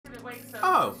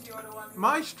Oh,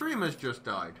 my stream has just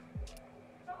died.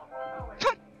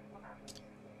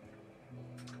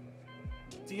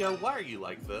 Dio, why are you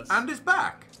like this? And it's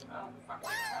back.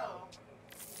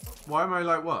 Why am I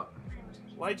like what?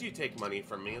 Why'd you take money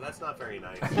from me? That's not very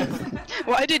nice.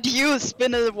 Why did you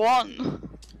spin a 1?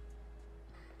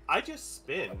 I just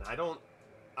spin. I don't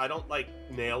like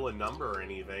nail a number or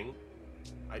anything.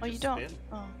 I just Oh, you don't? spin.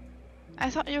 Oh. I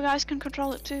thought you guys can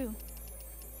control it too.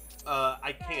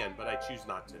 I can, but I choose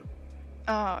not to.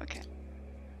 Oh, okay.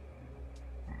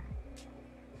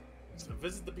 So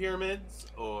visit the pyramids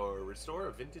or restore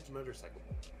a vintage motorcycle.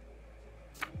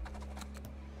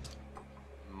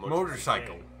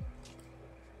 Motorcycle.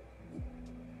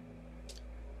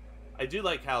 I do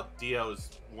like how Dio's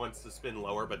wants to spin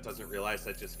lower but doesn't realize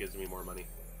that just gives me more money.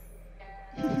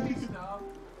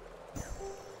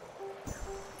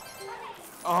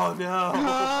 Oh no!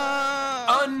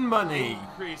 Unmoney!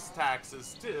 Increase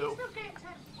taxes too.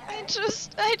 I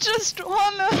just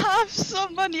wanna have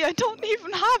some money. I don't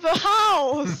even have a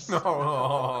house.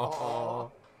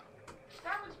 Oh.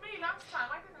 That was me last time.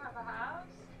 I didn't have a house.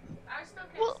 I still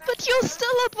get Well, but you're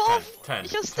still above. 10,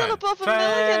 You're still 10, above 1 10.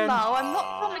 million now. I'm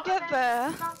not gonna get there.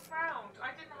 Last round,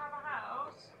 I didn't have a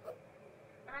house,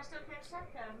 and I still came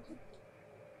second.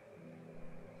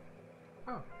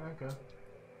 Oh, okay.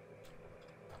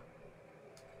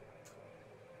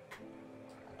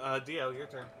 Dio, your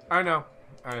turn. I know.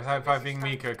 I was high-fiving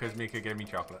Mika because Mika gave me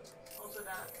chocolate. Also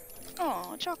that.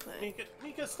 Oh, chocolate.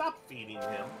 Mika, stop feeding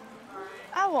him.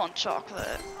 I want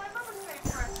chocolate. My mum was saying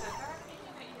present. I haven't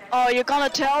eaten it yet. Oh, you're gonna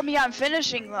tell me I'm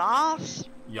finishing last?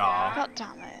 Yeah. God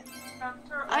damn it.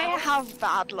 After I have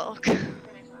bad luck. Oh,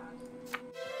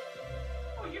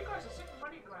 you guys are super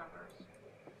money grabbers.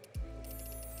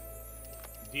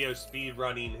 Dio speed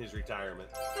running his retirement.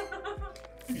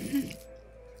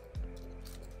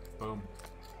 Boom.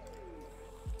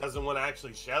 Doesn't want to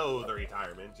actually show the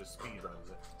retirement, just speed runs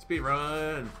it. Speed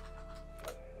run.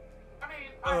 I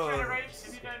mean, our generation,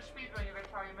 if you don't speed run your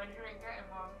retirement, you ain't getting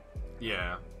one.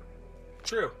 Yeah.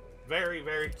 True. Very,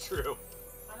 very true.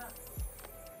 I know.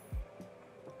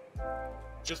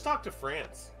 Just talk to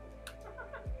France.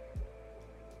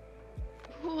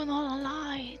 Ooh, not a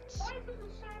light. Why is it the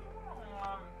same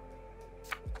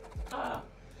one?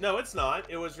 No, it's not.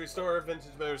 It was restore a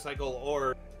vintage motorcycle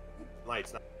or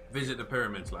lights. Not. Visit the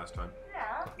pyramids last time.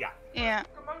 Yeah. Yeah. Yeah.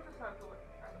 The motorcycle would be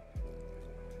better.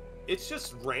 It's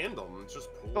just random. It's just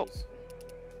pools.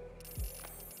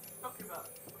 Okay, but.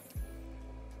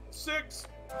 6.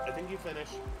 I think you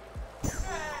finished.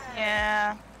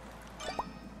 Yeah.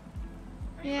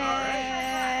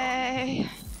 Yay.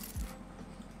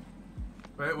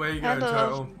 Where are you going, Hello,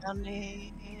 Turtle?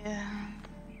 money.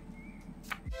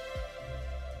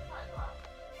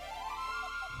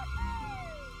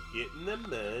 Getting the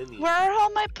money. Where are all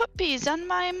my puppies and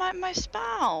my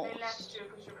spouse? They left you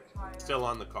because you're retired. Still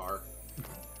on the car.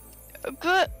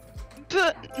 But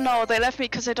no, they left me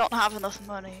because I don't have enough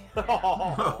money.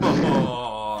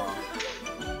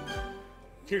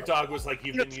 Your dog was like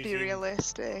you've been Let's using. be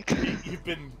realistic.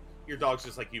 Your dog's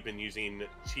just like you've been using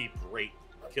cheap rate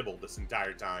kibble this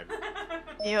entire time.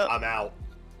 Yep. I'm out.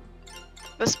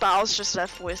 The spouse just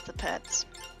left with the pets.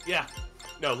 Yeah.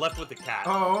 No, left with the cat.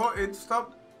 Oh, it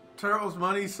stopped Turtle's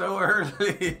money so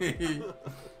early.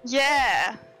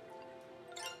 Yeah.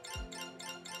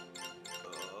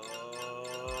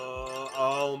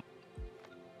 Oh.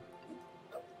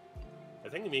 I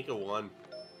think Mika won.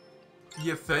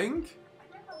 You think?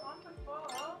 I never won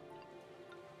before.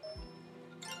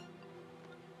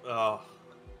 Oh.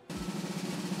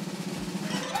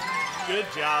 Good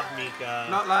job, Mika.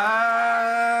 Not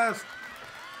last.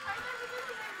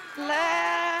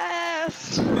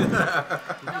 Last.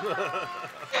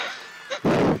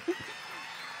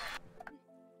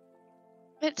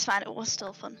 It's fine. It was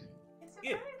still fun. It's a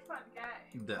Yeah. very fun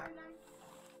game. Yeah. I like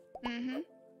Mhm.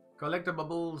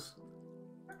 Collectibles.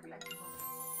 collectibles.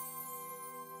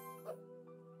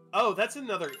 Oh, that's a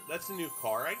new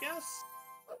car, I guess?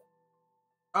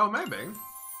 Oh, maybe.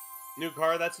 New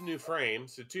car, that's a new frame.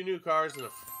 So 2 new cars and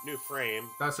a new frame.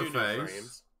 That's a 2 new phase.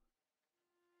 frames.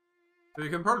 So you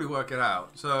can probably work it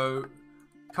out. So,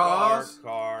 cars,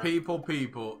 car.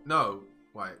 people. No,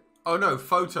 wait. Oh no,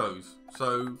 photos.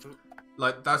 So,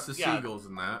 like that's the Yeah. seagulls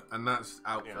and that, and that's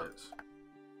outfits.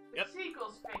 Yep. The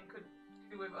seagulls thing could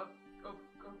do with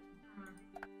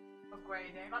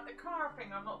upgrading. Like the car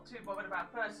thing, I'm not too bothered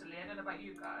about personally. I don't know about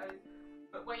you guys,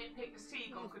 but when you pick the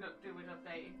seagull, could do with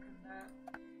updating.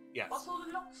 Yes. What's all the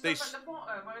locked They stuff at the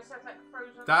bottom where it says like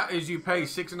frozen? That is, you pay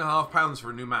 £6.50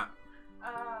 for a new map.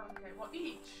 Okay. What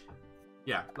each?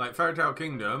 Yeah, like Fairy Tale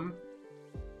Kingdom.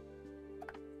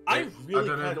 I really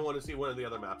don't know. kind of want to see one of the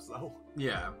other maps, though.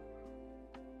 Yeah.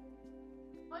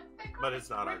 Like, they're kind But of it's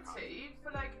not our pretty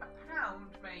for like £1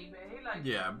 maybe. Like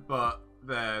Yeah, but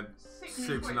they're £6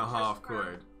 6.5 just for-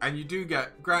 quid, and you do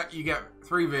get you get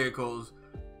 3 vehicles,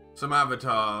 some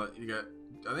avatar. You get,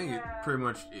 I think it Yeah. pretty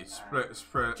much it's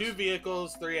split. 2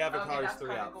 vehicles, 3 Okay, avatars, that's 3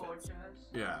 kinda outfits. gorgeous.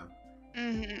 Yeah.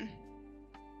 Mm-hmm.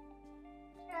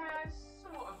 Yeah, it's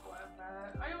sort of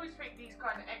whatever. I always think these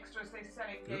kind of extras they sell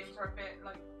in games are a bit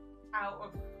like out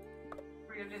of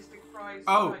realistic price.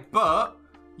 Oh, like, but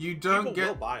you don't People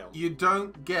will get buy them. you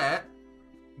don't get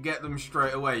them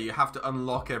straight away. You have to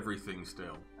unlock everything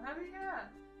still. oh yeah.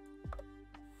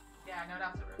 Yeah, no,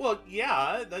 that's a rip. Well,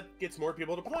 yeah, that gets more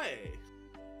people to play.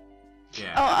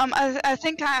 Yeah. Oh, I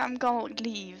think I'm gonna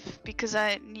leave because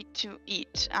I need to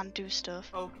eat and do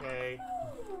stuff. Okay.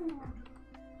 Ooh,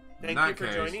 Thank that you for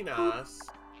case- joining us.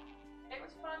 it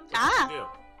was fun. Ah. What did you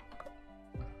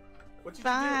do? What did you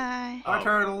Bye. Bye, Oh.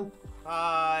 turtle. do?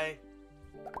 Bye.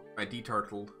 I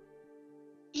deturtled.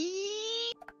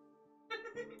 Eee.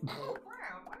 Wow,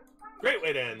 wow. Great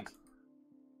way to end.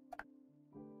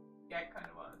 Yeah, it kind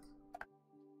of was.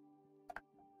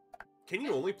 Can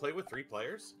you only play with 3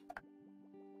 players?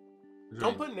 What do you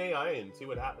Don't mean? put an AI in, see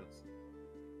what happens.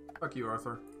 Fuck you,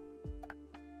 Arthur.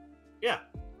 Yeah,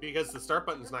 because the start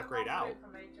button's not grayed out. For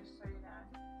me, just so you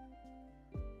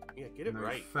know. Yeah, get it No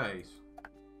right. face.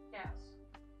 Yes.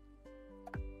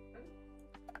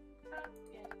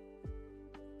 Yeah.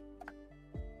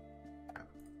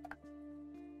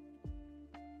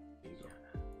 There you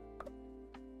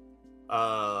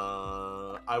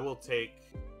go. I will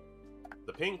take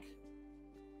the pink,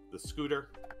 the scooter,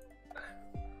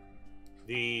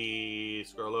 the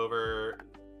scroll over,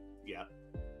 yeah,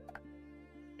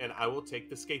 and I will take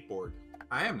the skateboard.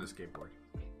 I am the skateboard.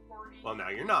 Well, now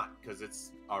you're not, because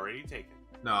it's already taken.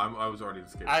 No, I was already the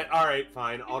skateboard. Alright,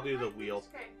 fine, I'll do the wheel.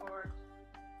 Skateboard.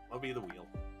 I'll be the wheel.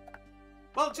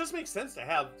 Well, it just makes sense to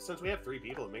have, since we have 3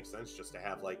 people, it makes sense just to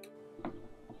have, like,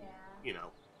 Yeah. you know,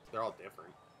 they're all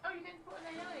different. Oh, you didn't put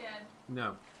an AI in? No.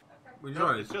 Okay. We No,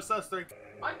 already. it's just us 3.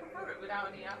 I prefer it without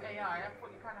any AI. I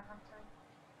thought you kind of had to.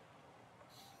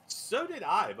 So did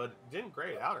I, but it didn't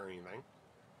grade out or anything.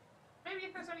 Maybe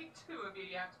if there's only 2 of you,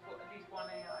 you have to put at least one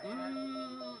AI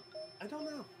in. I don't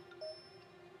know.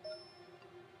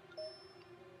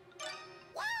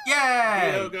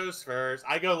 Yay! Leo goes first.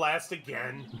 I go last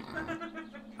again.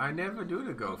 I never do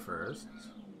the go first.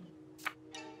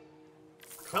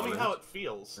 Tell me how it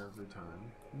feels. Every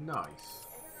time. Nice.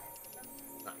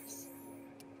 Nice.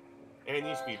 And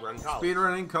you speedrun college.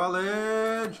 Speedrunning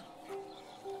college!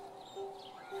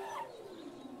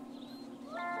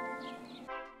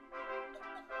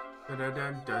 Dun dun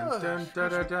dun dun dun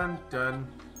dun dun dun.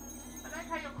 I like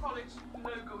how your college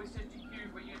logo is just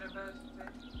Uber University.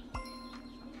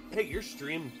 Hey, your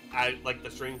stream, like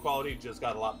the stream quality just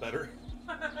got a lot better.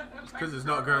 Because it's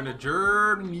not going to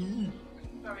Germany.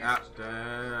 Sorry, Ah,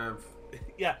 damn.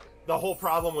 Yeah, the whole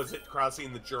problem was it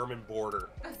crossing the German border.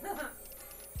 I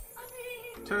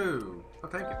mean, 2. I'll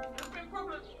take it. there's been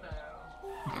problems.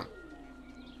 No.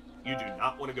 You do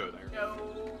not want to go there. No.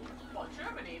 What,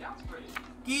 Germany? That's pretty.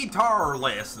 Guitar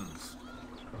lessons.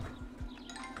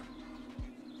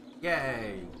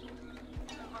 Yay.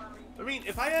 I mean,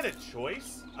 if I had a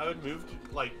choice, I would move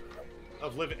to, like,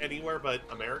 of live anywhere but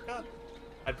America.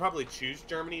 I'd probably choose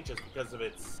Germany just because of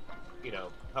its, you know,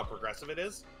 how progressive it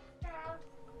is. Yeah.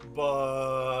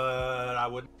 But I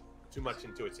wouldn't too much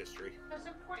into its history. There's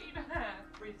a pretty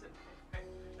recent history.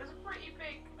 There's a pretty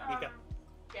big Mika.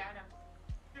 yeah, I know.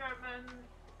 German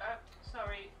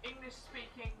sorry, English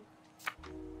speaking.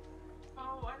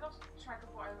 Oh, I lost track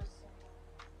of what I was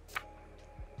saying.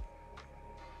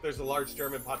 There's a large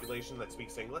German population that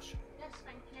speaks English. Yes,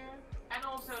 thank you. And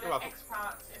also the You're welcome.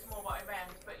 expats is more what I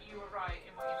meant, but you were right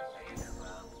in what you were saying as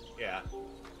well. Yeah.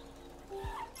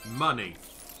 Money.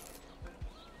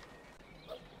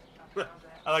 That was it.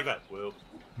 I like that. Whoa.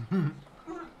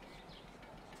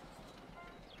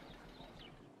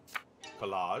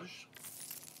 Collage.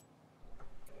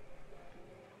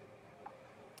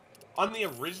 On the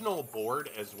original board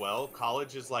as well,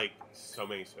 college is like so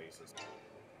many spaces.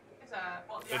 Is that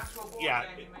what the It's- actual board yeah,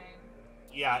 game you mean?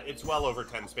 Yeah, it's well over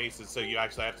 10 spaces, so you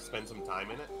actually have to spend some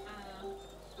time in it.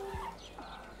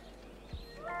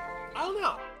 I don't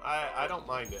know. I don't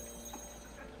mind it.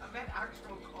 I meant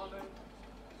actual college.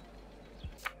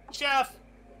 Chef!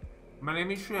 My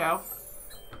name is Chef.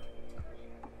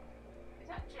 Is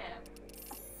that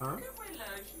Jeff? Huh? Look at my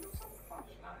loge, you look so posh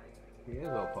like. He is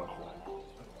all popular.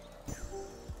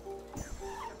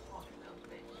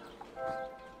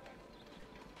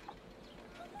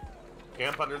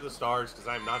 camp under the stars because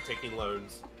I'm not taking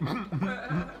loans.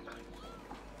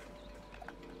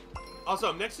 Also,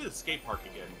 I'm next to the skate park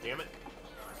again. Damn it.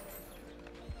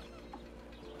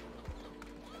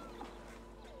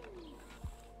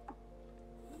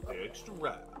 Next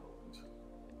round.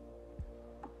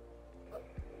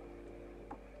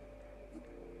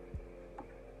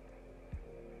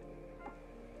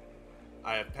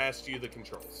 I have passed you the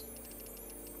controls.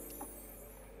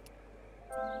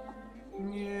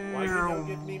 Why you don't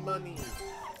give me money?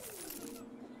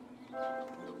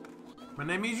 My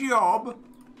name is Yob.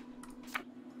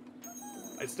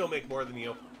 I still make more than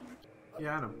you.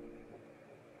 Yeah, I know.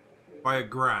 By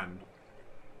 $1,000.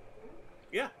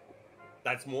 Yeah,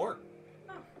 that's more.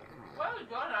 Well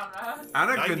done,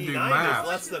 Anna. Anna can do 99 math. is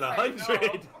less than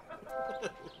 100.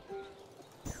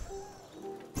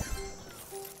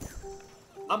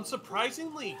 I'm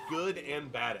surprisingly good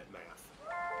and bad at math.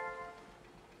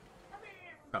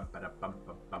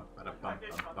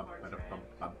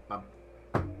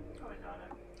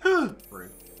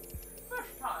 Rude.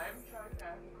 First time, try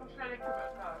again. Concentrating for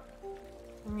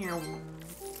a Meow.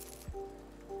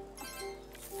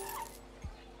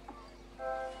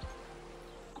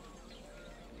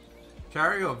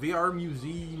 Cario VR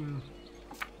Museum.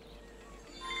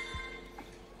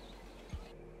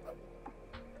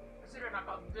 Considering I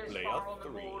got this Lay far up on the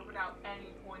 3. board without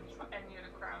any points for any of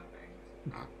the crown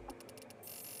things.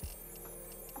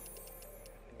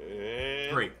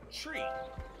 And 3. Tree.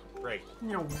 Great.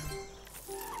 Meow.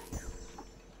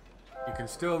 You can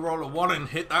still roll a 1 and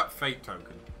hit that fate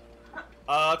token.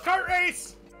 Kart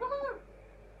race! Woohoo!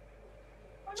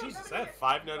 I don't Jesus, know I have if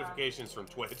 5 it's notifications from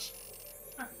Twitch.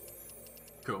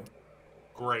 Cool.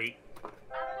 Great. Anna,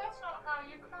 that's not how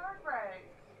you card race.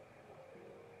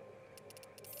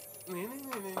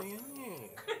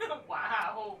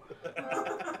 Wow.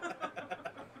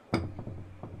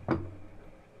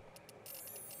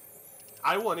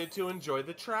 I wanted to enjoy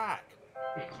the track.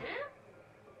 Did you?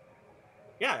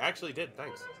 Yeah, I actually did,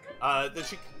 thanks.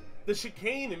 The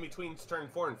chicane in between turn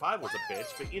 4 and 5 was a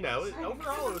bitch, but you know,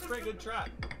 overall it was a pretty good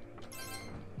track.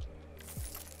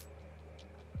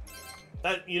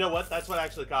 That, you know what? That's what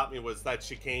actually got me, was that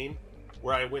chicane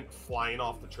where I went flying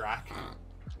off the track.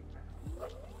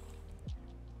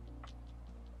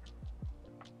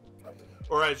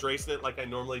 Or I was racing it like I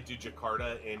normally do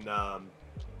Jakarta in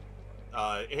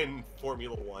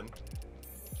Formula 1,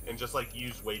 and just like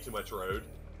use way too much road.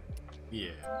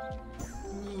 Yeah.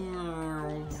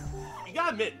 You gotta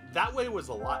admit, that way was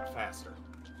a lot faster.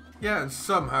 Yeah, and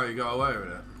somehow you got away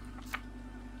with it.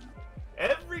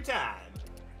 Every time.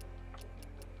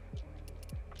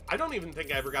 I don't even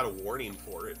think I ever got a warning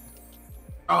for it.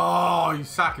 Oh, you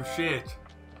sack of shit.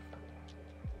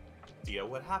 Dio,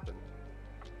 what happened?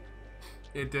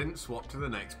 It didn't swap to the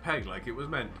next peg like it was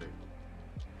meant to.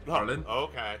 Oh, Harlan?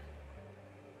 okay.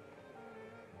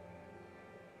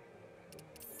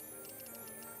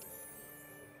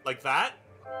 Like that?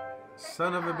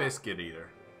 Son of a biscuit eater.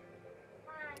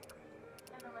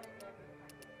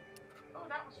 Oh,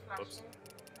 that was flashy. Oops.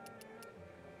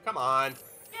 Come on.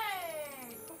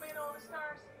 Yay! Put me in all the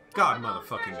stars. God Oh, no,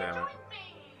 motherfucking stars, damn it.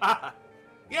 join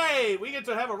me! Yay! We get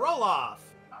to have a roll-off!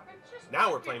 Oh, they're just Now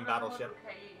like we're playing giving them Battleship.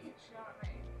 100K each, you know what I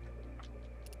mean?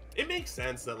 It makes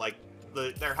sense that, like,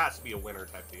 there has to be a winner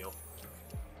type deal.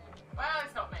 Well,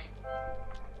 it's not me.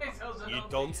 It's also You not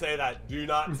don't me. say that. Do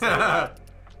not say that.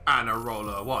 And a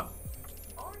roller 1.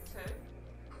 Or 2.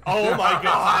 Oh my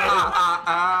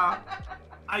god!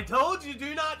 I told you,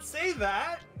 do not say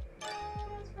that! Oh,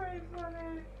 that's very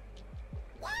funny.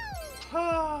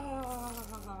 Ah.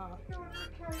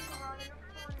 200K for running a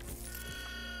point.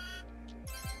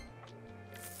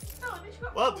 No, at least you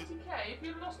got Well, 40K. If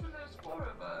you lost with those 4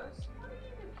 of us, what are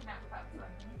you looking at, Patson?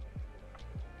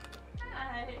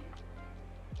 Hi.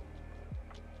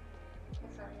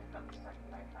 Sorry, I've got the second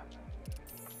plate, Patson.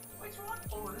 Which one?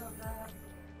 All of them. There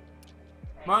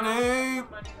you Money! go.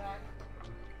 Money back.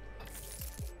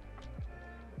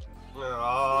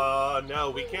 Oh, no,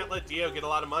 we can't let Dio get a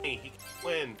lot of money. He can't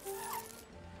win.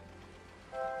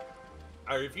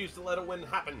 I refuse to let a win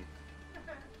happen.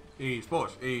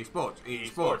 Esports, esports,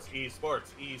 Esports, esports.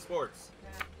 esports, esports.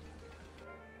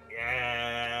 Yeah.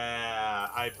 Yeah,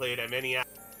 I played a mini. Like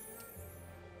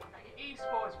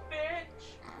esports,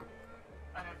 bitch!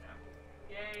 I don't know.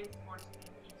 Yay, sports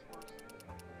team, esports.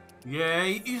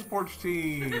 Yay, esports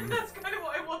team. That's kind of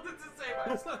what I wanted to say,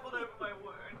 but I stumbled over my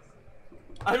words.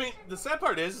 I mean, the sad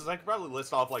part is I could probably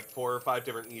list off like 4 or 5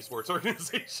 different esports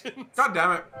organizations. God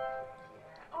damn it.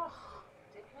 Oh,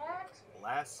 dickhead.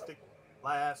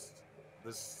 Last.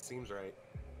 This seems right.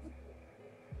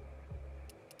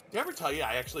 Did I ever tell you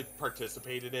I actually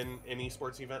participated in an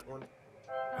esports event one?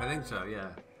 I think so, yeah.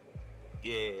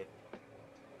 Yeah.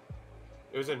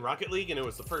 It was in Rocket League, and it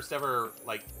was the first ever,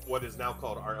 like, what is now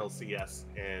called RLCS,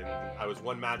 and I was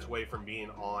one match away from being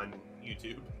on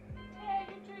YouTube. Yeah,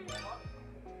 you do. What?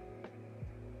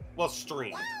 Well,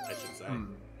 streamed, I should say.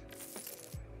 Hmm.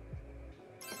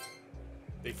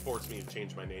 They forced me to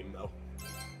change my name, though.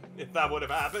 If that would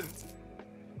have happened.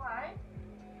 Why?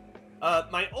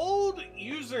 My old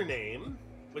username,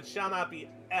 which shall not be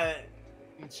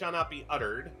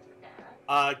uttered,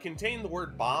 Yeah. contained the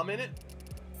word bomb in it,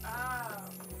 Oh.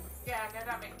 Yeah, no,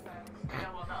 that makes sense.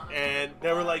 Yeah, well, not and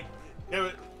they were like,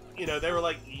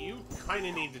 you kind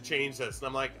of need to change this, and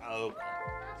I'm like, oh,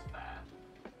 That's fair.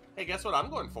 hey, guess what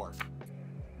I'm going for?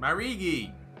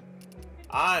 Marigi!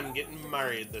 I'm getting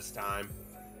married this time.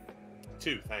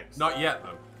 2, thanks. Not yet,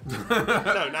 though.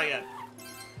 No, not yet.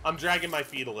 I'm dragging my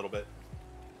feet a little bit.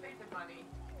 Save the money.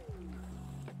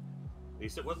 At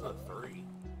least it wasn't a 3.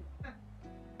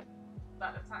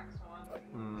 That the tax one.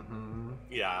 Mm-hmm.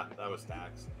 Yeah, that was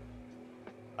tax.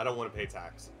 I don't want to pay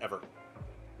tax, ever.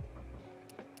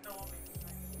 No one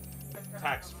makes sense.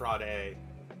 Tax fraud A.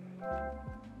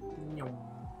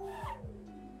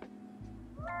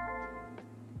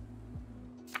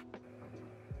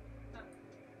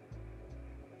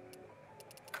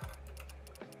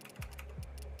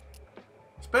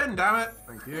 Spin, damn it!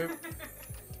 Thank you.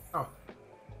 Oh.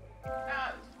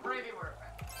 That's really worth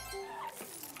it.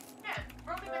 Yeah,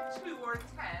 rolling a 2 or a 10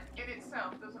 in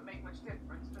itself doesn't make much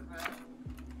difference, does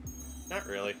it? Not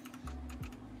really.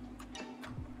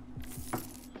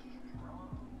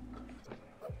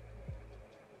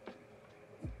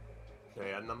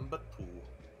 Okay, number 2.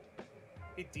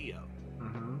 Hey, Dio.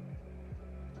 Mm-hmm.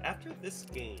 After this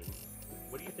game,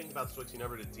 what do you think about switching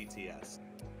over to TTS?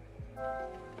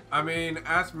 I mean,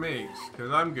 ask Meeks,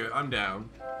 because I'm good. I'm down.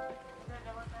 I don't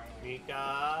know what that is.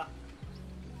 Mika.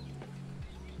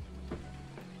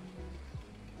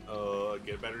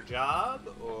 Get a better job,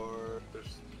 or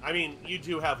there's... I mean, you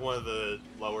do have one of the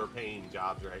lower paying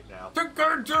jobs right now. The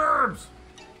good jobs!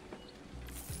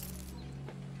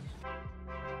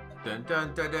 Dun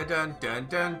dun dun dun dun dun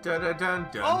dun dun dun dun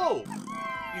dun. Oh!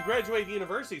 You graduate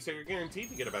university, so you're guaranteed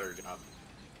to get a better job.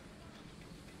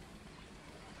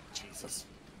 Jesus.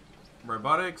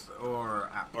 Robotics or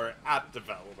app? Or app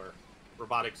developer.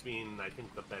 Robotics being, I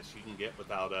think, the best you can get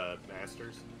without a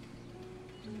master's.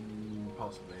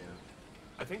 Possibly, yeah.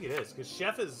 I think it is, because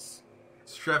Chef is...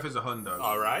 Chef is a hundo.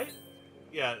 Alright.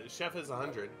 Yeah, Chef is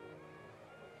 100.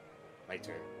 My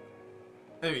turn.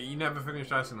 Anyway, you never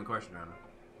finished asking the question, Anna.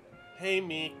 Hey,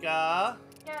 Mika.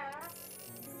 Yeah.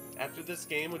 After this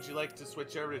game, would you like to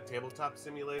switch over to Tabletop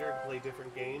Simulator and play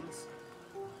different games?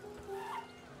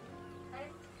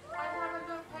 I have a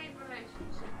love-hate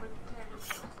relationship with Taylor.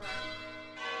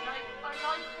 Like, I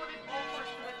like what it offers,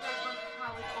 but I don't like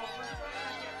how it offers it.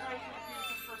 I get very confused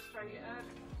and frustrated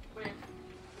with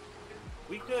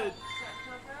We could,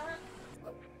 concept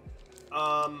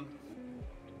of it.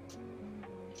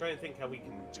 trying to think how we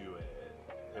can do it,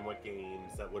 and what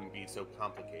games that wouldn't be so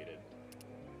complicated.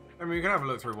 I mean, we can have a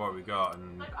look through what we got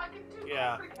and... Like, I can do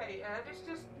Yeah. complicated, it's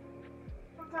just...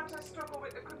 Sometimes I struggle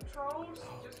with the controls,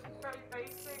 just very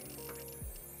basic.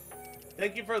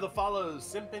 Thank you for the follows,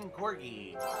 Simpin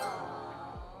Corgi.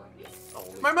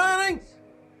 My money!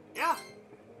 Yeah.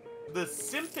 The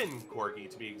Simpin Corgi,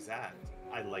 to be exact.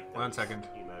 I like those 1 second.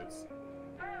 emotes.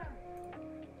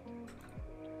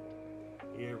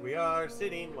 Here we are,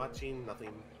 sitting, watching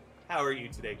nothing. How are you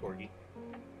today, Corgi?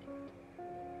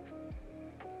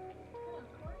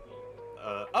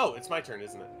 Oh, it's my turn,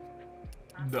 isn't it?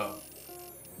 Duh.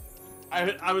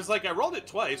 I was like, I rolled it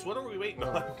twice. What are we waiting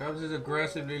on? Tubbs is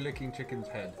aggressively licking chicken's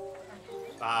head.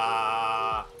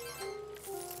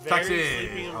 Very Taxi!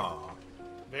 sleepy, Aw.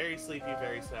 very sleepy,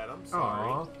 very sad. I'm sorry.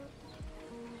 Aw.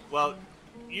 Well,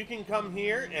 you can come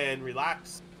here and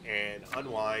relax and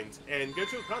unwind and go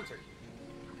to a concert.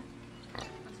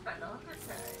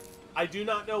 I do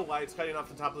not know why it's cutting off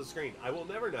the top of the screen. I will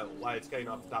never know why it's cutting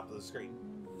off the top of the screen.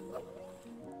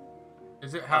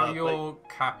 Is it how you're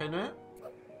capping it?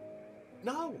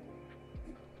 No.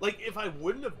 Like, if I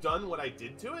wouldn't have done what I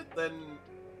did to it, then...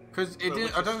 Because it So did.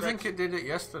 what's I the don't think stretch? it did it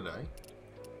yesterday.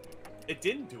 It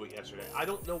didn't do it yesterday. I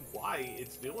don't know why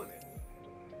it's doing it.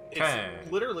 Okay.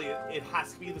 It's literally, it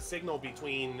has to be the signal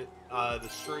between the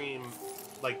stream,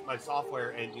 like my software,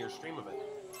 and your stream of it.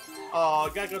 Oh,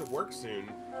 I gotta go to work soon.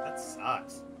 That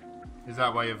sucks. Is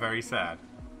that why you're very sad?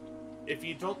 If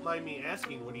you don't mind me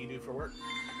asking, what do you do for work?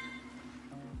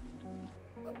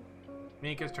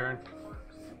 Mika's turn.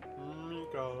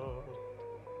 Mika.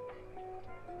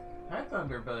 Hi,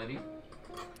 Thunder Buddy.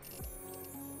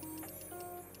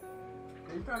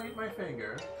 Please don't eat my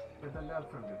finger. With the love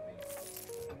from the thing.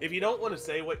 If you don't want to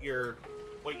say what you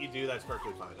do, that's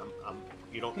perfectly fine.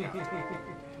 You don't have to.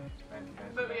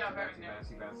 But we are very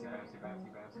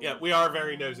Yeah, we are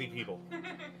very nosy people.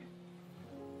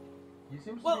 You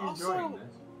seem to Well, be enjoying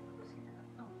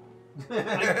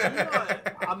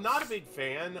I'm not a big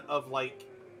fan of like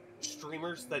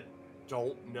streamers that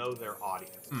don't know their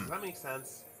audience. Does that make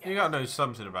sense? You gotta know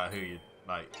something about who you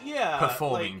like Yeah,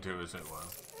 performing like, to, as it were.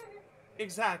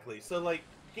 exactly. So like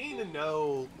getting to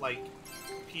know like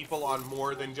people on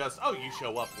more than just you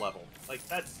show up level. Like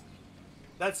that's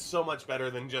so much better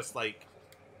than just like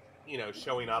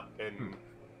showing up and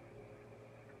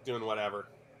doing whatever.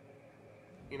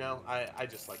 I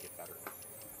just like it better.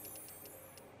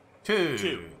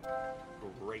 Two.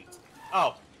 Great.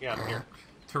 Oh, yeah, I'm here.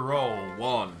 To roll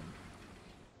 1.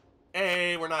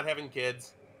 Hey, we're not having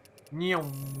kids. Meow. At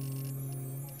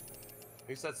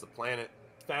least that's the planet.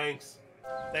 Thanks.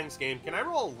 Thanks, game. Can I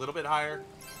roll a little bit higher?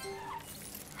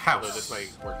 House. Although this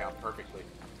might work out perfectly.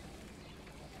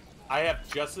 I have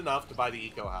just enough to buy the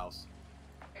eco house.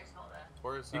 It's not there.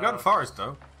 Where's, You got a forest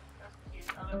though. That's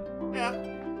cute. Yeah.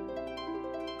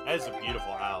 That is a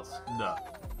beautiful house. No.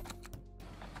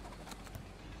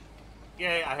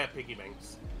 Yay, I have piggy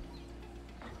banks.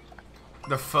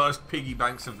 The first piggy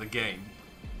banks of the game.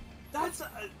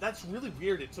 That's really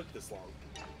weird it took this long.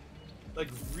 Like,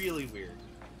 really weird.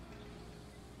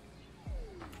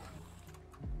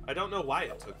 I don't know why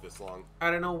it took this long.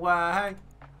 I don't know why.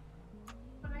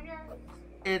 But I guess.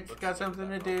 It's got something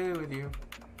to do with you.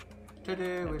 To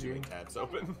do with Too you. many tabs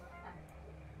open.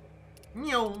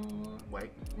 Meow.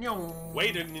 Wait. Meow.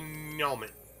 Wait a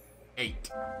moment. 8.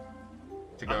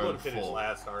 To I'm go going to finish full.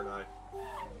 last, aren't I?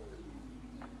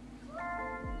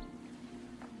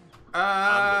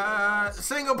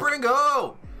 Single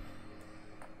Pringle!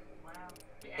 Wow.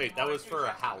 Wait, that was for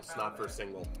a house, not for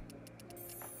single.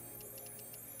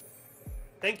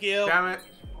 Thank you. Damn it.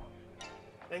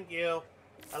 Thank you.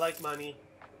 I like money.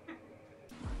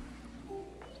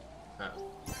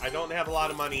 I don't have a lot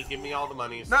of money. Give me all the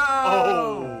monies. No!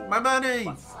 Oh! My money!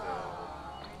 Giving it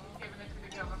to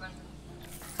the government.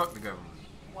 Fuck the government.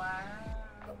 Wow.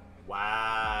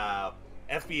 Wow.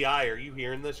 FBI, are you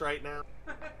hearing this right now?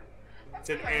 It's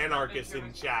an anarchist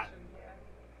in chat.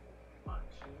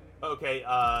 Okay,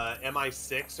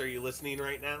 MI6, are you listening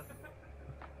right now?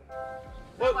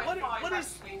 What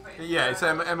is... Yeah, it's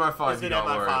MI5 Is you it don't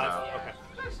worry MI5? about. Okay.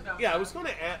 Yeah,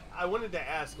 I wanted to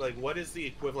ask, like, what is the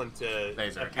equivalent to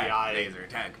Laser FBI? attack, laser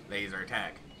attack, laser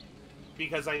attack.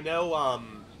 Because I know,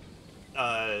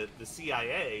 the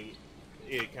CIA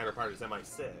counterpart is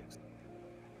MI6.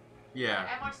 Yeah.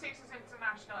 MI6 is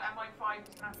international, MI5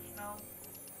 is national.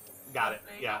 Got it.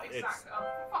 Roughly, Yeah, not it's... exactly. Oh,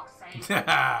 fuck's sake.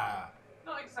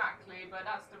 Not exactly, but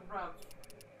that's the rub.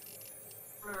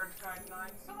 Blurred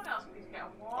guidelines. Someone else please get a Oh,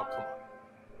 one. come on.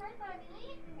 Hi,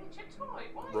 buddy. It's your toy.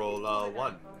 Why are you Roll, doing that,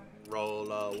 1. bud? Roll,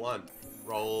 1.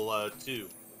 Roll, 2.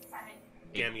 Hey.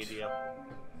 Damn you, Dio. I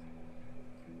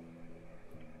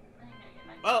know you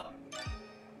like Well,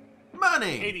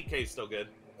 Money! 80k is still good.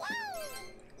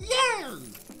 Yeah!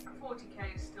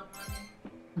 40k is still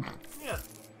money. Yeah,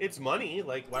 it's money.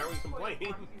 Like, why are we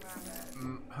complaining?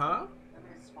 Huh?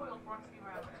 Spoiled Bronte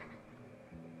Rabbit.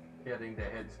 Getting the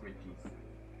head squidgies.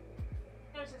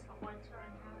 Notice it's not my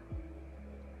turn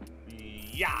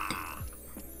Yeah.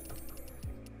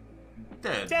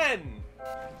 Dead. 10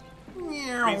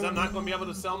 Meow. means I'm not going to be able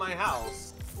to sell my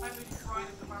house. now. I would try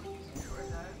if the Barbie's secure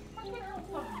though. I can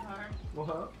help them though.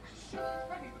 What? Shit,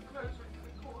 ready for closure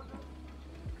to record.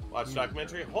 Watch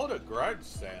documentary. Hold a garage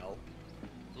sale.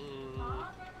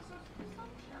 Ah, there was a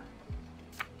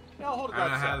sunshine. Yeah, I'll hold a Anna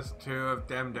garage sale. has 2 of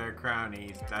them their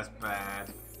crownies. That's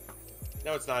bad.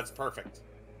 No, it's not. It's perfect.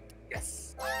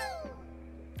 Yes. Oh,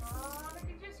 look at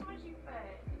you so much you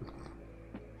fed.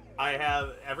 I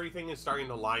have everything is starting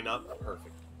to line up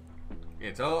perfect.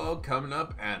 It's all coming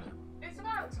up, Anna. It's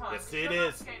about time. Yes, The it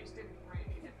last is. games didn't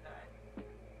really, did they?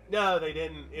 No, they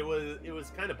didn't. It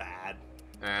was kind of bad.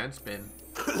 And spin.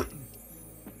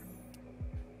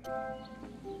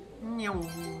 Meow.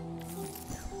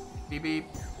 Beep beep.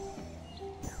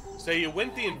 So you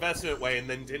went the investment way and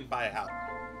then didn't buy a house.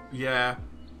 Yeah.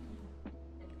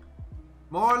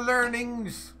 More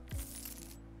learnings.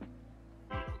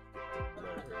 How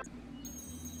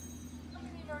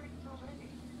many learnings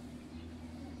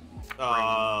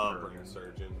already? Brain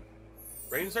surgeon.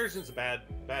 Brain surgeon's a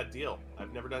bad deal.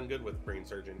 I've never done good with brain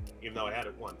surgeon, even though I had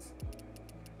it once.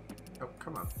 Oh,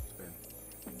 come on. Spin.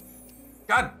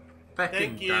 God fucking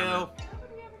Thank you. damn it.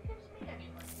 Nobody ever gives me any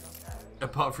money on those.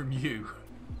 Apart from you.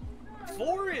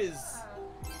 4 is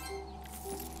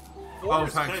 4 Oh,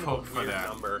 is thank kind fuck of a for weird that.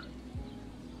 number.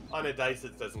 On a dice,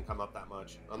 it doesn't come up that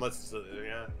much. Unless it's,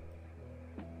 yeah.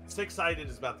 6-sided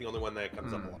is about the only one that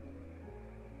comes up a lot.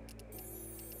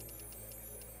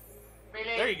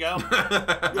 Really? There you go.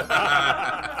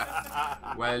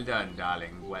 Well done,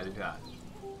 darling. Well done.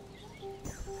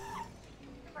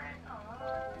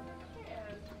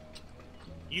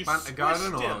 You Plant a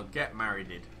garden squished or him. get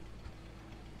married?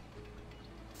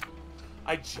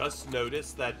 I just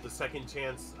noticed that the second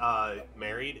chance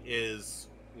married is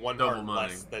one Double heart money.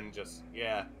 less than just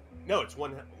No, it's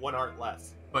one heart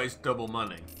less. But it's double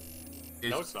money.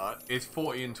 No, it's not. It's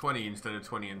 40 and 20 instead of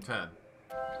 20 and 10.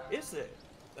 Is it?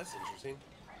 That's interesting.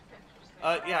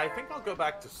 Yeah, I think I'll go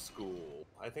back to school.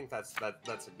 I think that's a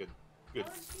good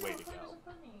way to go.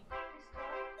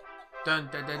 Dun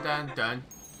dun dun dun dun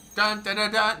dun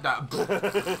dun dun dun.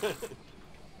 dun.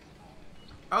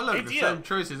 Oh look, Hey, the Dio. same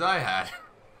choices I had.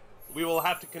 We will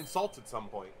have to consult at some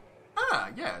point. Ah,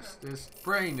 yes, this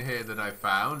brain here that I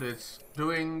found, it's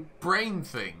doing brain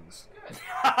things.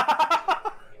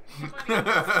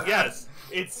 Yes,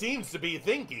 it seems to be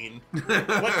thinking.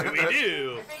 What do we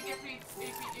do? I think if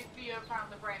you found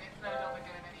the brain, it's no longer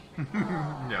doing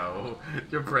anything. No,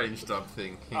 your brain stopped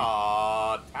thinking.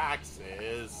 Aw,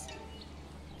 taxes.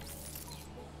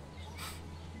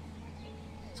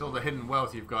 It's all the hidden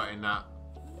wealth you've got in that.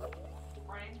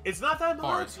 Brain? It's not that much.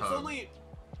 Forest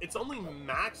It's home. only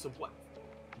max of what?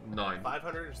 9.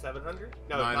 500 or 700?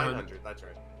 No, 900. 900. That's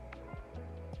right.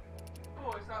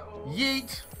 Oh, is that all?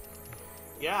 Yeet!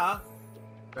 Yeah.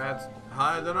 That's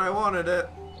higher than I wanted it.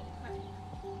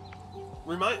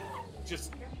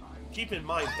 Just keep in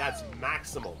mind that's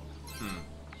maximum. Hmm.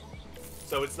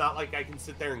 So it's not like I can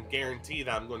sit there and guarantee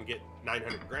that I'm going to get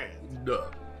 900 grand. Duh.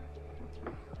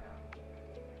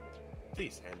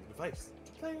 Please hand the device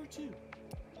to player 2.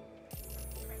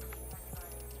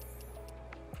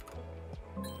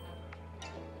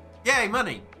 Yay,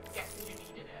 money! Yes, you needed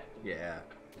it. Yeah.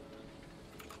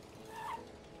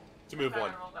 To move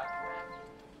one. Roll that for him.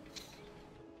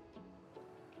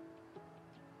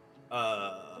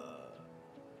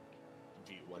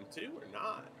 Do you want to or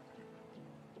not?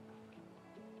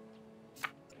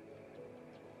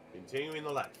 Continuing the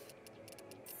life.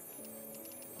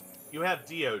 You have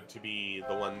Dio to be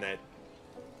the one that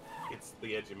gets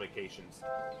the edumacations.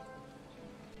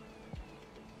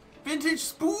 Vintage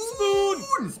spoon!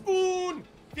 Spoon! Spoon!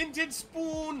 Vintage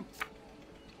spoon!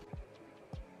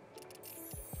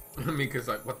 Mika's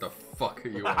like, what the fuck are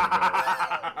you on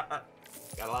about?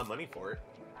 Got a lot of money for it.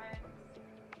 I-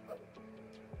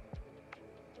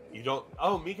 You don't.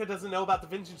 Oh, Mika doesn't know about the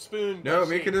vintage spoon. No, does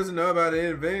she? Mika doesn't know about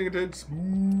it. Vintage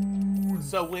spoon.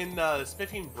 So when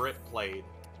Spiffing Brit played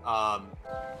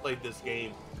this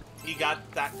game, he got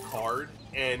that card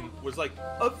and was like,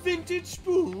 a vintage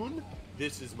spoon?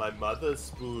 This is my mother's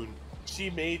spoon. She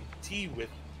made tea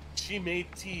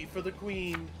for the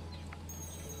queen.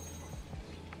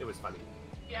 It was funny.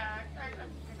 Yeah, I can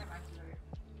imagine it.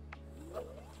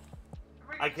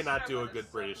 Really I cannot do a slow good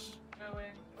when British. it's Going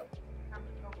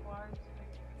counterclockwise.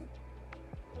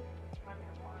 Maybe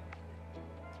why.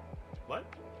 What?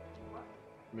 What?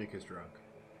 Mika's drunk.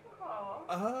 Oh.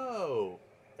 Oh,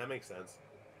 that makes sense.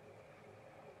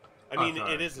 I Oh, mean,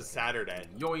 sorry. it is a Saturday.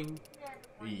 Yoing. Yeah,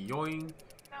 good point. Yoing.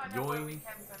 No, I don't work Yoing.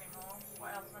 weekends anymore.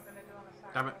 What else am I gonna do on a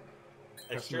Saturday? Damn it. It's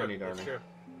Have some true. money, It's darling. true.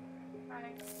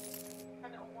 Thanks. A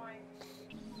little wine.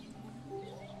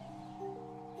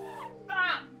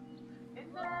 Bam!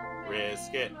 In the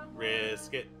Risk it, name of-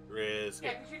 risk it, risk Yeah,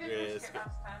 it, because you did risk biscuit it.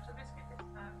 last time, so biscuit this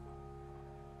time.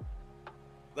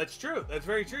 That's true. That's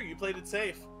very true. You played it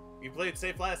safe. You played it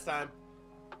safe last time.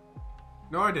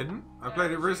 No, I didn't. I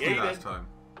played it risky Yeah, you last did. time.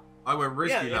 I went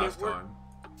risky Yeah, and it last worked. time.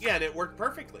 Yeah, and it worked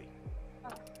perfectly.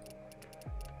 Oh.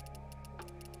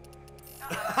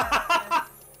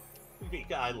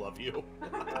 Mika, I love you.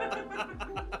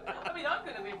 I mean, I'm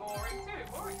gonna be boring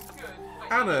too. Boring is good.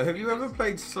 But Anna, have you ever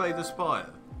played Slay the Spire?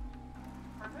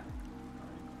 Pardon?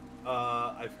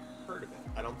 I've heard of it.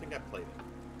 I don't think I've played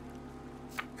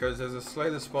it. Because there's a Slay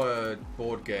the Spire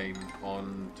board game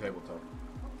on tabletop.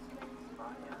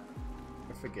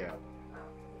 I forget.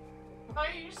 No,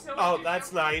 you still Oh, you that's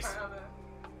still nice. for other-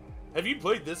 Have you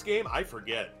played this game? I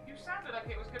forget. You sounded like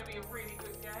it was gonna be a really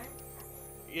good game.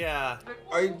 Yeah.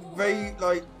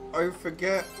 Like, I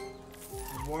forget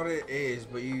what it is,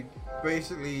 but you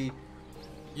basically,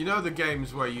 you know the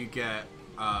games where you get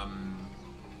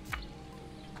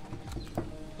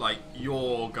like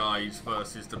your guys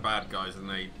versus the bad guys, and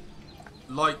they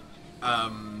like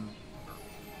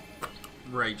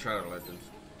Raid Shadow Legends.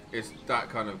 It's that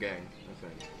kind of game, I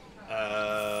think.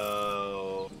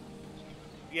 Oh.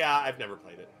 Yeah, I've never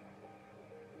played it.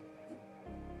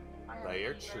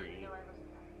 Layer you tree. know I wasn't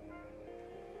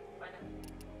there.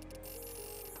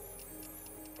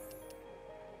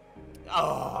 I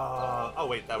know. Oh,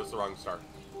 wait, that was the wrong star.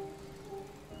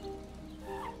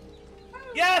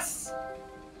 Yes!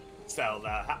 Sell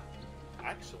the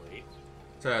actually,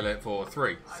 Sell it for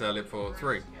 3. Sell it for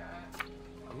 3. Yeah.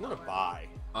 I'm gonna buy.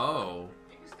 Oh.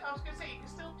 You can I was gonna say, you can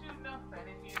still do nothing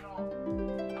if you're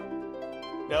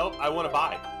not... Nope, I want to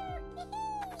buy.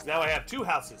 So now I have 2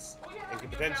 houses All you have and to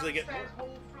can do potentially get more. downstairs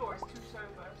whole floor is 2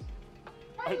 sofas.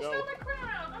 I Hey, know. stole my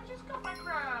crown! I just got my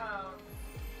crown!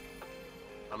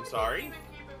 I'm sorry. You can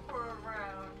keep it for a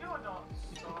round. You're not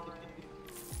sorry.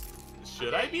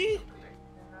 Should I be?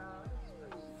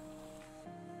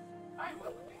 I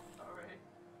will be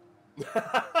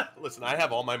sorry. Listen, I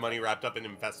have all my money wrapped up in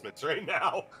investments right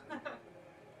now.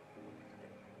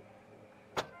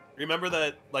 Remember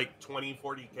that, like,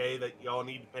 20-40K that y'all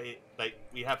need to pay, like,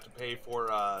 we have to pay for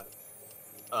a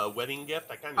wedding gift?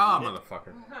 I kind Ah, of need it.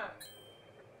 motherfucker.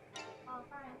 Oh,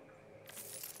 thanks.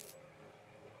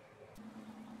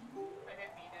 I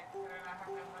didn't need it, because I have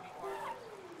no money for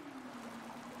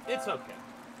it. It's okay.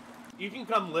 You can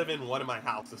come live in one of my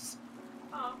houses.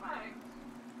 Oh, thanks.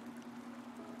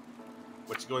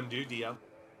 What you going to do, Dio?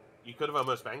 You could have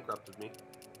almost bankrupted me.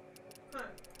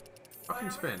 Fucking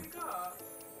spin.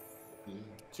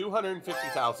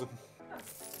 250,000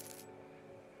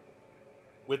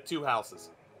 with 2 houses.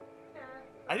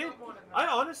 I didn't. I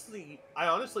honestly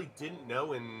didn't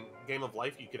know in Game of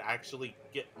Life you could actually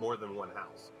get more than 1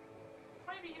 house.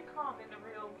 Maybe you can't in the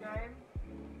real game.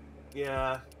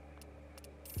 Yeah.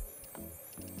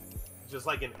 Just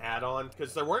like an add-on,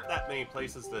 because there weren't that many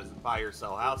places to buy or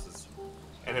sell houses,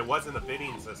 and it wasn't a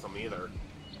bidding system either.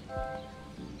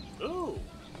 Ooh,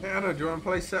 Hey, Anna, do you want to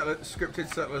play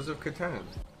Scripted Settlers of Catan?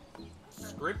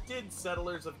 scripted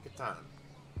Settlers of Catan.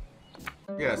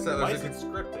 Yeah, Why Settlers is of it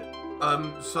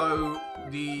scripted? So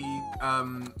the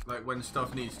like when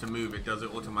stuff needs to move, it does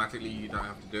it automatically. You don't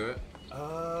have to do it.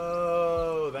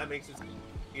 Oh, that makes it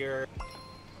easier.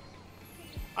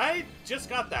 I just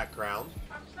got that crown.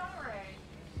 I'm sorry.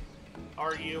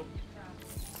 Are you?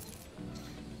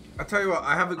 I tell you what,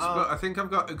 I have. I think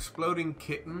I've got exploding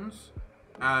kittens,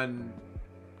 and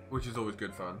which is always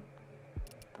good fun.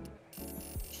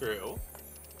 True.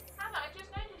 Hannah, I just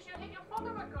noticed you hit your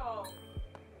follower goal.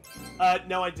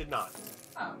 No, I did not.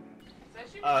 Oh. So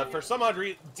she For some odd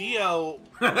reason, Dio.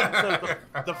 So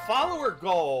the follower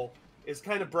goal is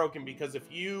kind of broken because if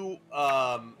you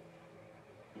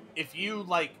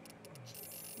like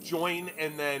join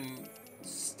and then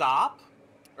stop,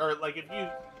 or like if you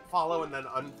follow and then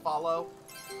unfollow,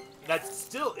 that's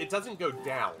still, it doesn't go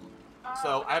down.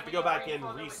 So I have to go back in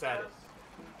and reset it.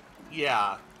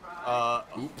 Yeah.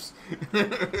 Oops.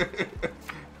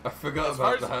 I forgot As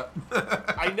far about as-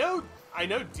 that. I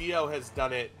know Dio has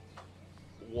done it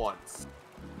once.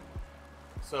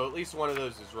 So at least one of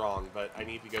those is wrong, but I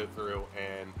need to go through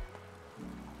and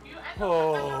You end up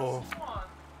Oh. at the last one.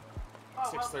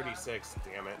 Oh, 636,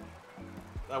 damn it.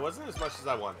 That wasn't as much as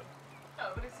I wanted.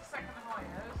 No, but it's the second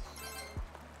highest.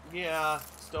 Yeah,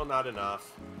 still not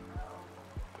enough.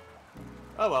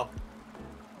 Oh well.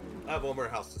 I have one more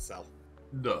house to sell.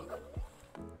 No.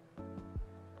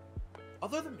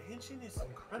 Although the mansion is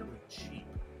incredibly cheap.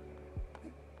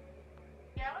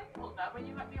 Yeah, I thought that when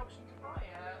you had the option to buy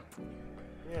it.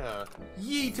 Yeah.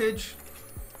 Yeetage.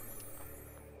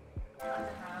 I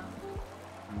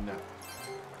don't know. No.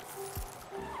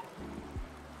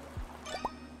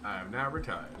 I am now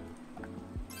retired.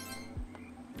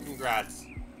 Congrats.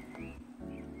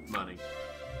 Money.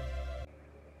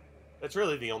 That's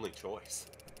really the only choice.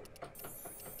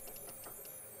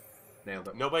 Nailed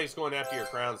it. Nobody's going after your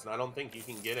crowns, and I don't think you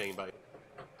can get anybody.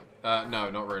 No,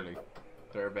 not really.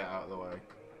 They're a bit out of the way.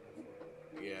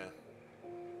 Yeah.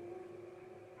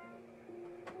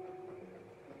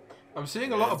 I'm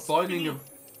seeing a lot of Binding of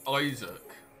Isaac.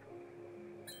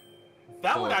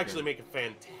 That would Board actually game. make a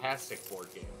fantastic board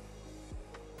game.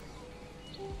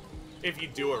 If you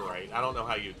do it right. I don't know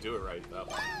how you do it right, though.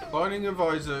 Binding of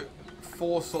Isaac,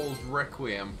 Four Souls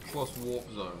Requiem plus Warp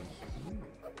Zones.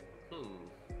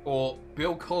 Or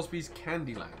Bill Cosby's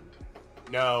Candyland.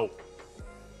 No.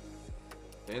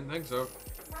 Didn't think so.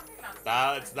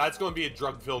 I think That's going to be a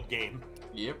drug-filled game.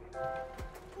 Yep.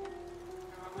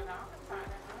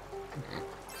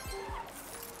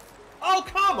 Oh,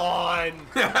 come on!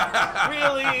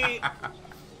 Really?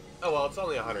 Oh, well, it's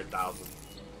only 100,000.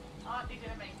 Aren't you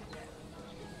gonna make it better?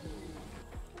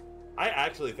 I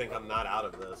actually think I'm not out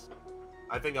of this.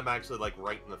 I think I'm actually, like,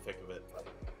 right in the thick of it.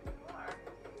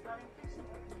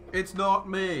 It's not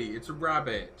me, it's a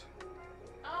rabbit.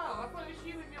 Oh, I thought it was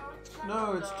you with your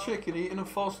No, it's chicken eating a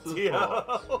Foster's Teal.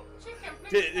 box. Chicken,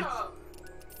 please It's- stop.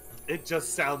 It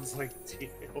just sounds like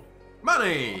Teal.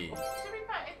 Money! To be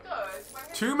fair, it does. When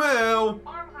his 2 mil!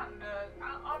 arm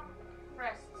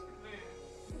rests move.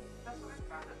 That's what it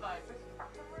sounded like. This is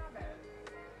fucking rabbit.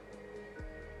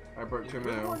 I broke 2 You're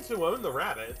the mil. ones who own the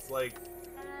rabbits. Like, Get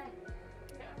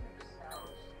on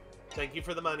yourselves. thank you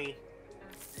for the money.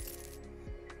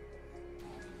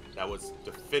 That was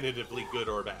definitively good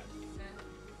or bad.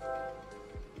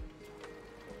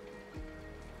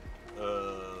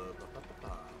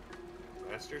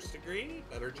 Master's degree,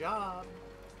 better job.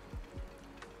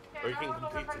 Yeah, Or you how can long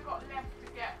have complete I it. got left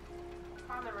to get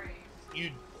calories?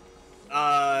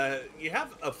 You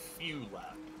have a few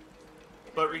left.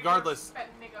 But regardless,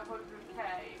 Spending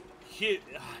 100k.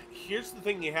 here's the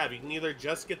thing you have. You can either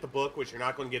just get the book, which you're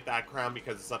not going to get that crown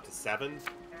because it's up to 7.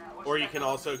 Yeah, Or you spend can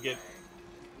also 100K. get...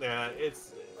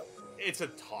 it's a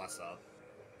toss-up.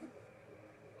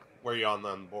 Where you're on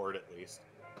the board, at least.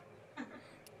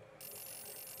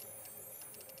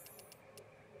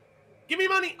 Give me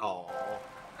money! Oh,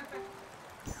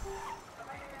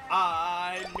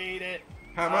 I made it.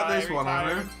 How about I this one,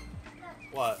 retired. Anu?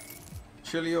 What?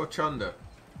 Chili or chunder?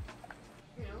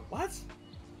 What?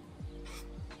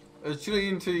 As chili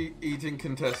into eating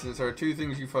contestants, there are 2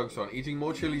 things you focus on. Eating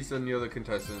more chilies than the other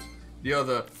contestants. The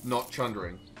other, not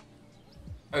chundering.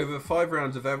 Over 5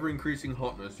 rounds of ever-increasing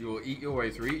hotness, you will eat your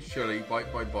way through each chili,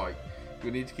 bite by bite.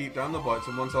 You'll need to keep down the bites,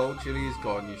 and once all chili is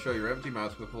gone, you show your empty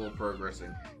mouth before progressing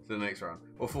to the next round.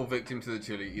 Or fall victim to the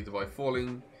chili, either by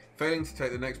failing to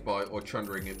take the next bite, or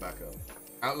chundering it back up.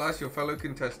 Outlast your fellow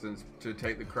contestants to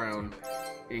take the crown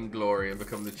in glory and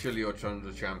become the chili or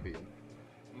chunder champion.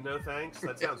 No thanks.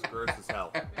 That sounds gross as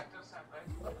hell. It does sound very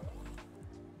cool.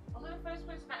 Although the first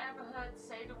person I ever heard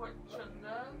say the word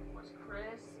chunder was Chris.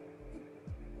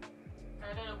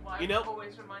 I don't know why, You know- it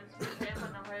always reminds me of him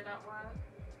when I heard that word.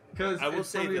 Because I will it's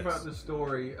say funny this. about the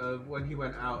story of when he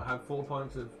went out, had 4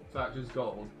 pints of Thatcher's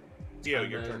Gold, Dio,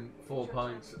 and your then turn. 4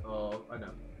 pints of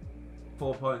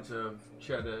 4 pints of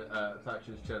cheddar,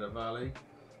 Thatcher's Cheddar Valley,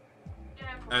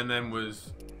 Yeah, cool. and then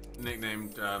was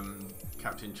nicknamed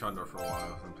Captain Chunder for a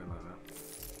while or something like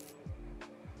that.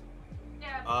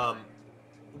 yeah, Um,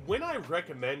 when I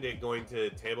recommended going to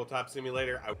Tabletop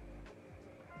Simulator,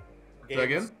 Say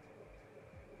again?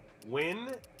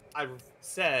 When I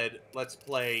said let's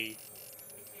play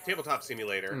Tabletop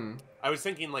Simulator, Hmm. I was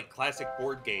thinking like classic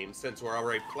board games since we're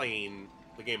already playing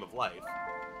the game of life.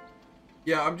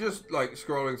 Yeah, I'm just like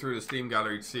scrolling through the Steam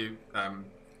gallery to see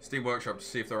Steam Workshop to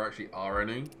see if there actually are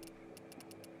any,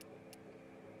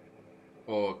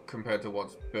 or compared to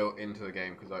what's built into the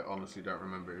game, because I honestly don't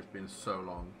remember. It's been so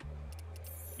long.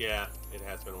 Yeah, it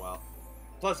has been a while.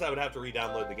 Plus, I would have to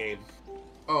re-download the game.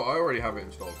 Oh, I already have it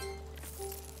installed.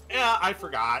 Yeah, I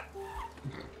forgot,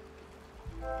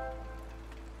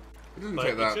 It doesn't but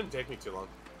take it that. shouldn't take me too long.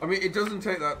 I mean, it doesn't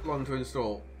take that long to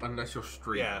install unless you're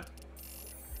streaming. Yeah.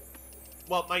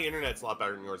 Well, my internet's a lot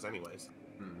better than yours, anyways.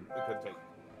 Hmm. It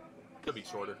could be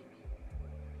shorter.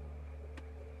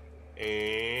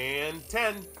 And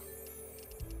 10.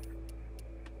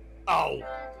 Oh, yeah,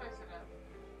 close enough.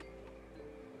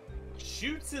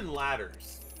 Chutes and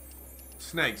Ladders.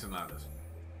 Snakes and ladders.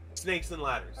 Snakes and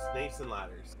ladders. Snakes and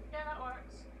ladders. Yeah, that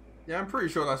works. Yeah, I'm pretty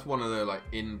sure that's one of the like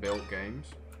inbuilt games.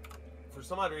 For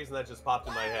some odd reason, that just popped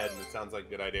in my head, and it sounds like a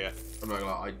good idea. I'm not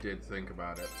gonna lie, I did think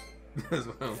about it as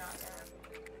well.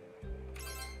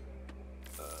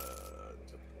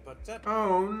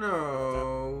 Oh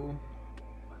no.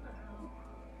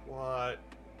 What?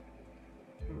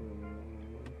 Hmm.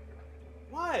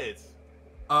 What?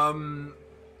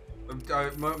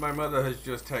 My mother has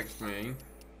just texted me.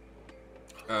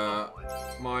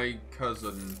 My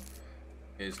cousin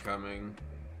is coming.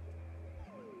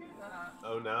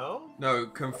 Oh no? No,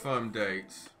 confirmed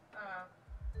dates.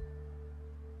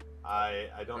 I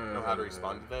don't know how to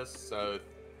respond to this, so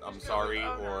I'm Just go with, sorry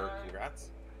 "Oh, or no." congrats.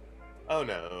 Oh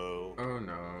no. Oh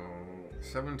no.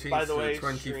 17th By the to way,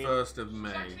 21st of May.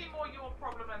 It's actually more your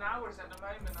problem than ours at the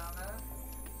moment, Anna.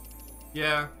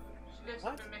 Yeah, She lives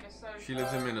What? up in Minnesota. she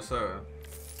lives in Minnesota.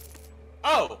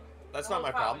 Oh! That's The not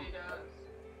my whole problem. family does.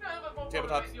 No, but more Tabletop-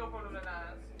 problem, your problem than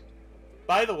ours.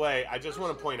 By the way, I just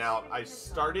want to point out, I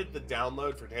started the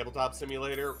download for Tabletop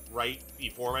Simulator right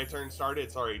before my turn started.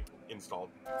 It's already installed.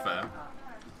 Fair.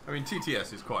 I mean,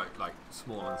 TTS is quite like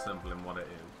small and simple in what it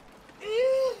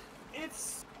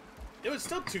is. It was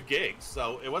still 2 gigs,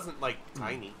 so it wasn't like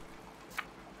tiny.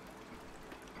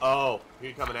 Oh, who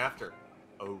you coming after?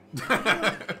 Oh. Yes,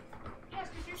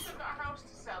 because you've still got a house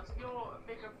to sell, so you're a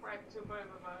bigger threat to both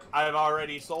of us. I've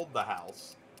already sold the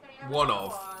house. Yeah, you have One another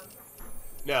of. one.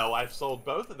 No, I've sold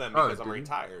both of them Oh, because I'm did you?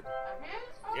 retired. Have you?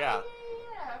 Oh, Yeah.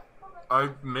 yeah. I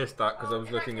missed that because I was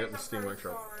In that looking case, at the I'm Steam very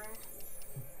Workshop. sorry.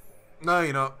 No,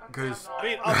 you're not, Okay, because... I'm I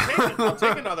mean, I'll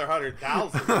take another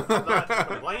 100,000. I'm not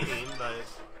complaining, but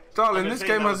Darling, I'm this just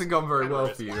saying game that was hasn't gone very kinda well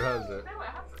risky. for you, has it? No, it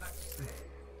hasn't actually.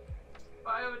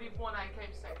 But I already won. I came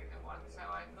second in one, so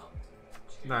I'm not.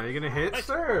 too No, you're gonna hit Nice.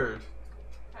 third.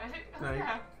 Okay. No, you-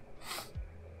 Yeah.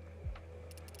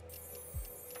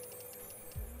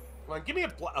 come on, give me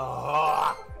a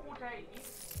Ah. Oh! 4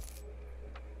 days.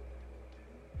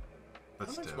 But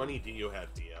How much still. money do you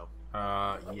have, Dio?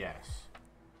 Yes.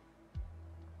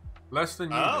 Less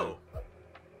than you Oh,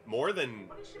 more than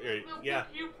What is uh, yeah.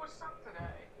 You for Saturday.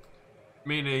 do.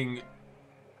 Meaning,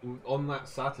 on that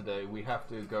Saturday, we have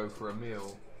to go for a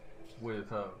meal with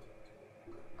her.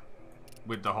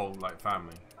 With the whole, like,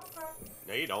 family. Okay.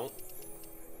 No, you don't.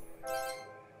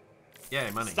 Yeah,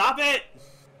 money. Stop it! If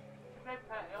they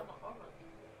pay, I'm not bothered.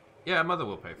 Yeah, mother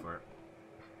will pay for it.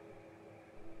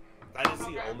 That is the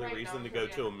Okay, only right reason now, to go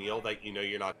yeah. to a meal that you know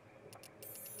you're not.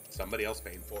 Somebody else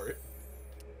paying for it.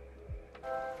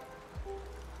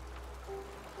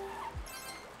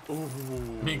 Ooh,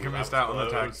 Mika that missed was out on the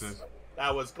close. taxes.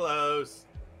 That was close.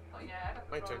 Oh yeah, that's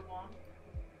My the turn. one.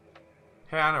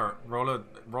 Hey Anna, roll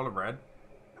a red.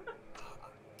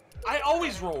 I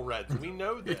always roll reds. We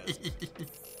know this.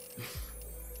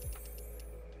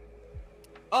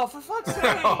 Oh, for fuck's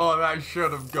sake! Oh, that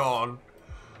should have gone.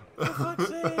 For fuck's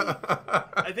sake!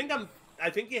 I think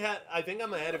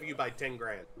I'm ahead of you by 10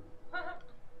 grand.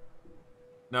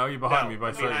 No, you're behind No, me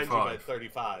by behind you by 35.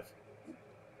 35.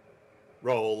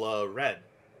 Roll red.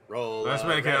 Roll. Let's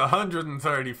make red. it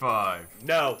 135.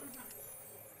 No.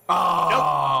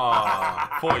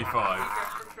 Ah, 45.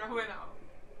 Just for throwing out.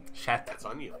 Shut. That's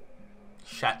on you.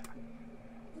 Shut.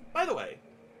 By the way,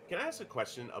 can I ask a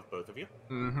question of both of you?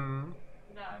 Mm-hmm.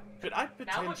 No. Could I Now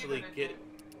what you potentially gonna get? do?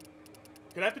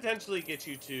 Could I potentially get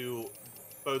you to,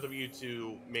 both of you,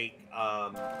 to make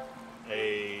a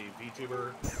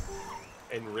VTuber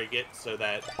and rig it so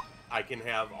that I can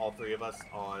have all three of us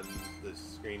on the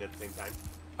screen at the same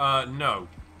time? No.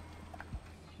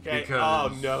 Okay.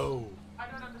 Because- Oh no. I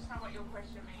don't understand what your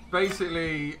question means.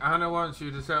 Basically, Anna wants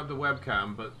you to set up the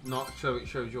webcam, but not so it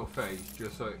shows your face,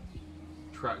 just so it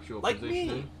tracks your Like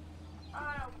positioning. me. Oh,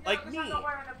 Like because me. I'm not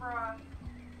wearing a bra.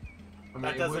 I mean,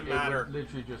 That it doesn't would matter.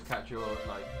 literally just catch your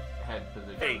like head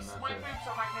position. Face. My And boobs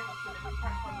are magnificent. It would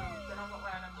catch my boobs, and I'm not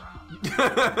wearing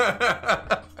a bra.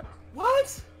 that's it.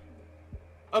 What?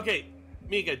 Okay,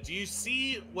 Mika, do you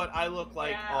see what I look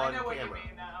like yeah, on I know what camera? you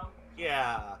mean now.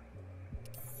 Yeah.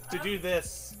 To do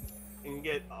this and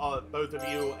get both of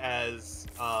you as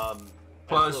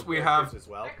Plus, little we characters have as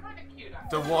well. They're kind of cute. the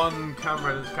Actually. one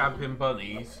camera that's camping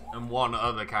bunnies and one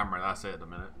other camera. That's it at the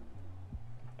minute.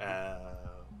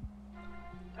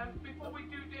 And before we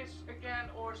do this again,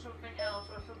 or something else,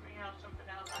 I have to talk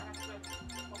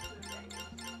to the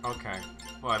ladies. Okay.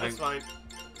 Well, I That's think. fine.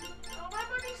 Oh, my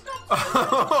money stopped.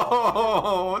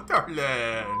 Oh, darling.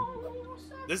 Oh,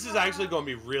 so This is bad. actually going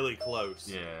to be really close.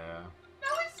 Yeah. No,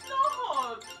 it's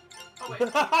not. Oh wait,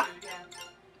 it's two, yeah.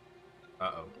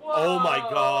 Uh oh. Oh my Whoa.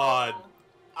 God.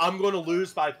 I'm going to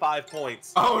lose by 5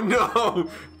 points. Oh no.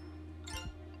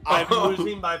 I'm Oh.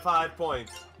 losing by 5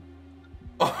 points.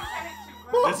 I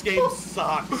hit two This game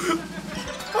sucks.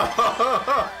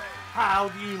 How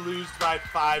do you lose by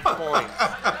 5 points? I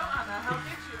don't know, Anna. How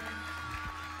did you?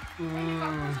 Hey, you got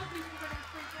Mm, puzzle people winning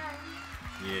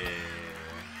free games.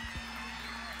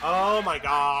 yeah. Oh my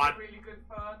God. Really good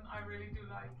fun. I really do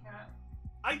like it.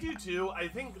 I do too. I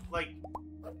think, like,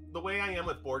 the way I am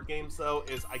with board games, though,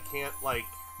 is I can't, like,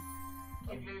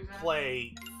 Keep losing.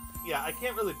 play. Yeah, I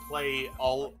can't really play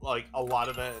all, like, a lot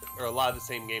of it, or a lot of the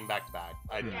same game back to back.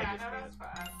 I Yeah, just no, can't. that's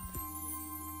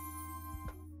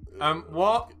fair.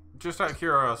 What? Just out of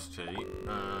curiosity,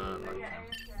 Yeah,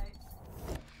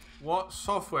 ASK. what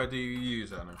software do you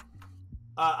use, Anna?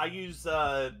 I use,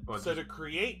 Or so just to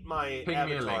create my ping me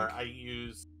a avatar, link. I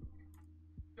use,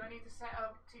 Do I need to set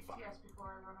up TTS before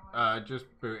I run away? Just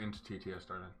boot into TTS,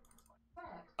 darling.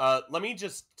 let me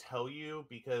just tell you,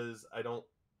 because I don't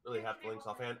really have the links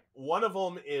offhand. One of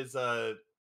them is,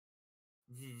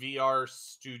 VR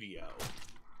Studio.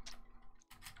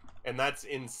 And that's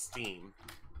in Steam.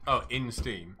 Oh, in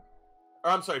Steam. Or,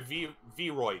 I'm sorry,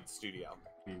 Vroid Studio.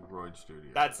 The Roid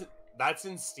Studio. That's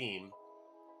in Steam.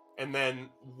 And then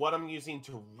what I'm using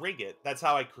to rig it, that's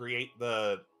how I create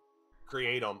them.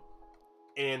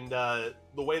 And the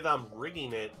way that I'm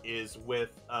rigging it is with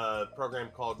a program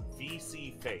called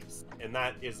VC Face, and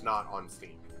that is not on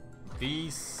Steam.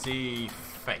 VC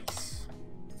Face.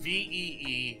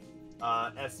 VEE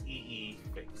SEE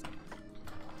Face.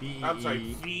 V. I'm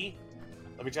sorry, V.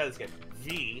 Let me try this again.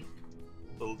 V,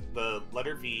 the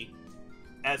letter V,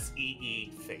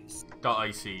 SEE face.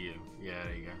 .icu. Yeah,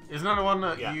 there you go. Isn't that the one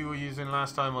that Yeah. you were using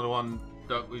last time, or the one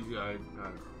Duck was?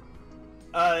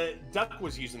 Duck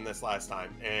was using this last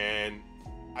time, and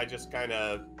I just kind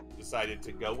of decided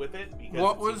to go with it because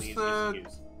What it was seemed the-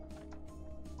 easiest to use.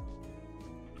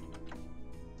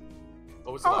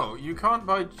 What was the Oh, one? you can't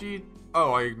buy G.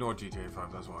 Oh, I ignored GTA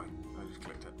 5. That's why I just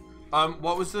clicked it.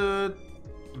 What was the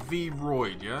V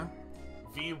Roid? Yeah,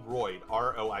 V-Roid,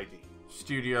 R-O-I-D.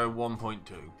 Studio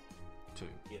 1.2,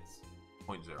 Yes.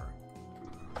 2.0.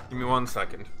 Give me 1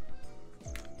 second.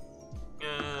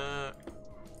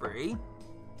 Free.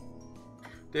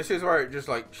 This is where it just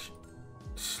like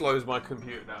slows my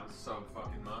computer down so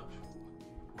fucking much.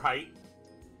 Right?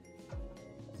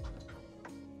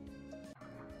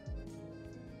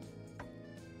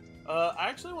 I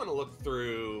actually want to look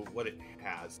through what it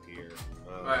has here.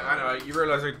 Right, anyway, you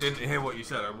realise I didn't hear what you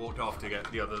said. I walked off to get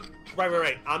the other.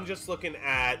 Right. I'm just looking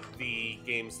at the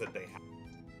games that they have.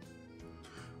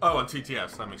 Oh, on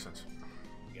TTS. That makes sense.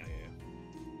 Yeah.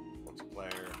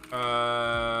 Multiplayer.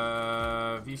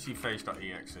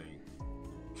 VCface.exe.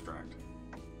 Extract.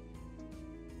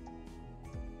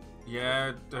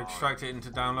 Yeah, extract it into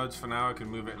downloads for now. I can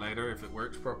move it later if it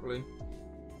works properly.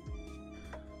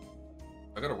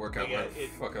 I gotta work out Yeah, where the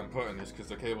fuck I'm putting this because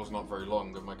the cable's not very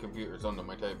long and my computer's under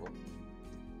my table.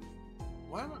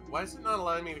 Why is it not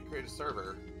allowing me to create a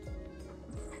server?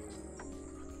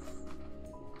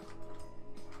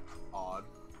 Odd.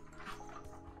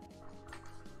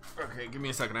 Okay, give me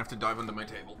a second. I have to dive under my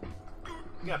table.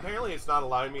 Yeah, apparently it's not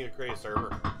allowing me to create a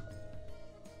server.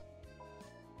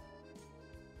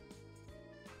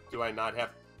 Do I not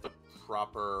have the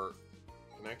proper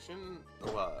connection?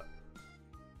 Or what?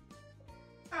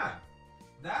 Ah,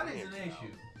 that is an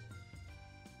issue.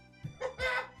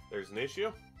 There's an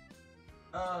issue?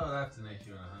 Oh, that's an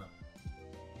issue and a half.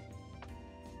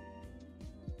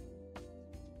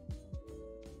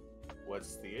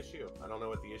 What's the issue? I don't know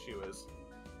what the issue is.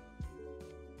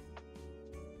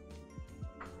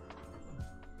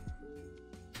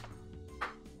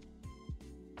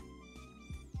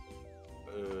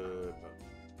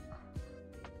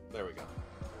 There we go.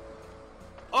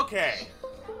 Okay.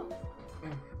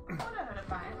 I heard a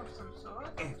bang of some sort.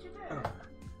 What did you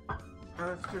do?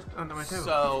 It's just under my table.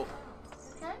 So,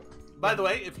 Okay. by the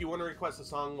way, if you want to request a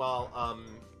song while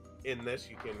in this,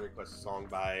 you can request a song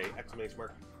by exclamation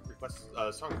mark request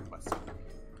song request.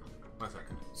 1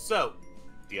 second. So,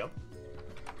 Dio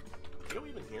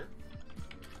even here?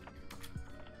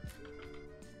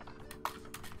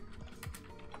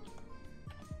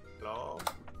 Hello.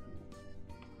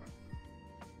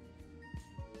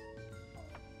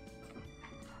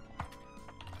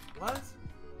 What?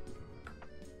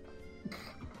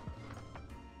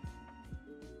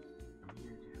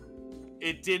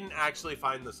 It didn't actually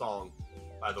find the song,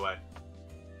 by the way.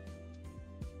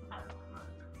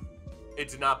 It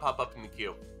did not pop up in the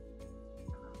queue.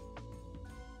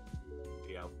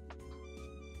 Yeah.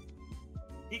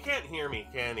 He can't hear me,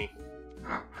 can he?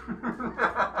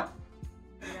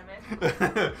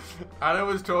 Anna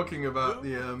was talking about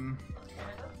the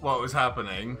what was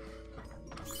happening,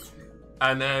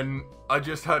 and then I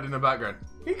just heard in the background,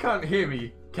 he can't hear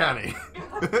me, can he? You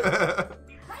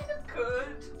kind of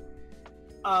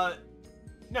could.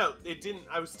 No, it didn't.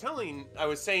 I was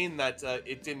saying that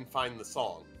it didn't find the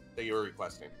song that you were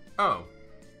requesting. Oh.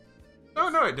 Oh,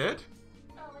 no, it did.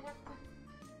 Oh, we have to.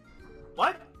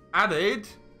 What? Added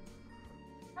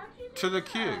How do you do to the that?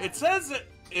 queue. It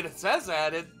says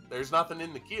added. There's nothing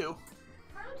in the queue.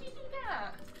 How do you do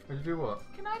that? Did you do what?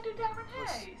 Can I do Darren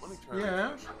Hayes? Let me try.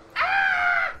 Yeah. refresh.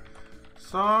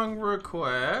 Song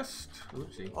request.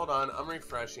 Oopsie. Hold on, I'm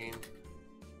refreshing.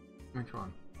 Which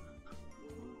one?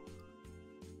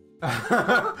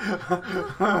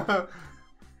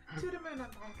 To the moon and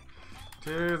back.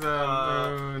 To the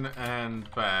Moon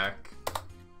and Back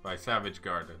by Savage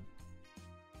Garden.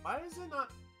 Why is it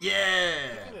not Yeah!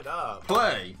 picking it up?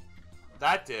 Play!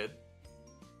 That did.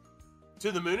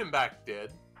 To the Moon and Back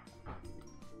did.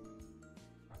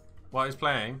 What is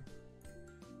playing?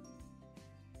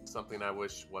 Something I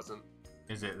wish wasn't.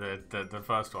 Is it the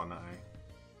first one,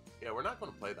 Yeah, we're not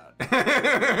going to play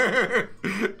that.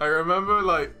 I remember,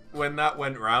 like, when that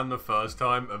went round the first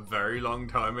time, a very long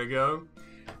time ago.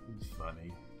 It's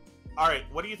funny. Alright,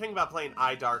 what do you think about playing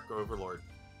I Dark Overlord?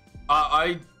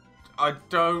 I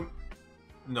don't...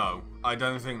 No. I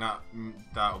don't think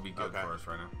that'll be good Okay. for us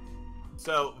right now.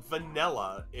 So,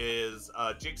 Vanilla is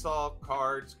Jigsaw,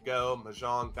 Cards, Go,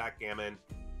 Mahjong, Backgammon,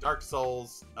 Dark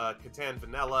Souls, Catan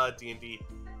Vanilla, D&D,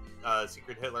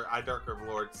 Secret Hitler, I Dark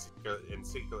Overlord, and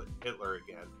Secret Hitler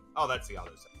again. Oh, that's the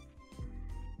other side.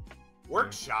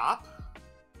 Workshop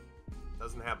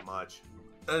doesn't have much.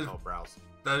 Oh, browse.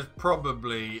 There's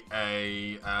probably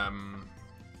a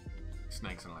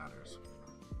Snakes and Ladders.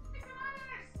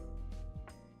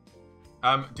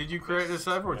 Did you create a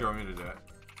server, or do you want me to do it?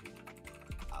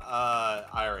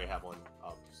 I already have one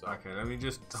up. So. Okay, let me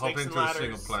just Snakes hop and into a Ladders.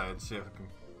 single player and see if I can.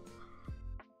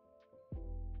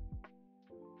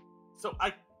 So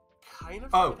I kind of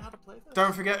Oh, forget how to play this.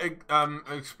 Don't forget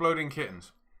exploding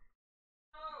kittens.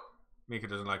 Mika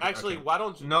doesn't like it. Actually, Okay. why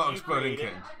don't you? Not you exploding create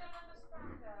it? kittens.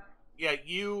 Yeah,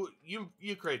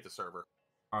 you create the server.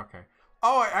 Okay.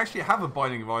 Oh, I actually have a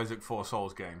Binding of Isaac 4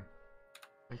 Souls game.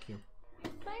 Thank you.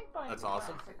 You've played Binding That's of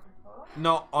awesome. Isaac before?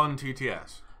 Not on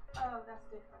TTS. Oh, that's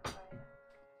different.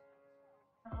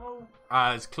 Right? Oh,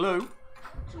 As Clue, I'm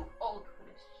too old for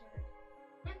this shit.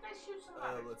 Did they shoot some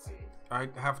rabbits, let's see. please?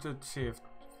 I have to see if.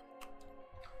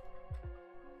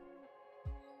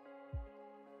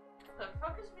 The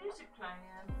fuck is music playing?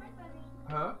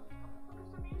 Huh? What is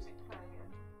the music playing?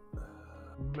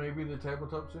 Maybe the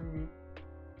tabletop singing.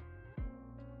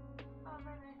 Oh,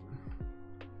 really?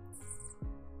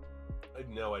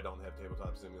 I know I don't have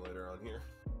Tabletop Simulator on here.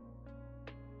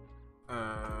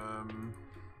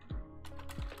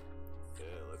 Yeah,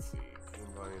 let's see. Game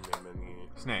volume, main menu.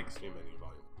 Snakes. Main menu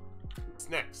volume.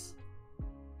 Snacks.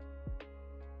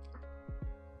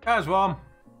 There's one.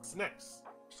 Snacks.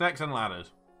 Snakes and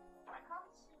Ladders. I can't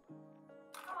see.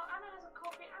 Oh, Anna has a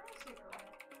coffee and a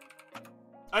cigarette.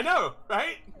 I know,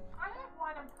 right? I have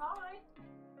wine and pie.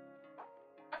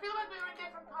 I feel like we were in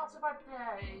different parts of our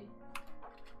day.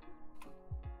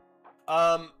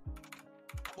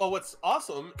 Well, what's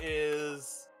awesome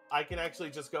is I can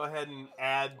actually just go ahead and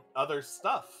add other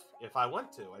stuff if I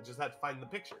want to. I just have to find the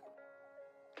picture.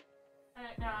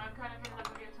 No, I'm kind of in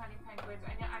love with your tiny penguins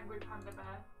and your angry panda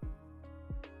bear.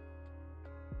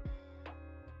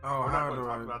 Oh, We're not how going do to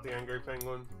talk I? about the angry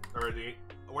penguin, or the.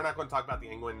 We're not going to talk about the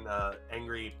angry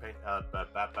thing.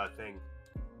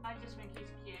 I just think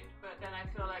he's cute, but then I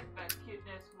feel like that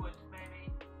cuteness would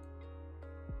maybe.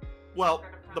 Well,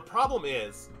 the problem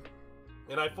is,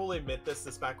 and I fully admit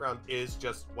this background is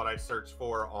just what I searched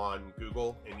for on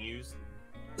Google and used.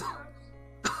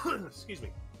 Excuse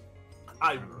me.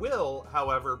 I will,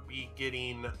 however, be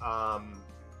getting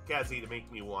Cassie to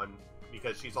make me one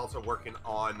because she's also working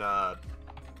on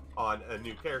a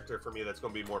new character for me that's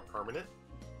going to be more permanent.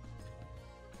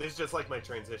 This is just like my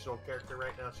transitional character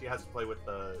right now. She has to play with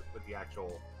the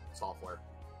actual software.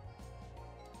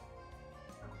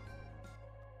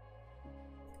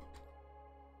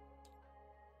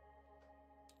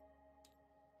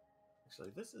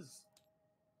 Actually, this is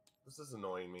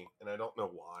annoying me, and I don't know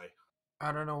why.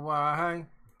 I don't know why,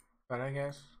 but I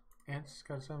guess it's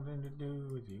got something to do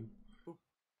with you.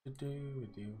 To do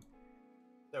with you.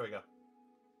 There we go.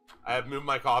 I have moved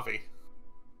my coffee.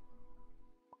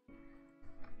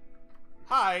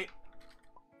 Hi.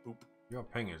 Oop. Your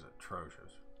ping is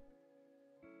atrocious.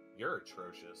 You're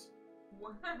atrocious.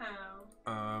 Wow.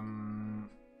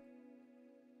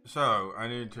 So I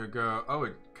need to go. Oh,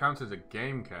 it counts as a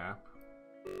game cap.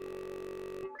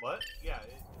 What? Yeah,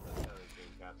 it does count as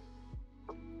game cap.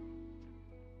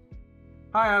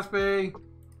 Hi, Aspie.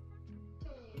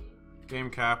 Game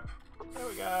cap. There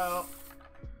we go.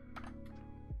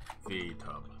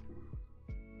 VTub.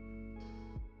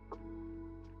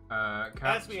 Cap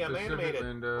Aspie, I'm specific animated.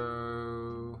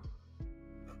 window.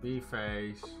 V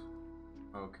face.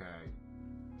 Okay.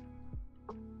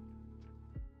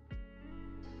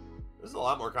 This is a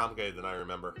lot more complicated than I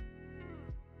remember.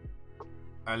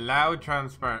 Allow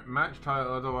transparent match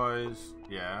title, otherwise,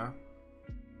 yeah.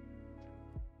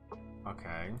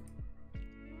 Okay.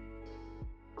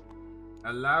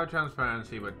 Allow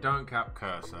transparency, but don't cap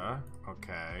cursor.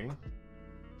 Okay.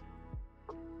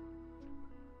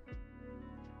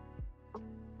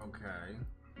 Okay.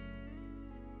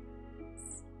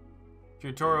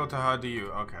 Tutorial to how do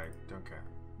you? Okay, don't care.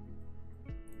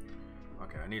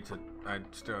 Okay, I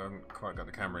still haven't quite got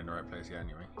the camera in the right place yet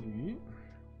anyway.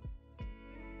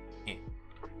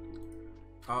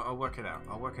 I'll work it out.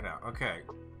 Okay.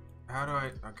 How do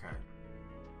I... Okay.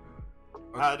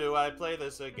 How do I play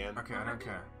this again? Okay, I don't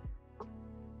care.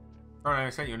 Alright, I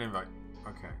sent you an invite.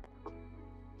 Okay.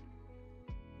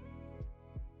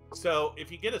 So, if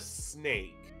you get a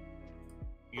snake,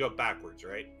 you go backwards,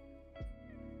 right?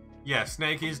 Yeah,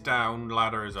 snake is down,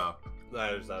 ladder is up.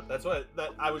 That's up. That's what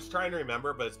I was trying to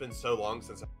remember, but it's been so long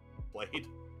since I played.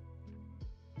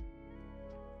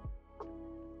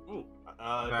 Ooh,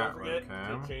 don't forget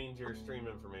to change your stream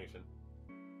information.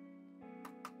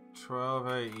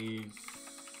 1280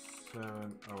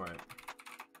 7. Oh wait.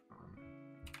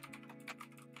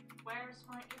 Where's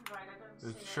my invite? I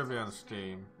don't It see should be it. on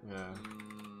Steam. Yeah.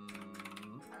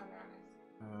 Oh, there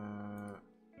it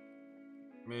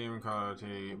is. Medium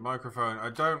quality microphone. I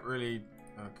don't really.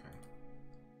 Okay.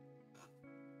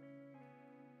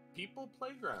 People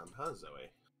Playground, huh, Zoe?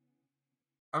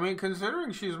 I mean,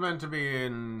 considering she's meant to be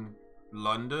in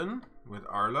London with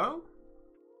Arlo.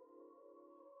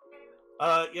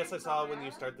 Yes, I saw when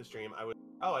you start the stream. I would.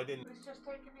 Oh, I didn't. It's just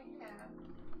taking me here.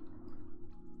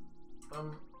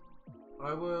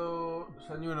 I will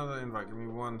send you another invite. Give me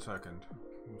 1 second.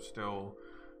 I'm still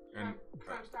in.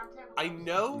 Close down table. I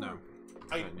know. No.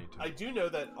 I don't need to. I do know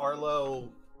that Arlo,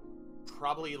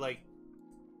 probably like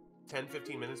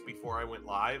 10-15 minutes before I went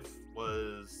live,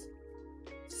 was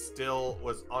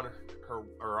on her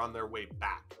or on their way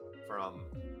back from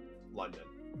London.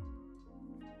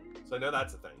 So I know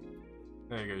that's a thing.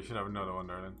 There you go. You should have another one,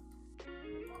 darling.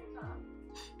 What's that?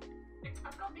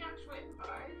 I've got the actual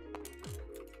invite.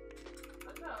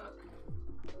 But look.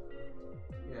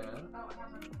 Yeah. Oh, it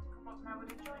hasn't come up now.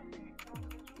 Would it join me?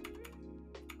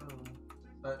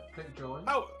 Click join.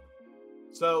 Oh,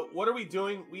 so what are we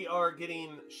doing? We are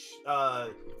getting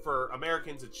for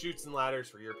Americans it's Chutes and Ladders,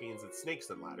 for Europeans it's Snakes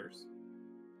and Ladders.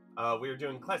 We are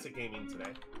doing classic gaming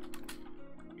today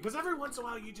because every once in a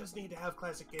while you just need to have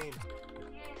classic games.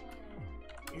 Yeah.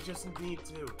 You just need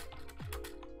to.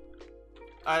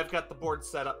 I've got the board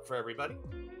set up for everybody.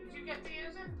 Did you get the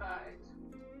user invite?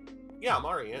 Yeah, I'm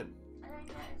already in.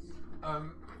 Yes.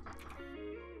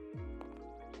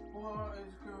 What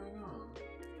is going on?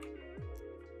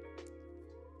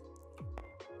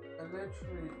 I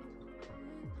literally.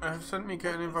 I've sent me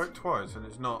get an invite twice and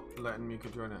it's not letting me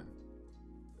join in.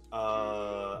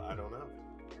 I don't know.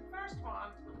 The first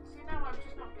one. See, now I'm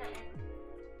just not getting.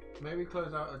 Maybe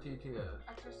close out a TTS.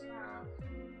 I just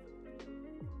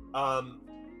have.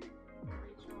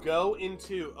 Go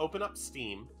into open up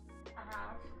Steam, I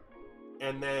have.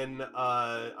 and then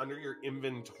under your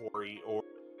inventory or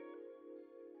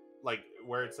like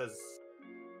where it says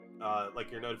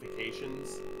like your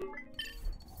notifications, you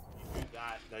do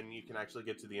that, then you can actually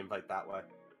get to the invite that way.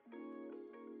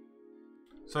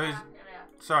 So, is, Here we are.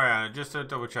 sorry Anna, just to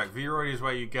double check, Vroid is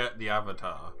where you get the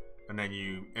avatar and then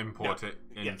you import No. it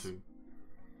Yes. into.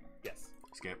 Yes.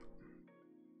 Skip.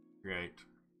 Great.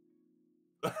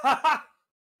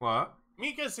 What?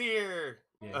 Mika's here.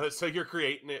 Yeah. So you're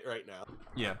creating it right now.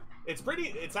 Yeah.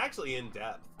 It's actually in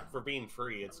depth for being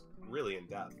free. It's really in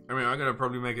depth. I mean, I'm gonna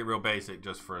probably make it real basic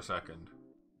just for a second.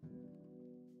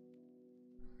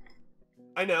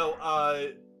 I know.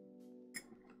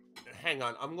 Hang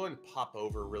on. I'm going to pop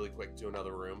over really quick to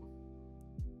another room.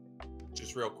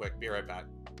 Just real quick. Be right back.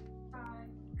 Hi.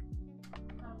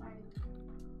 Oh, hi.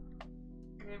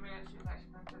 Maybe I should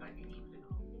actually mention that you need to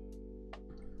call.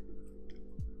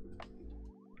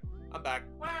 I'm back.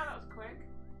 Wow, that was quick.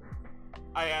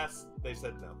 I asked. They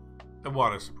said no. And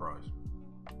what a surprise.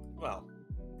 Well,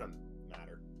 doesn't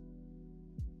matter.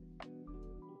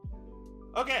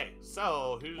 Okay,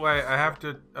 so who's... Wait, I have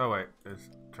to. Oh wait, it's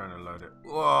trying to load it.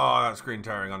 Whoa, that screen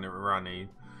tearing on the Irani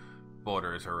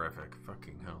border is horrific.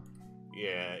 Fucking hell.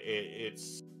 Yeah,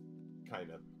 it's kind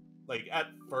of like at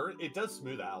first it does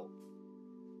smooth out.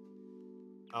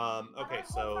 Okay, When I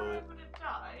so hover over the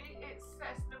die, it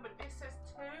says number. It says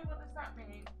 2. What does that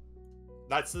mean?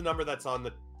 that's the number that's on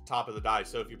the top of the die.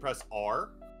 So if you press R,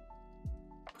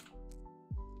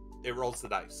 it rolls the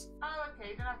dice. Oh,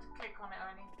 okay. You don't have to click on it or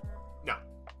anything. No,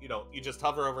 you don't. You just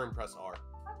hover over and press R.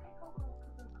 Okay, cool.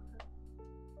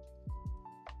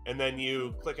 And then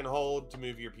you click and hold to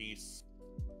move your piece.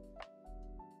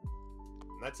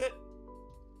 And that's it.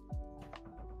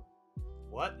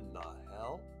 What in the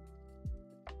hell?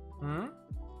 Hmm?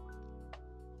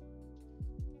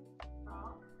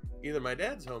 Oh. Either my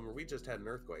dad's home or we just had an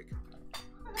earthquake.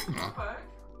 Perfect.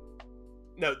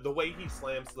 No, the way he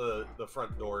slams the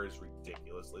front door is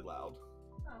ridiculously loud.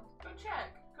 Oh, go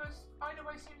check, because either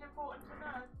way seems important to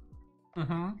know.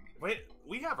 Mm-hmm. Wait,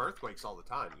 we have earthquakes all the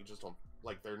time. You just don't,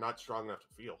 like, they're not strong enough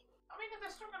to feel. I mean, if they're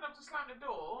strong enough to slam the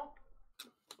door,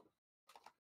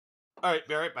 Alright,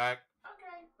 be right back.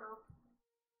 okay, bro.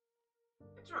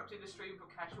 Interrupting the stream for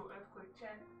casual earthquake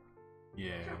check.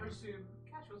 Yeah. To resume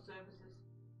casual services.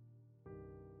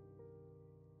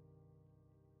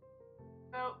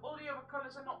 So, all the other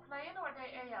colours are not playing, or are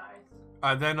they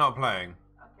AIs? They're not playing.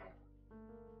 Okay.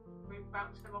 We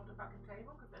bounced them off the fucking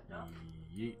table because they're dumb.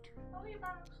 Yeet. Oh, you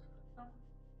bounced. Oh.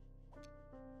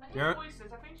 I Yeah. hear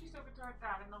voices. I think she's still turned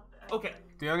down and not. Okay.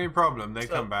 The only problem, they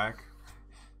So- come back.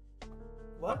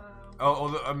 What?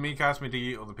 Oh, Meek asked me to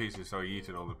eat all the pieces, so I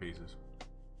eaten all the pieces.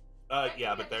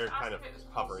 Yeah, but they're just kind of asked if it was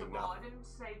hovering possible. now. I didn't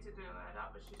say to do it.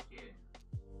 That was just you.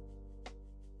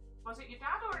 Was it your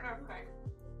dad or an earthquake?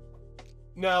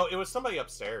 No, it was somebody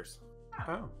upstairs.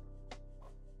 Oh.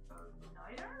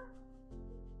 Neither.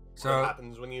 What So,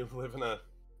 happens when you live in a...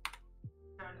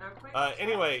 An earthquake?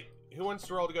 Anyway, who wants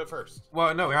to roll to go first?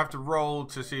 well, no, we have to roll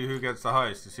to see who gets the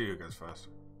highest to see who goes first.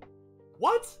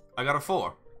 What? I got a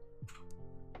 4.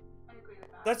 I agree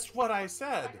with that. That's what I I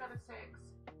said. got a 6.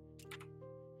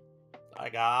 I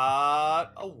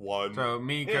got a 1. So,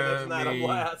 Mika, Yeah, that's not a me,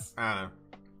 blast. Anna.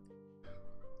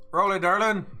 Roll it,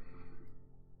 darling.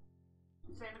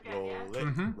 Same again, Roll yeah? it,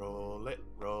 Mhm. roll it,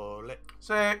 roll it.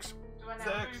 6. Do I now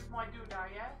 6. move my doodah,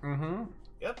 yeah? Mm-hmm.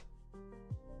 Yep.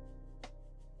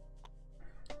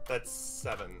 That's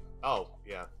 7. Oh,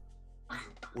 yeah.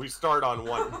 We start on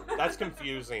 1. That's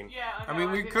confusing. Yeah, I know,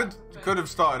 mean, we did could that, but- have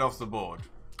started off the board.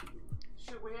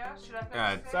 Should we have? Should I have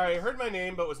Yeah, done Sorry, I heard my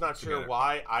name, but was not sure Forget it.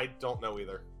 why. I don't know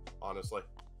either, honestly.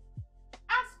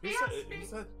 Ask Who me, said, ask who me.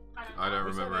 said, I don't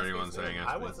who said remember anyone SBC? saying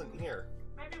I SB. wasn't here.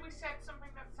 Maybe we said something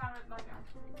that sounded like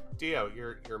Ashley. Dio,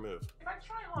 your move. If I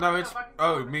try one, No, I it's... know if I can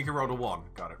Oh, roll it. Mika rolled a 1.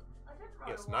 Got it. I didn't roll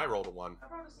Yes, a and I one. rolled a 1. I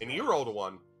rolled a And 6. you rolled a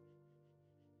 1.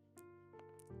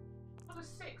 I rolled a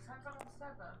 6. Hands on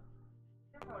 7.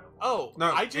 You rolled a 1. Oh,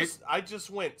 No, I just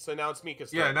went, so now it's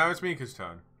Mika's turn. Yeah, now it's Mika's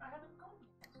turn. I haven't gone.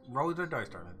 Roll the dice,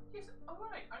 darling. Yes,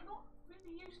 alright. I'm not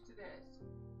really used to this.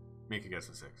 Mika gets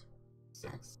a 6.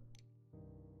 6.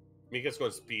 Mika's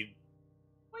going to speed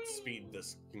Whee!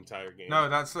 this entire game. No,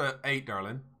 that's 8,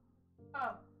 darling.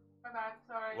 Oh, my bad.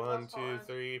 Sorry. 1, lost 2, one.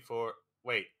 3, 4.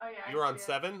 Wait, Oh, yeah. you were I on see it.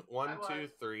 7? 1, I 2, was.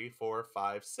 3, 4,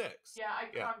 5, 6. Yeah, I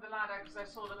Yeah. climbed the ladder because I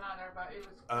saw the ladder, but it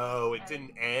was. Oh, it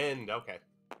didn't end. Okay.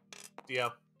 Dio.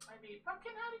 I mean,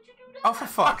 pumpkin, how did you do that? Oh, for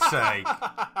fuck's sake.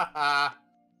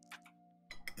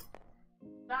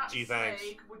 That Gee, thanks.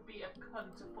 snake would be a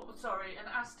cunt to fall. Sorry, an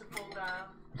ass to fall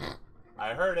down.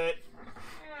 I heard it.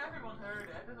 Yeah, everyone heard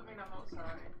it. Doesn't mean I'm not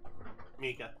sorry.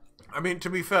 Mika. I mean, to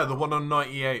be fair, the one on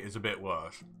 98 is a bit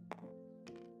worse.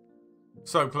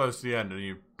 So close to the end, and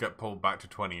you get pulled back to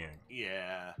 28.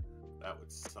 Yeah, that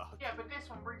would suck. Yeah, but this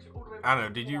one brings you all the way. Anna,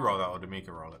 did you roll that, or did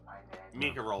Mika roll it? I did.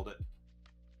 Mika rolled it.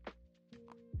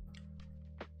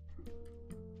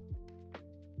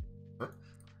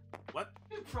 What?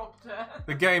 You dropped it.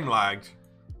 The game lagged.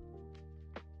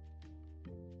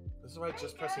 This is why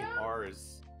just pressing R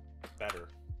is better.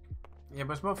 Yeah,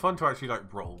 but it's more fun to actually,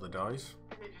 like, roll the dice. Is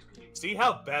it just 'cause you- See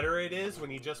how better it is when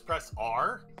you just press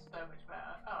R? It's so much better.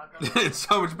 Oh, God. It's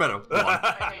so much better. 1.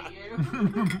 I hate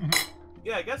you.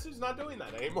 Yeah, I guess who's not doing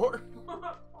that anymore?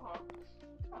 Aw.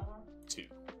 Aw. 2.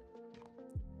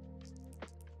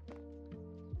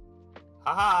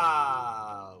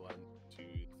 Haha! 1,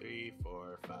 2, 3,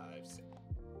 4, 5, 6.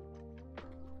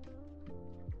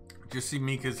 Just see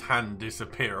Mika's hand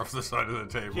disappear off the side of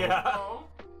the table. Yeah. Oh.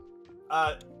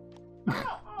 Uh,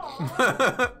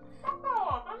 Oh.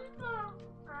 Oh, I didn't know.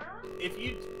 if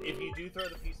you do throw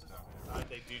the pieces off the side,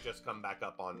 they do just come back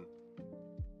up on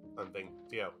thing.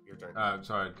 Theo, your turn.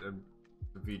 Sorry,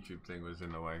 the VTube thing was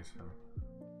in the way, so...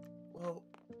 Well,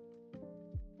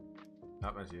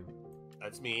 That was you.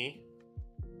 that's me.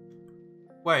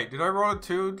 Wait, did I roll a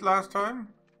 2 last time?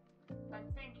 I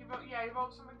think you rolled, yeah, you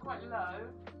rolled something quite low.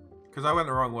 Because I went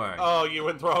the wrong way. Oh, you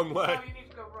went the wrong way. Oh, you need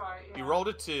to go right. Yeah. You rolled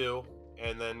a 2,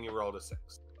 and then you rolled a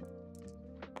 6.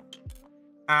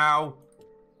 Ow.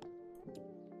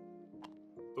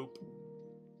 Boop.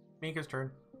 Mika's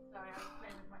turn. Sorry, I was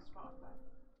playing with my Spotify.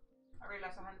 I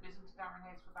realised I hadn't listened to Darren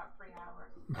Hayes for about 3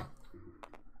 hours.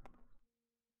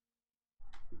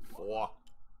 4.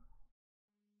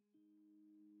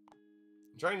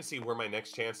 I'm trying to see where my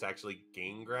next chance to actually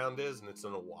gain ground is, and it's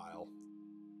in a while.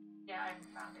 Yeah, I haven't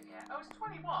found it yet. Oh, it's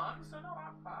 21, so not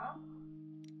that far.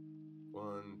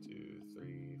 1, 2,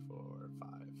 3, 4, 5.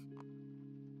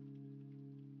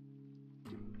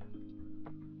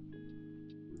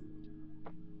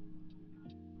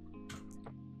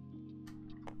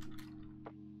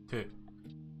 Two.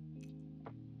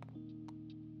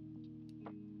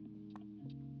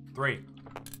 3.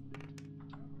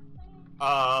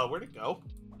 Where'd it go?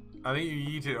 I think you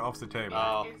yeeted it off the table.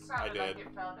 Oh, It sounded I like did.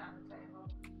 it fell down the table.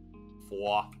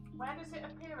 4. Where does it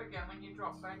appear again when you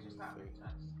drop it? Just out of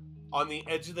interest. On the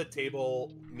edge of the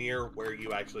table near where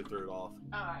you actually threw it off.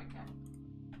 Oh,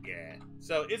 okay. Yeah.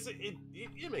 So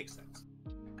it makes sense.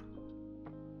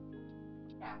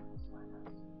 Yeah, that's what it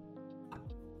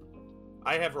does.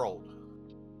 I have rolled.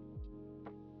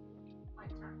 My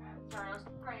turn now. Sorry, I was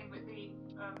playing with the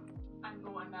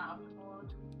angle and that of the board.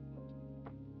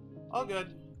 All good.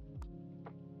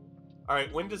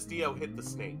 Alright, when does Dio hit the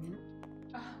snake?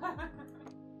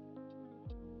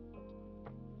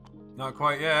 Not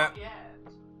quite yet. Not yet.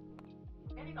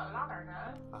 Only got a ladder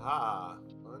now. Aha.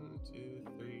 1, 2,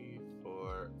 3,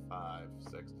 4, 5,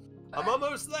 6. I'm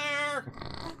almost there!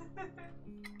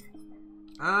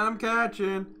 I'm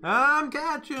catching. I'm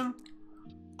catching.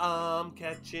 I'm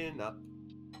catching up.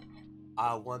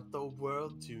 I want the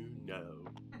world to know.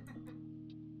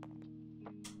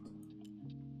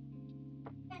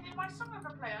 Hey, did my song ever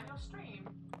play on your stream?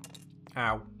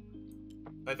 Ow.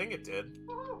 I think it did.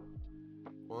 Woohoo!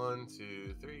 1,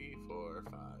 2, 3, 4,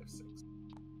 5, 6.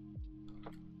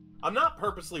 I'm not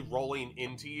purposely rolling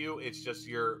into you, it's just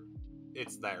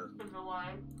it's there. In the way.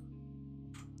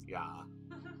 Yeah.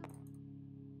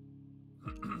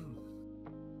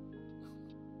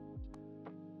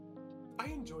 I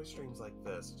enjoy streams like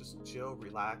this. Just chill,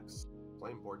 relax,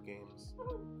 playing board games.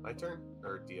 My turn?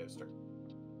 Or Dio's turn?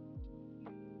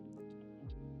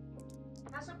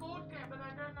 That's a board game, but I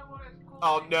don't know what it's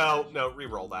called. Oh, no,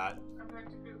 re-roll that. I'm going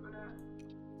to Google it.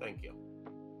 Thank you.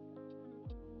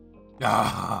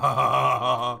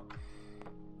 That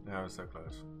was so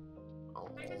close. Oh.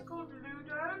 I think it's called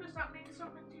Ludo. Does that mean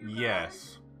something to you guys?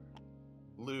 Yes.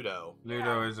 Ludo.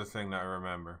 Ludo is a thing that I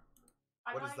remember.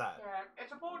 I What is like that? it.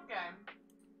 It's a board game.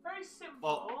 Very simple.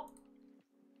 Well-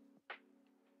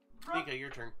 From- Mika, your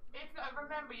turn. If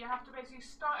remember, you have to basically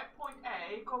start at point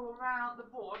A, go around the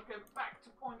board, go back to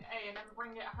point A, and then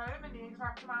bring it home in the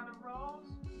exact amount of rolls.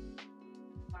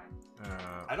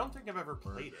 Right. I don't think I've ever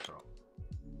played it. workshop.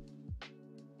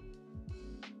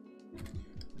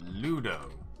 Ludo.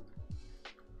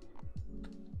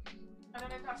 I don't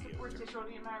know if that's the British or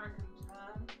the American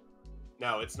term.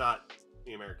 No, it's not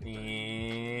the American term.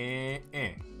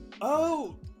 Eh.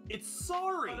 Oh, it's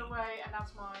sorry. By the way, and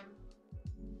that's mine.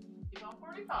 He's on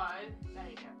 45. There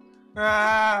you go.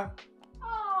 Ah.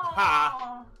 Oh.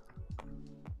 Ha.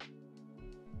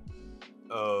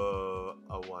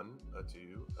 A 1, a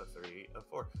 2, a 3, a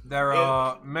 4.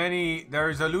 There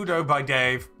is a Ludo by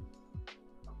Dave.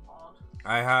 Odd.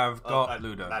 I have got that,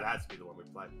 Ludo. That has to be the one we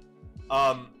played.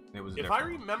 It was a If I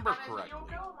different one. remember And is it your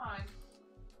correctly, go or mine?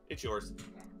 it's yours.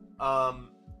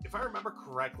 If I remember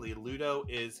correctly, Ludo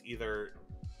is either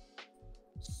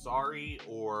sorry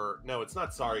or no, it's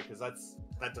not sorry because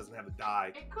that doesn't have a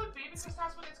die. It could be because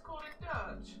that's what it's called in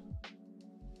Dutch.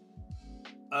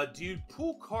 Do you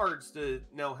pull cards to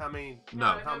know how many?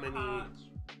 No. How many? Cards.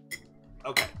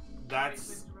 Okay, Sorry to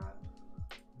interrupt.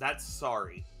 that's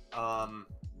sorry.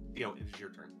 You know, it is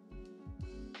your turn.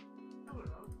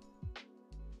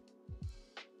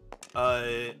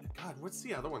 God, what's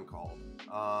the other one called?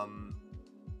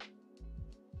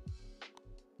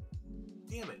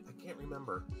 Damn it, I can't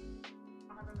remember.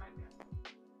 I have an idea.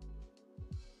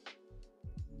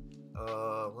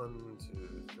 1,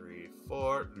 2, 3,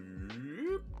 4.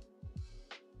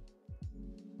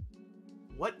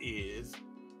 What is?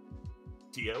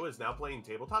 Dio is now playing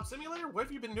Tabletop Simulator? What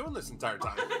have you been doing this entire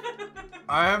time?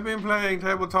 I have been playing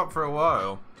tabletop for a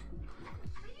while.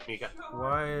 Mika.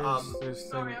 Why is this thing?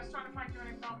 Sorry, I was trying to find you an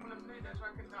example of Ludo so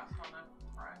I could dust on it.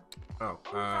 Right. Oh,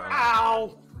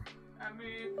 Ow! I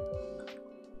move.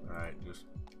 Alright, just.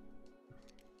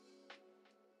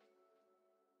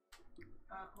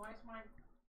 Why is my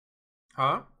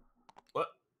Huh? What?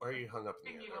 Why are you hung up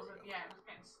in the air? thingy There we wasn't? go. Yeah, it was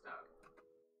getting stuck.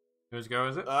 Whose go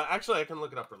is it? Actually, I can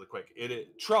look it up really quick. It is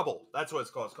Trouble. That's what it's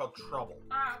called. It's called Trouble.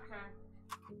 Ah, okay.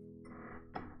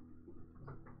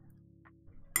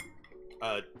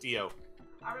 Dio.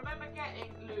 I remember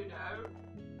getting Ludo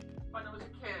when I was a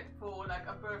kid for like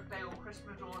a birthday or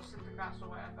Christmas or Sinterklaas or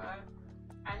whatever.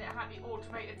 And it had the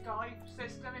automated die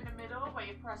system in the middle where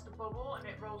you press the bubble and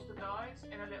it rolls the dice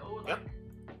in a little like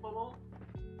bubble.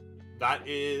 That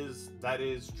is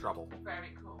Trouble.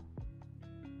 Very cool.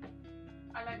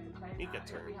 I like to play Mika that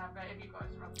turn. if we have if you guys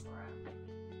are up for it.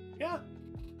 Yeah.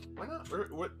 Why not?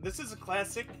 This is a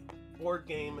classic board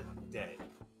game day.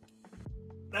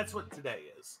 That's what today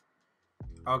is.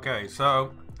 Okay,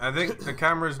 so I think the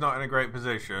camera's not in a great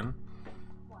position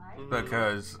Why?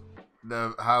 because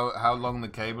how long the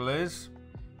cable is,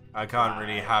 I can't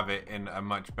really Right. have it in a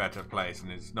much better place,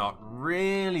 and it's not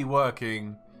really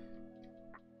working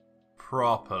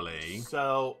properly.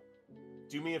 So,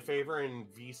 do me a favor in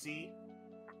VC.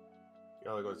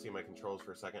 I'll go see my controls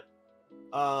for a second.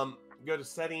 Go to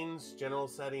settings, general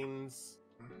settings.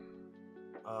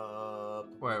 Wait,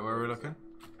 where are we looking?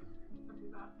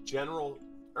 General,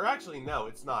 or actually no,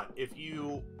 it's not. If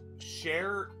you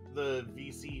share the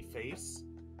VC Face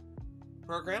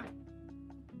program,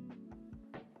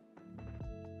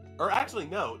 or actually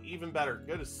no, even better,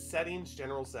 go to settings,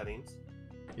 general settings.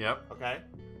 Yep. Okay.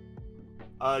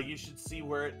 You should see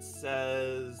where it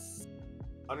says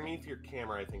underneath your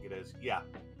camera. I think it is. Yeah.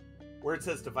 where it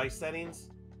says device settings,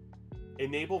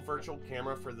 enable virtual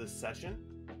camera for this session.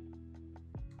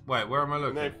 Wait, where am I And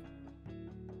looking?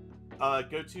 then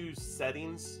go to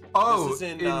settings. Oh, this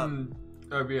is in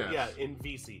OBS. yeah, in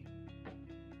VC.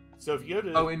 So if you go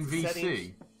to Oh, in VC.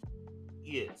 settings,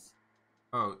 yes.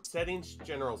 Oh, Settings,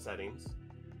 general settings.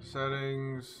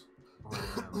 settings.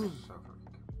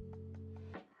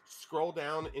 Scroll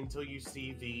down until you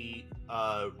see the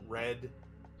red.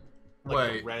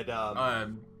 Wait. The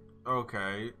red.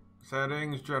 Okay.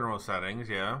 Settings, general settings.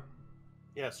 Yeah.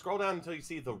 Yeah, scroll down until you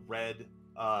see the red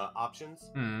options.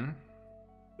 Hmm.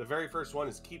 The very first one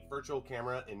is keep virtual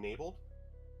camera enabled.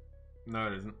 No,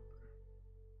 it isn't.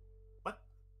 What?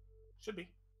 Should be.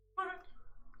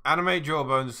 Animate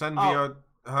jawbones. Send Oh. VR.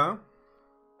 Huh?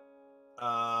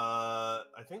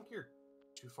 I think you're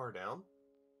too far down.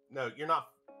 No, you're not.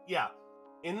 Yeah.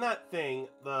 In that thing,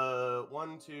 the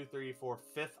 1, 2, 3, 4,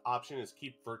 5th option is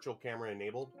keep virtual camera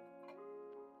enabled.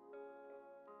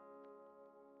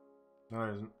 No,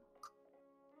 it isn't.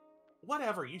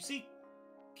 Whatever. You see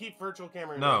keep virtual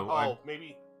camera No, enabled. Oh,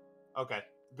 maybe. Okay.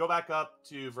 Go back up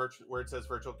to where it says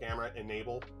virtual camera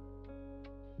enable.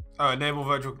 Oh, enable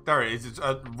virtual. There it is. It's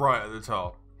right at the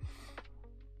top.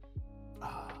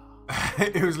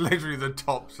 It was literally the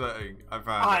top setting. I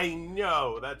found it. I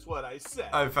know. That's what I said.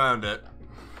 I found it.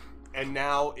 And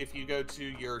now, if you go to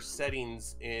your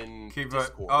settings in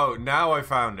Discord. Oh, now I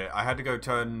found it. I had to go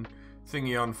turn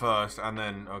thingy on first, and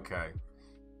then okay,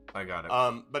 I got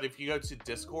it. But if you go to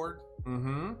Discord,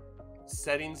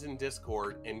 settings in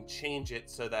Discord, and change it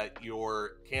so that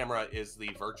your camera is the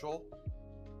virtual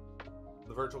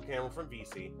camera from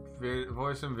VC.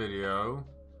 Voice and video.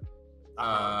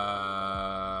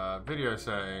 Video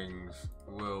settings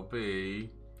will be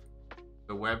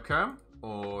the webcam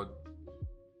or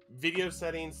video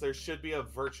settings. There should be a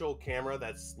virtual camera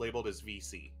that's labeled as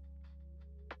VC.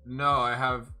 no. I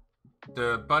have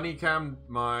the bunny cam,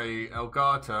 my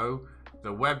Elgato,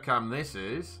 the webcam. This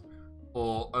is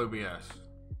or OBS.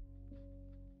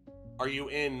 Are you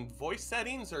in voice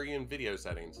settings or are you in video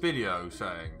settings? Video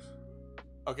settings.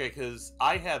 Okay, because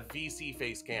I have VC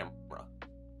face camera.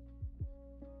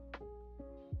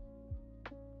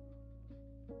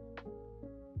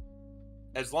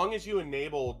 As long as you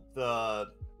enable the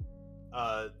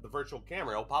virtual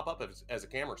camera, it'll pop up as a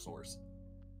camera source.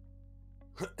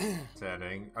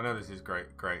 Setting. I know this is great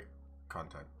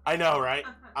content. I know, right?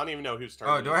 I don't even know whose turn.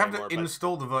 Oh, it do is I have anymore, to but-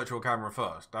 install the virtual camera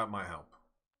first? That might help.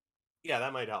 Yeah,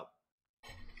 that might help.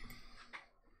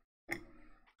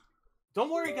 Don't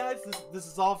worry, guys. This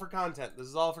is all for content. This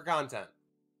is all for content.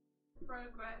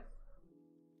 Progress.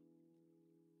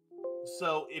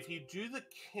 So if you do the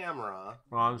camera,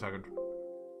 Hold on a second.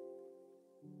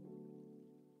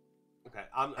 okay,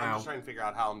 I'm Ow. just trying to figure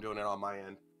out how I'm doing it on my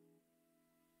end.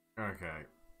 Okay.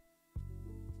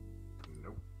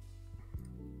 Nope.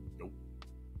 Nope.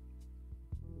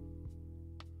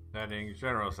 Settings,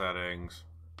 general settings.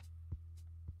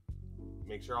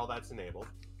 Make sure all that's enabled.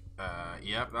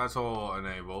 Yep, that's all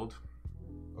enabled.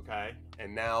 Okay,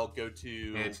 and now go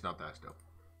to It's not that still.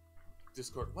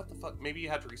 Discord. What the fuck? Maybe you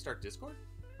have to restart Discord?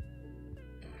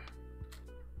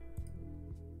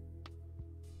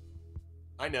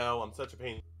 I know, I'm such a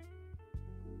pain.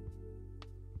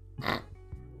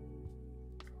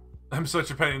 I'm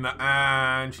such a pain in the...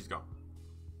 And she's gone.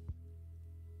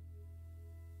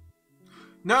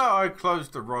 No, I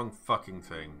closed the wrong fucking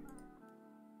thing.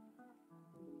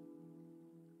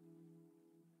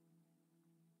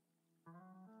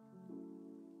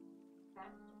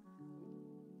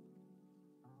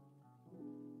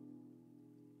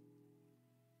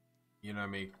 You know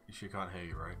me, she can't hear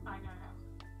you, right? I know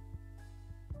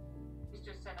now. He's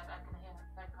just said I can hear him.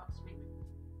 I can't speak.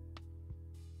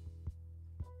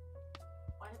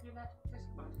 Why have you left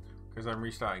Discord? Because I'm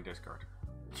restarting Discord.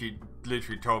 She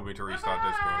literally told me to restart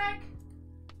We're Discord. back!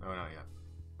 No, not yet.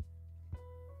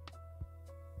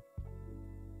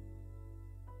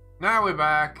 Now we're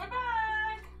back. We're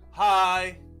back!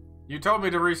 Hi! You told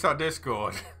me to restart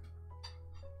Discord.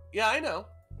 Yeah, I know.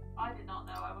 I did not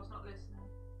know. I was not listening.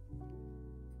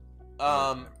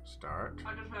 Start.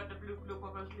 I just heard the bloop bloop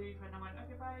of us leave and I went,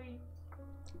 okay, bye.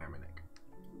 Dominic.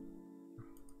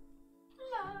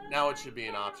 Now it should be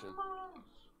an option.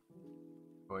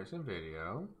 Voice and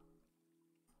video.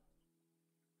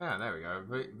 Ah, there we go.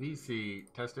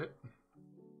 VC, test it.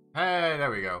 Hey, there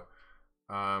we go.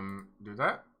 Do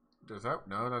that? Does that?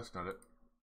 No, that's not it.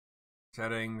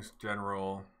 Settings,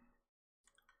 general.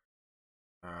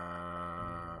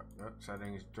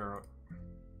 Settings, general.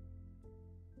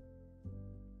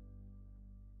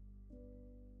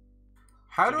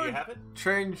 How So do you I have it?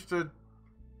 change the?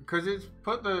 Because it's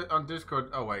put the on Discord.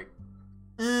 Oh wait,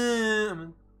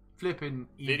 Flipping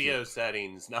Video Egypt.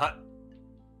 settings, not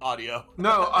audio.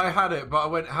 No, I had it, but I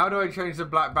went, how do I change the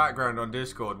black background on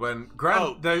Discord when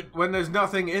when there's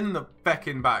nothing in the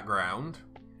feckin' background?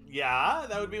 Yeah,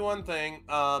 that would be one thing.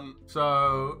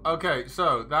 So, okay,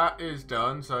 so that is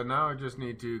done. So now I just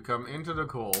need to come into the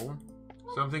call.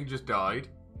 Something just died.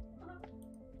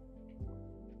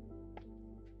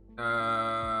 There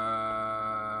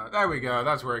we go.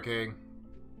 That's working.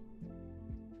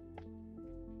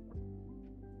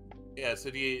 Yeah,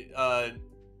 so do you,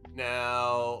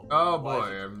 now... Oh why boy.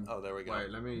 is it- oh, there we go. Wait,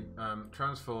 let me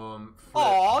transform. Flip.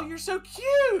 Aw, you're so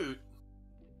cute!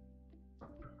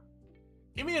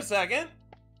 Give me a second.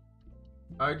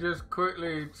 I just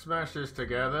quickly smashed this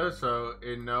together, so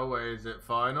in no way is it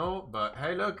final. But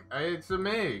hey, look, it's a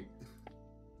me.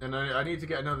 And I need to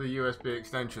get another USB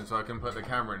extension so I can put the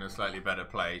camera in a slightly better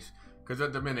place. Because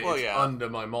at the minute it's under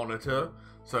my monitor,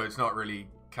 so it's not really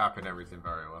capping everything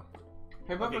very well.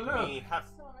 Hey, Bubba, Okay, look.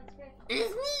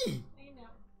 It's me!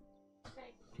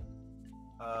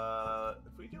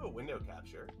 If we do a window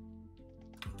capture,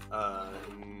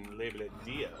 and label it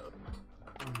Dio,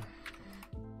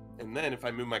 and then if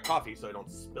I move my coffee so I don't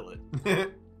spill it.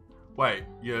 Wait,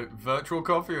 your virtual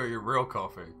coffee or your real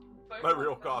coffee? My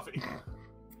real coffee.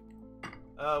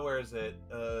 Where is it?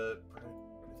 I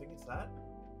think it's that.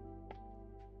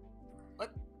 What?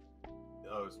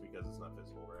 Oh, it's because it's not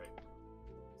visible, right?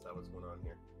 Is that what's going on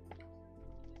here?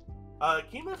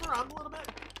 Can you move around a little bit?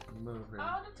 Moving.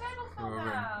 Oh, the table fell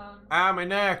down. Ah, my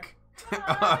neck!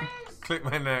 Nice. Click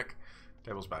my neck.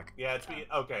 Table's back. Yeah, it's me.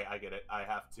 Okay, I get it. I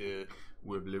have to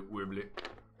Wibble it, wibble it.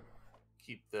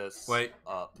 keep this Wait.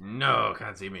 up. No,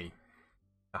 can't see me.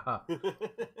 Ha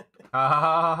ha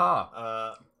ha ha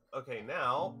ha. Okay,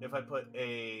 now if I put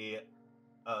a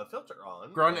filter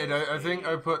on. Granted, I think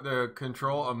I put the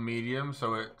control on medium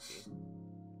so it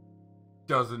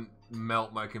doesn't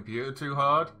melt my computer too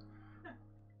hard.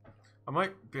 I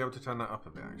might be able to turn that up a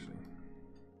bit, actually.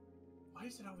 Why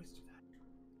does it always do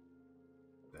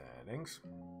that? Settings.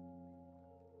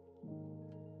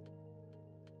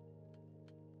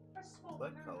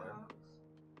 What color?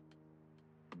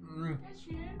 It's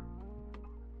you.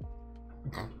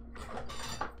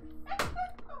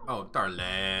 Oh,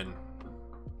 darling.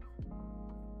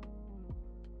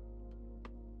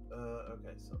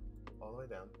 Okay, so all the way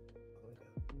down. All the way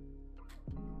down.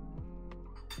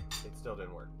 It still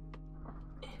didn't work.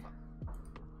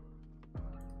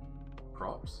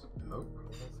 Props. Nope.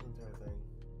 That's the entire thing.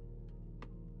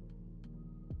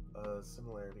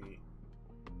 Similarity.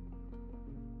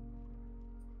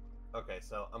 Okay,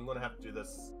 so I'm gonna have to do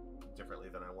this differently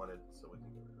than I wanted, so we can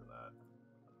get rid of that.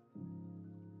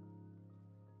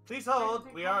 Please hold.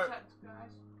 We are.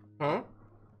 Huh?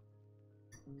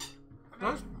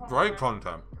 That's great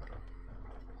content.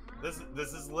 This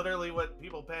is literally what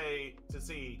people pay to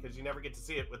see because you never get to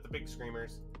see it with the big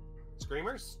screamers.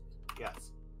 Screamers?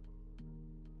 Yes.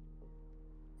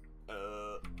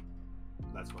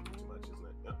 That's not too much, isn't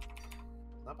it? No.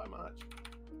 Not by much.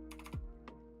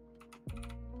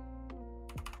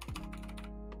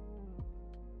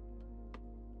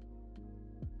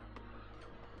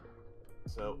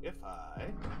 So if I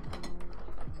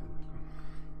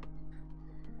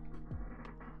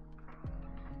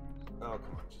oh,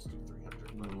 come on, just do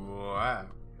 300. Wow.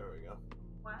 There we go.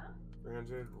 Wow.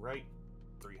 300, right?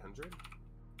 300.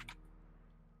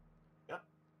 Yep.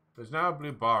 There's now a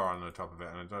blue bar on the top of it,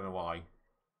 and I don't know why.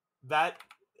 That,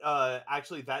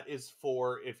 actually, that is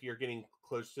for if you're getting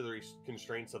close to the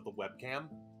constraints of the webcam.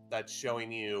 That's showing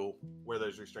you where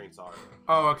those restraints are.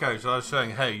 Oh, okay. So I was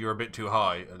saying, hey, you're a bit too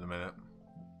high at the minute.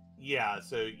 Yeah,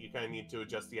 so you kind of need to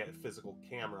adjust the physical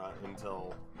camera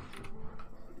until...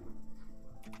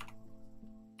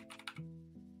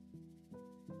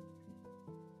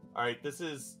 Alright, this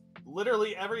is...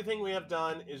 Literally everything we have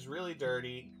done is really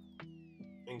dirty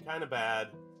and kind of bad.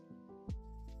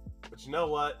 But you know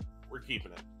what? We're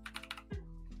keeping it.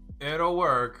 It'll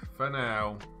work for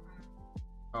now.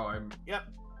 Oh, Yep.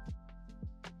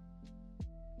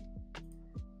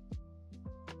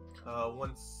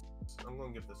 Once... I'm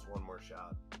going to give this one more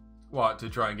shot. What, to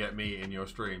try and get me in your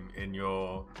stream, in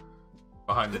your...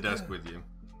 behind the desk with you?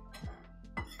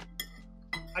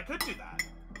 I could do that.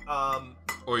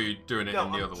 Or are you doing it No,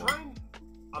 in the other one?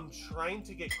 I'm trying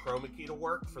to get chroma key to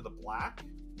work for the black.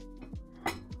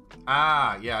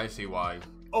 Ah, yeah, I see why.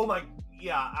 Oh my...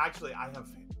 Yeah, actually, I have...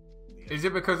 Is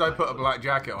it because I put a black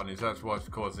jacket on? Is that what's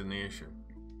causing the issue?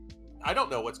 I don't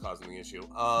know what's causing the issue.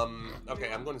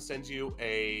 Okay, I'm going to send you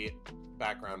a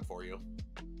background for you.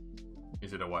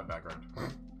 Is it a white background?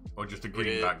 Or just a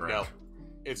green background? No,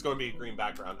 it's going to be a green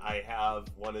background. I have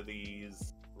one of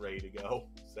these ready to go,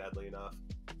 sadly enough.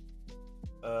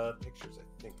 Pictures,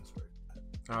 I think, is where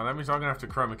Oh, that means I'm gonna have to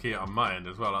chroma key it on my end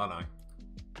as well, aren't I?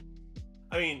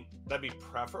 I mean, that'd be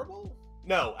preferable.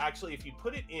 No, actually, if you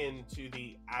put it into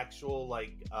the actual,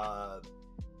 like, oh,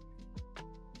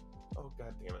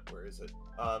 god damn it, where is it?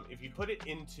 If you put it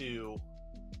into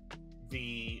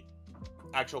the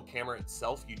actual camera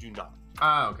itself, you do not.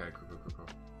 Ah, okay, cool.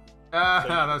 Ah, So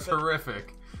that's put-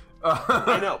 horrific.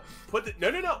 I know.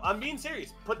 No, I'm being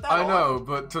serious. Put that on. I know,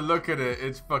 but to look at it,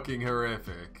 it's fucking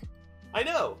horrific. I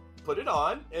know. Put it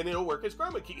on, and it'll work as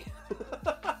chroma key.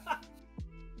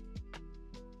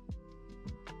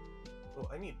 Oh,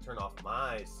 I need to turn off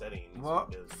my settings. What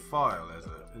because- file is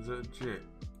it? Is it a JPEG?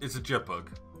 It's a JPEG.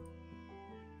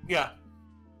 Yeah.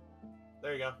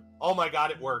 There you go. Oh my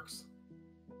god, it works.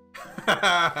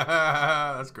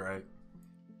 That's great.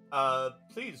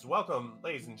 Please welcome,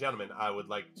 ladies and gentlemen. I would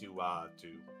like to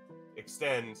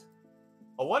extend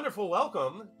a wonderful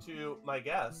welcome to my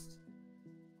guest.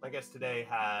 My guest today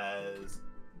has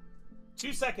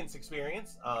 2 seconds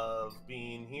experience of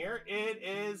being here. It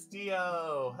is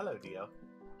Dio. Hello, Dio.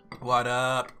 What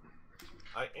up?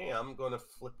 I am going to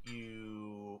flip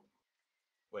you.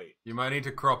 Wait, You might need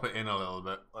to crop it in a little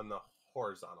bit. on the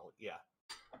horizontal. Yeah.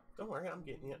 Don't worry, I'm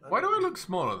getting you. Why do I look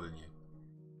smaller than you?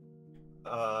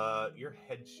 Your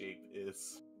head shape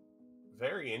is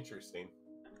very interesting.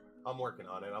 I'm working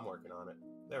on it.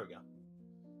 There we go.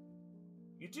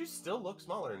 You do still look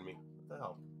smaller than me. What the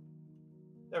hell?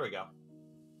 There we go.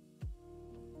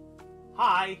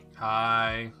 Hi.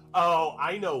 Hi. Oh,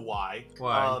 I know why.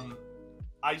 Why?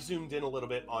 I zoomed in a little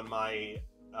bit on my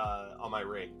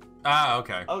rig. Ah,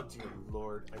 okay. Oh dear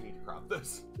lord, I need to crop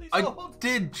this. Please I hold.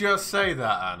 did just say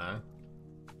that, Anna.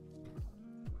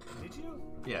 Did you?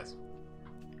 Yes.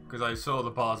 Because I saw the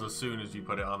bars as soon as you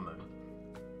put it on there.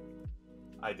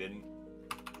 I didn't.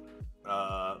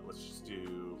 Let's just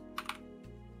do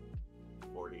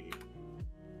 40.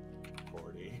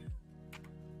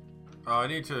 Oh, I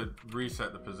need to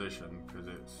reset the position because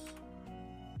it's...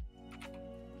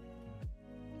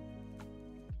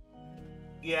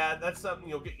 Yeah, that's something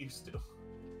you'll get used to.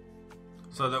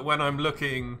 So that when I'm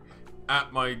looking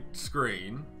at my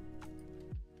screen,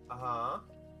 Uh-huh.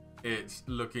 it's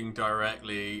looking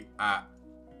directly at...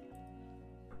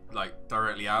 like,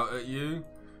 directly out at you.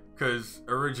 Because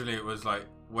originally it was like...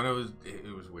 when it was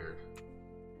weird.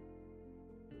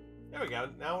 There we go.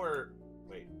 Now we're...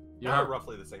 Wait. You Now have- we're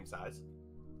roughly the same size.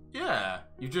 Yeah,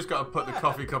 you've just got to put the Yeah.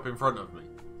 coffee cup in front of me.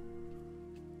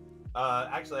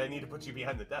 Actually, I need to put you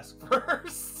behind the desk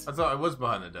first. I thought I was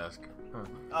behind the desk.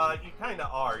 Huh. You kind of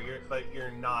are, but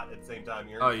you're not at the same time.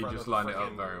 You're Oh, in you front just of lined it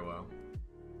up frickin- very well.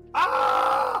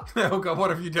 Ah! Oh god, what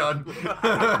have you done?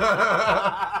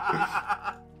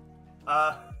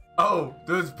 uh... Oh,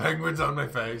 there's penguins on my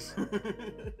face.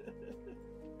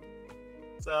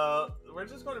 So, we're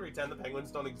just going to pretend the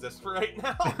penguins don't exist for right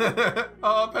now.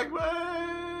 Oh,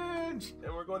 penguins!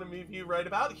 And we're going to move you right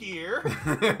about here.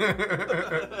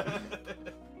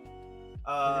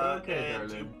 okay, and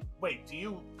darling. wait, do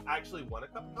you actually want a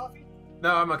cup of coffee?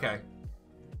 No, I'm okay.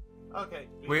 Okay.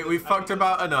 We because I fucked can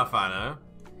about enough, Anna.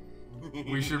 just-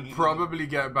 We should probably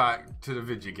get back to the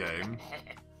video game.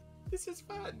 This is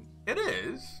fun. It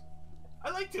is.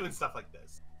 I like doing stuff like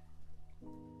this.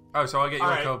 Oh, so I get you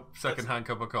Alright, a second-hand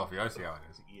cup of coffee. I see how it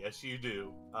is. Yes, you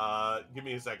do. Give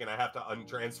me a second. I have to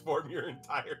untransform your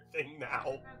entire thing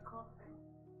now.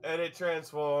 Edit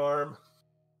transform.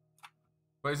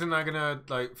 But isn't that gonna,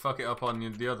 like, fuck it up on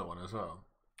the other one as well?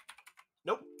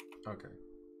 Nope. Okay.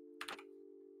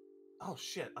 Oh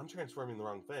shit! I'm transforming the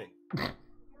wrong thing.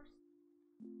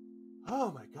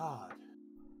 Oh my god.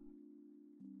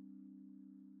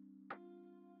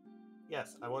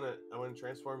 Yes, I want to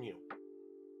transform you.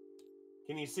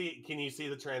 Can you see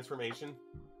the transformation?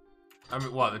 I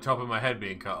mean, what, the top of my head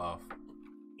being cut off?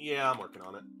 Yeah, I'm working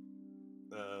on it.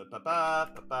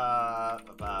 Ba-ba, ba-ba,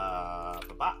 ba-ba,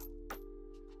 ba-ba.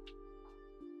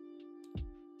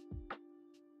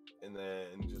 And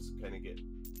then just kind of get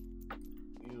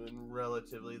you in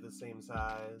relatively the same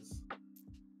size.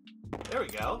 There we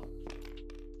go.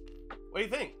 What do you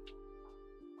think?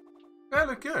 Yeah,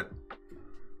 look good.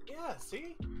 Yeah,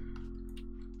 see?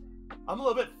 I'm a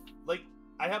little bit, like,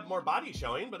 I have more body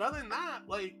showing, but other than that,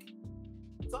 like,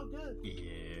 it's all good.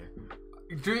 Yeah.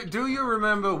 Do you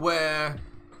remember where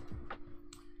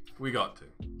we got to?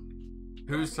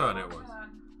 Whose turn it was?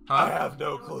 I Huh? have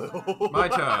no clue. My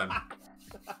turn.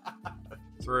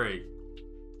 3.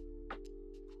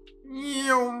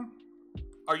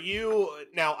 Are you,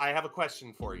 now I have a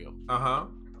question for you. Uh-huh.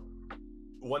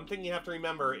 One thing you have to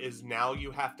remember is now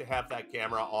you have to have that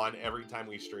camera on every time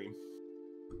we stream.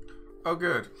 Oh,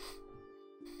 good.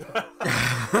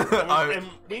 And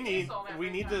we need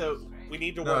to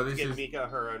No, work to this get is- Mika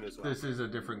her own as well. This is a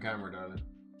different camera, darling.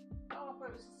 Oh, I thought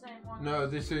it was the same one. No,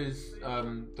 this is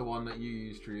the one that you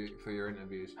used for your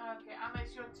interviews. Okay, Anna,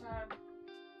 it's your turn.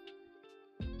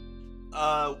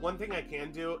 One thing I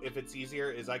can do, if it's easier,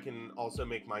 is I can also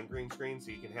make mine green screen so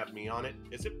you can have me on it.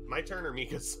 Is it my turn or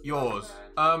Mika's? Yours.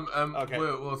 Okay.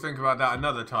 We'll think about that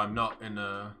another time, not in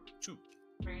a. Two.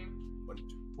 Green. 1, 2.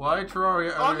 Why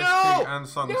Terraria, Oh, OST, no! and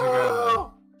Song together?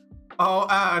 No! Oh,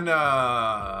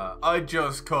 Anna! I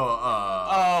just caught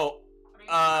up. Oh, I mean,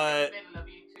 I'm in the middle of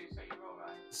you two, so you're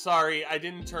alright. sorry, I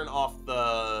didn't turn off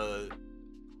the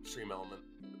stream element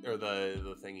or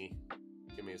the thingy.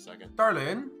 Give me a second.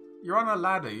 Darling, you're on a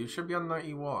ladder. You should be on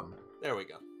 91. There we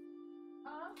go.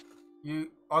 Huh? You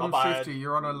on My bad. 50.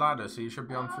 You're on a ladder, so you should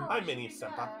be on 50. Hi, Mini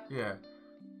Senpai. Yeah.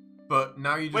 But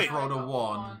now you just Wait. rolled a I got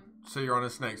 1, one. so you're on a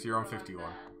snake, so you're on Well, 51.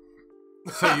 there.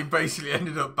 So you basically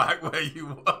ended up back where you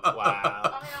were. Wow. I mean,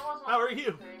 I was How on are you?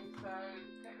 50, so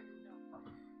technically not.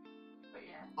 But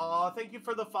yeah. Aw, thank you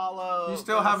for the follow. You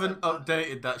still Mini haven't Senpai.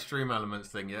 updated that stream elements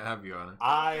thing yet, have you, Anna?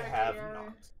 I Yeah, have yeah.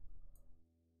 not.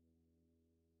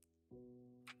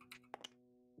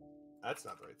 That's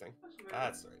not the right thing. That's weird.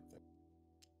 That's the right thing.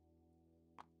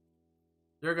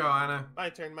 Your go, Anna. My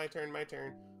turn, my turn, my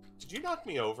turn. Did you knock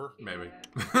me over? Maybe.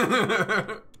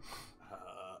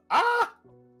 Ah!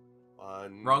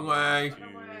 1, Wrong way. 2,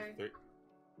 Wrong way. 3.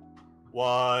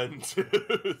 1, 2,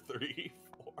 3,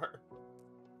 4.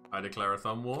 I declare a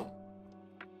thumb war.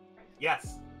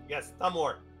 Yes, yes, thumb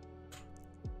war.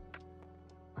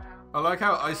 Wow. I like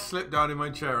how I slipped down in my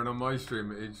chair and on my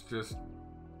stream it's just...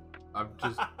 I've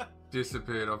just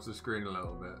disappeared off the screen a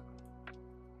little bit.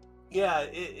 Yeah,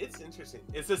 it's interesting.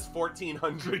 Is this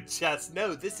 1400 chess?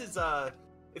 No, this is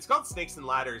it's called Snakes and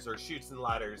Ladders or Shoots and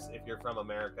Ladders if you're from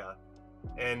America,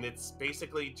 and it's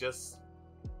basically just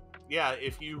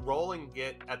if you roll and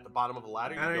get at the bottom of a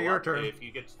ladder, you Anna, go your up. turn. If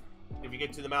you get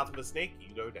to the mouth of a snake,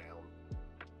 you go down.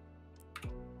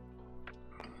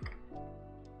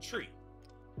 Tree.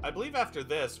 I believe after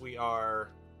this we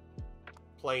are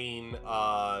playing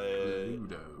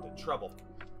Ludo. Trouble.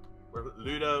 We're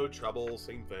Ludo, Trouble,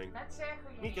 same thing. Let's say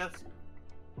who you Mika,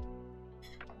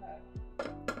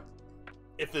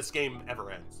 if this game ever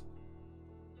ends,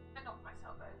 I knocked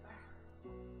myself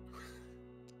over.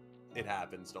 it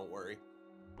happens. Don't worry.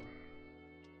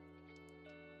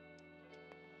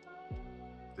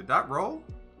 Did that roll?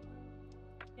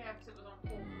 Yeah, because it was on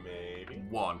 4. Maybe.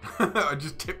 1. I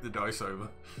just tipped the dice over.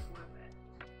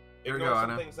 Here we Ignore go, some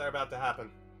Anna. things that are about to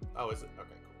happen. Oh, is it? Okay,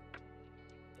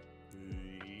 cool.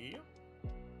 Yep.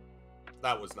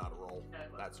 That was not a roll. No,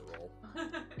 it That's a roll.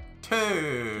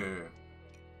 2.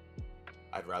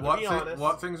 I'd rather be honest.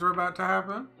 What things are about to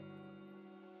happen?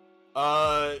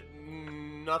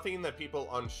 Nothing that people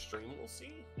on stream will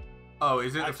see. Oh,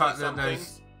 is it the Actually, fact that some there's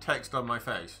things- text on my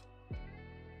face?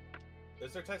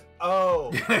 Is there text?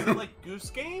 Oh, is it like Goose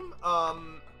Game?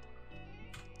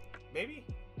 Maybe.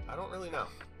 I don't really know.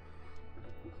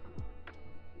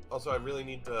 Also, I really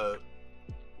need to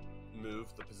move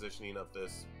the positioning of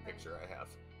this picture I have.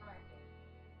 Right.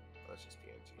 That's just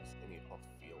PNGs. I need all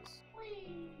feels.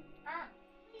 Whee! Ah!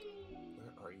 Whee!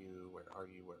 Where are you? Where are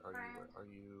you? Where are you? Where are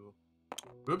you?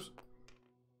 Whoops.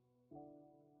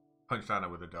 Punched Anna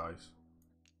with the dice.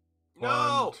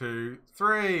 No! 1, 2,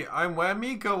 3. I'm where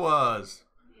Mika was.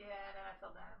 Yeah,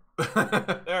 then I fell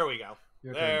down. There we go.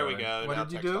 Your turn, There we darling. go. What Now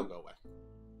did you text will do? go away.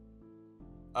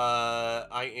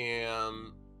 I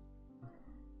am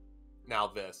now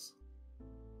this.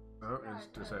 Oh, it's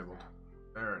disabled.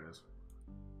 There it is.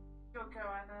 Your go,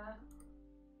 Anna.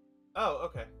 Oh,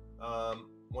 okay.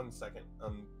 1 second.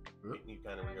 Oop. Getting you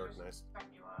kind of Can I just reorganized. back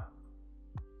you up?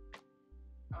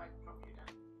 Oh, I dropped you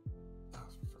down. Oh,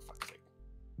 for fuck's sake.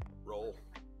 Roll.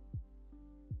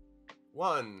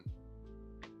 1.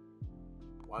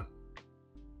 1.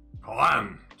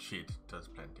 1. Shit, does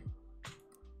plenty.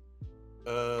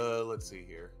 Let's see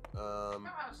here. Look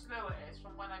how slow it is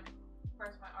from when I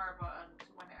press my R button to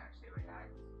when it actually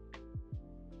reacts.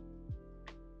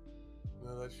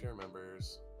 No, that share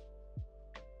members.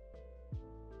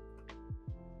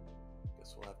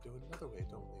 Guess we'll have to do it another way,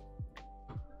 don't we?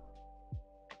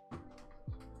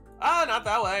 Ah, not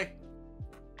that way.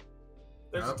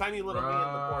 There's Nope. a tiny little me in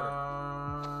the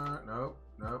corner.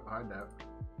 Nope, hide that.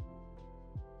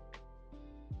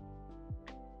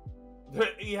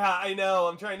 Yeah, I know.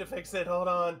 I'm trying to fix it. Hold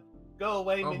on. Go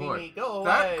away, Oh, Mini boy. Me. Go away.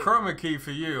 That chroma key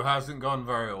for you hasn't gone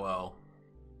very well.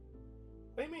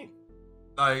 What do you mean?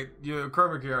 Like, your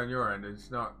chroma key on your end,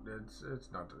 it's not, it's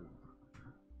not,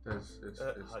 it's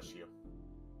Hush you.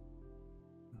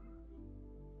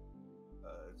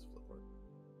 It's flipboard.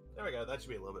 There we go. That should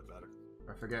be a little bit better.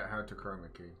 I forget how to chroma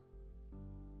key.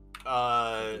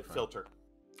 Filter.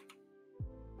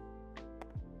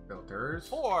 Filters.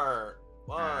 4.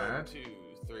 1, Add. 2,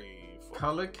 3, 4.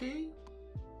 Color key?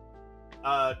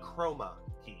 Chroma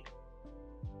key.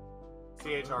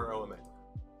 CHROMA.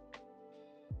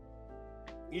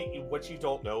 What you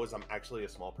don't know is I'm actually a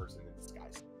small person in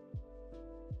disguise.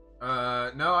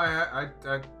 No,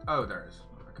 oh, there it is.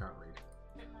 I can't read.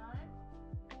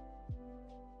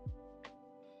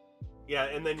 Yeah,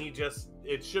 and then you just,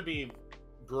 it should be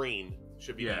green.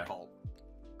 Should be default.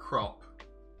 Crop.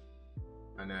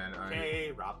 And then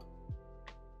Okay, Rob.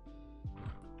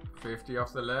 50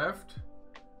 off the left.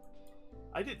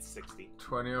 I did 60.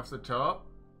 20 off the top.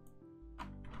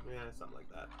 Yeah, something like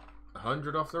that.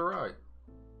 100 off the right.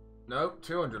 Nope,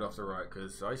 200 off the right,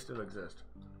 because I still exist.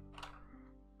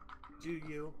 Do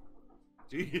you?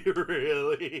 Do you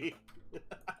really?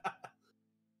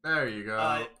 There you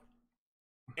go.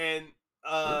 And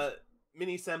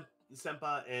Mini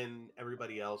Senpa and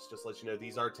everybody else, just let you know,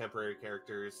 these are temporary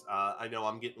characters. I know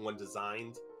I'm getting one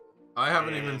designed. I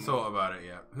haven't even thought about it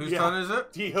yet. Whose turn is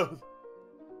it? Dio.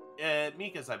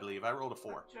 Mika's, I believe. I rolled a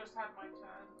 4. Just had my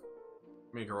turn.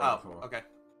 Mika rolled a 4. Okay.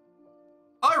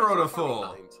 I rolled a 4.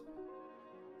 Behind.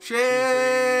 Shit!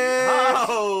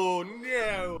 Oh,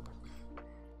 no!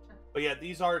 But yeah,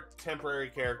 these are temporary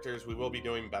characters. We will be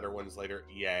doing better ones later.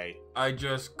 Yay. I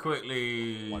just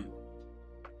quickly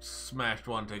smashed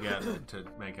one together to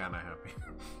make Anna happy.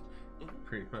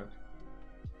 Pretty much.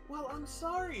 Well, I'm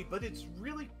sorry, but it's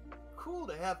really cool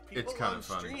to have people It's kind on of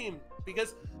funny. stream.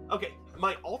 Because, okay,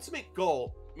 my ultimate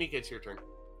goal... Mika, it's your turn.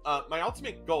 My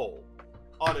ultimate goal,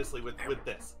 honestly, with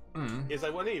this, is I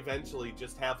want to eventually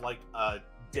just have, like, a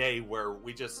day where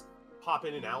we just pop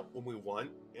in and out when we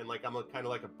want, and, like, I'm kind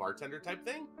of like a bartender type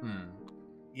thing.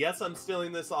 Yes, I'm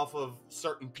stealing this off of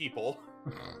certain people.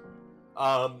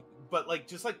 But, like,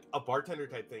 just, like, a bartender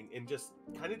type thing, and just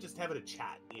kind of just having a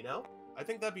chat, you know? I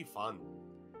think that'd be fun.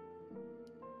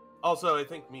 Also, I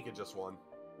think Mika just won.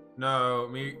 No,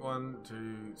 me 1,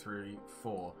 2, 3,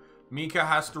 4. Mika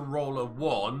has to roll a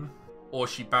 1, or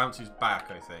she bounces back,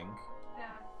 I think.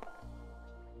 Yeah.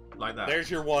 Like that.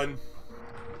 There's your 1.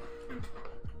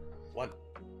 1.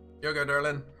 You go,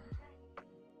 darling.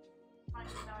 I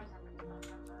should know exactly what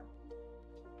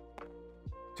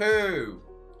I'm 2.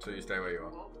 So you stay where you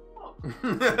Oh, oh.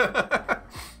 are.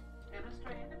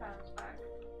 Illustrating the bounce back.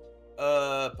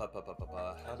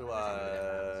 How do I...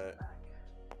 Bounce back.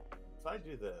 If I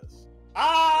do this...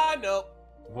 Ah, no!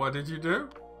 What did you do?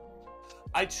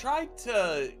 I tried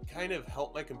to kind of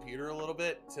help my computer a little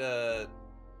bit to,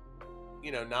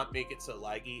 you know, not make it so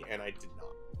laggy, and I did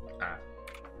not. Ah.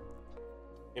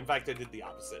 In fact, I did the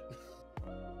opposite.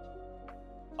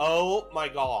 Oh my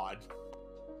god.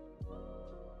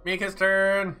 Mika's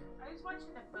turn. I was watching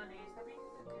the bunnies. They're being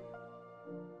good.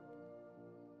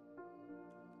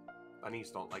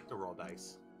 Bunnies don't like to roll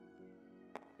dice.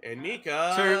 And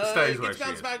Mika Stays where gets she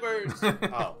bounced is. backwards.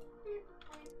 Oh.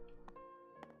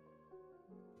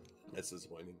 That's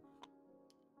disappointing.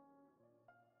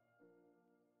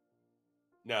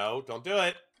 No, don't do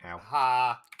it. Ow.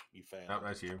 Ha! You failed. Oh,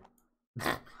 that's you.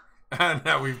 And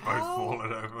now we've both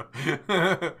fallen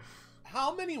over.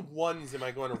 How many ones am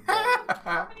I going to roll?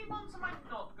 How many ones am I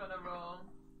not gonna roll?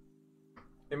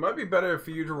 It might be better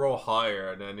for you to roll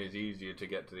higher, and then it's easier to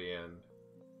get to the end.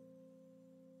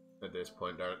 At this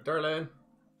point, darling.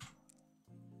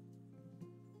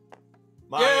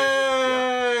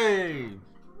 Yay!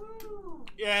 Woo!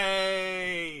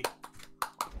 Yay!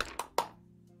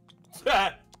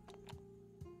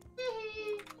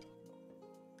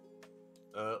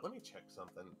 Let me check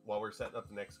something. While we're setting up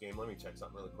the next game, let me check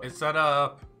something really quick. It's set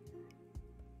up.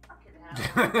 Fucking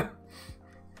hell.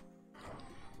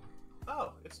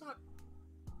 Oh, it's not...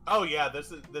 Oh yeah,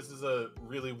 this is a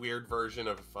really weird version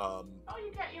of, Oh,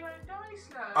 you get your own dice,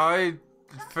 though. I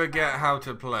forget how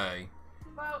to play.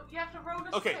 Well, you have to roll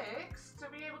a Okay. 6 to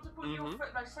be able to put your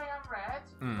foot. Like, say I'm red,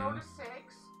 Mhm. roll a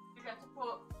 6, you get to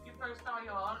put your first die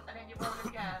on, and then you roll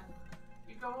again.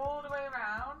 You go all the way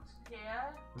around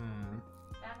here,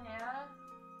 down here,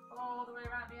 all the way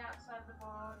around the outside of the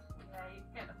board. Yeah, you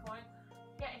get the point.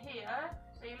 Get here,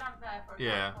 so you land there for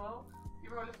Yeah. example. You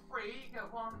roll a 3, you go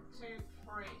 1, 2,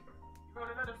 3. You roll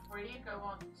another 3, you go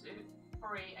 1, 2,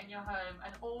 3, and you're home.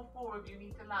 And all 4 of you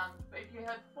need to land. But if you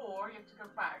had 4, you have to go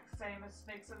back, same as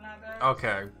snakes and ladders.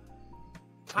 Okay.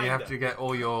 kinda. You have to get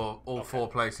all 4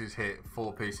 places here,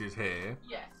 4 pieces here.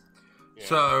 Yes. Yeah.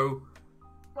 So,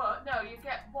 But no, you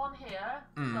get 1 here.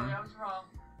 Mm. Sorry, I was wrong.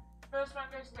 First one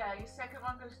goes there, your second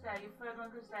 1 goes there, your third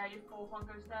 1 goes there, your fourth 1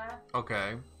 goes there.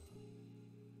 okay.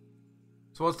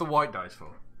 So what's the white dice for?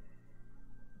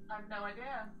 I have no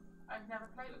idea. I've never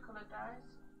played with coloured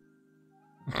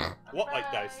dice. What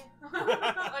like dice?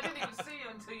 I didn't even see you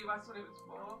until you asked what it was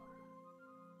for.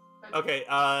 But Okay,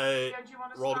 yeah, do you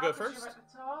want roll to go start, 'cause first? you're at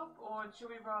the top, or should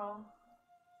we roll?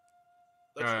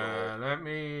 let's roll. Let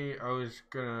me. I was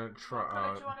gonna try. What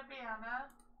colour do you want to be, Anna?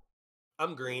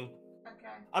 I'm green.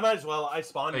 Okay. I might as well. I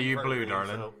spawned. Are in you front of blue, green,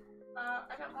 darling? so- I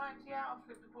don't mind. Yeah, I'll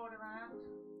flip the board around.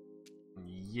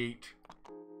 Yeet.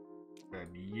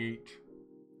 And yeet.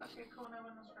 Okay, cool. No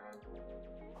one was red.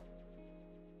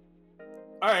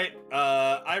 All right.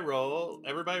 I roll.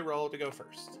 Everybody roll to go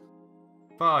first.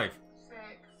 5. 6.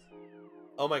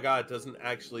 Oh my god, it doesn't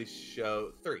actually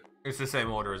show 3. It's the same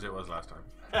order as it was last time.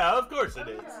 Yeah, of course it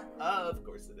Oh, is. yeah. Of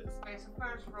course it is. Okay, so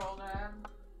first roll then.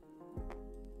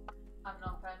 I'm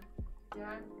nothing.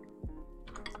 Yeah.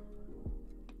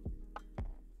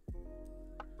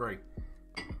 3.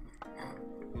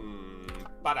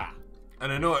 Bada.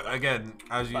 And again,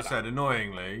 as you said,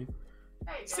 annoyingly.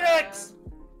 There you go. 6!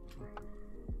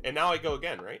 And now I go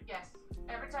again, right? Yes.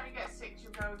 Every time you get a 6, you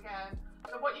go again.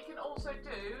 So what you can also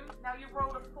do, now you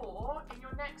roll a 4, in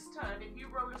your next turn, if you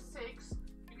roll a 6,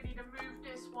 you can either move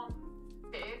this one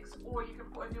 6, or you can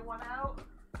put a new one out.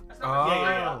 As long as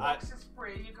Yeah. the box is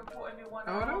free, you can put a new one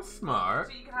Oh, out. that's smart.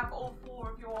 So you can have all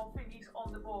 4 of your thingies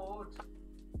on the board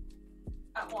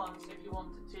at once if you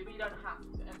wanted to, but you don't have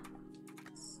to.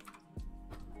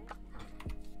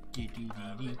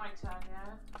 It's my turn,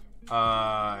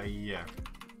 yeah? Yeah.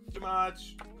 Too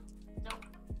much. Nope.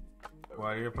 What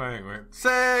are you playing with?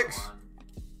 6!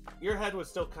 Your head was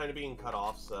still kind of being cut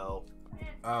off, so.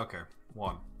 Okay,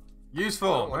 1. I don't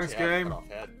Useful. want Nice you to have a game. cut off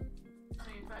head.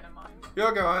 I mean, better mind.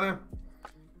 Your go, Anna.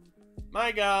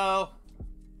 My go.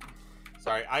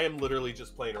 Sorry, I am literally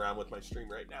just playing around with my stream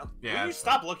right now. Yeah, Will you it's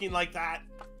stop looking like that?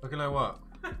 Looking like what?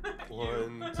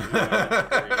 1, 2,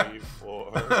 3,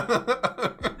 4.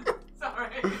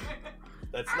 Sorry.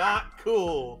 That's not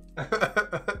cool.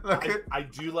 Look at. I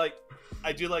do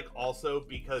like also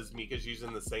because Mika's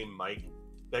using the same mic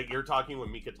that you're talking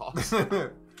when Mika talks.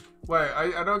 Wait,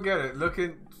 I don't get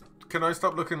it. Can I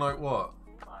stop looking like what?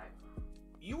 Fine.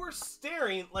 You were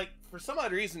staring, like, for some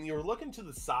odd reason, you were looking to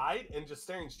the side and just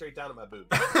staring straight down at my boob.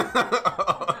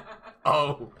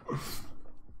 Oh.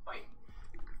 Wait.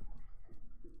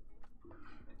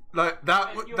 Like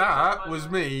And you're that talking was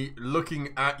about- me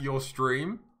looking at your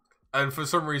stream, and for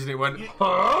some reason it went. You-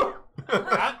 Huh?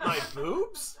 At my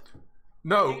boobs?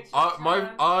 No, It's your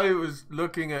turn. I was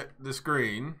looking at the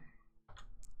screen.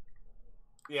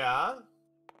 Yeah.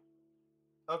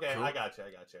 Okay, Cool. I gotcha.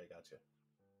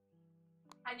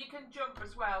 And you can jump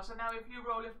as well. So now if you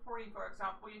roll a 3, for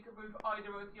example, you can move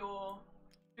either of your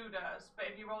shooters. But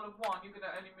if you roll a 1, you're going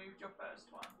to only move your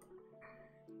first one.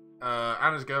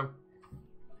 Anna's go.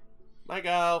 My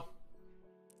go.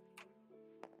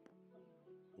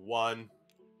 1.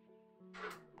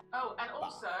 Oh, and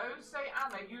also, say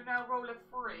Anna, you now roll a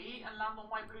 3 and land on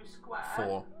my blue square.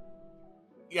 4.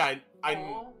 Yeah,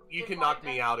 Or you if can I knock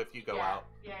don't- me out if you go yeah, out.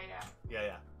 Yeah.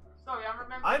 Yeah. Sorry, I'm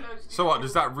remembering I'm- those. So what?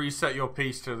 Does that reset your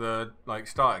piece to the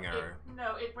starting It, area?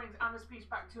 no, it brings Anna's piece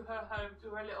back to her home, to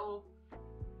her little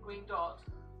green dot.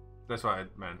 That's what I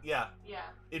meant. Yeah. Yeah.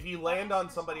 If you land on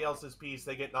somebody else's piece,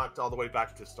 they get knocked all the way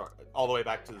back to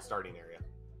the starting area.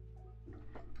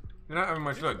 You're not having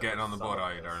much luck getting on the board, Some of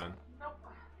are you, this. darling? Nope.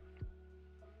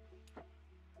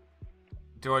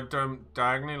 Do I jump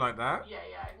diagonally like that? Yeah,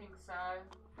 I think so.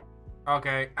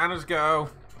 Okay, Anna's go.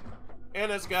 And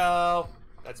let's go.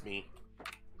 That's me.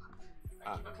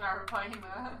 Thank you for clarifying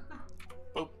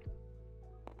that.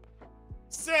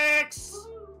 6.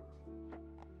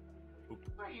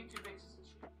 Why are you two bitches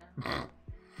and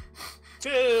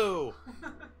shit? 2.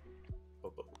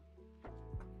 Boop, boop.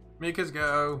 Mika's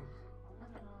go.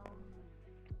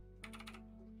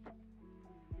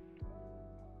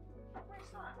 Where's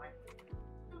that? Wait.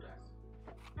 Do this.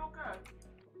 You're good.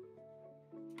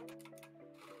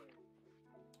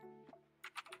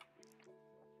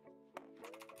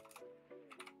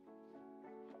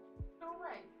 Go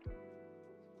away.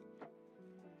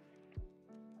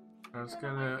 I was No,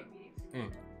 no, gonna. my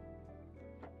thingies.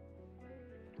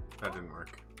 That didn't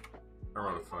work. I What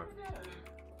rolled are a you 5. trying to do?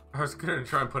 I was gonna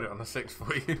try and put it on a 6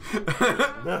 for you. Confusing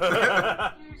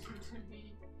to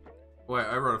me. Wait,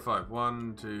 I rolled a 5.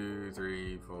 1, 2,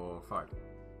 3, 4, 5.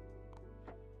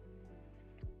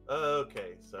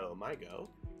 Okay, so my go.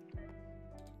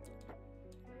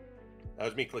 That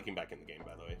was me clicking back in the game,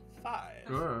 by the way. 5.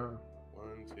 Whoa.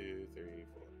 1, 2, 3,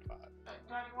 4, 5.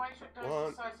 Darling, why is your One.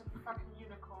 dice the size of a fucking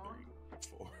unicorn?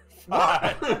 4,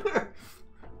 5.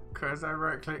 Because I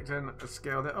right clicked and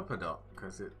scaled it up a dot.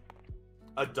 Because it.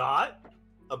 A dot?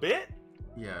 A bit?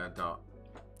 Yeah, a dot.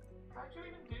 How do you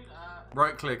even do that?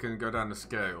 Right click and go down to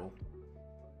scale.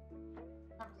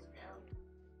 Have a scale.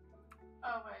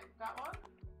 Oh wait, that one?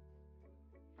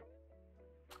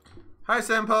 Hi,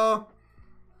 Simple.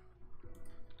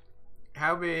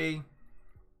 Howdy.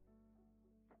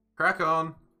 Crack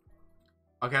on.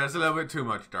 Okay, that's a little bit too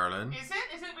much, darling. Is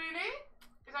it? Is it really?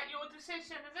 Is that your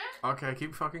decision, is it? Okay,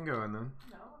 keep fucking going then.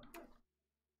 No, I'm good.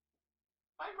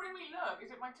 Why bring me luck?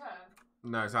 Is it my turn?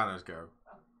 No, it's Anna's go.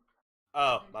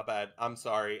 Oh, my bad. I'm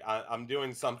sorry. I'm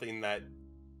doing something that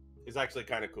is actually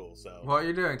kind of cool, so... What are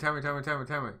you doing? Tell me. In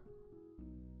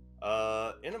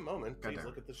a moment, please Goddamn.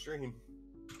 look at the stream.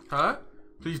 Huh?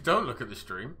 Please don't look at the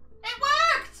stream. It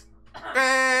worked!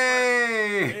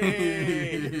 Hey!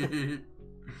 Hey!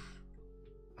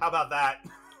 How about that?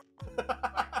 Right,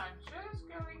 I'm just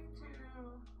going to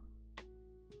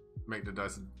Make the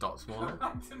dice a dot go smaller.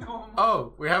 back to normal.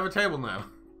 Oh, we have a table now.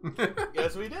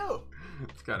 Yes, we do.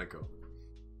 It's kind of cool.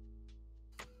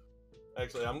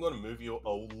 Actually, I'm going to move you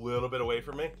a little bit away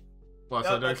from me. Well, No,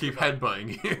 so don't that's keep fine.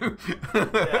 headbutting you.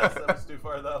 Yes, that was too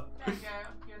far, though. There you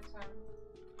go, your turn.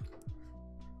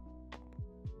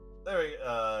 There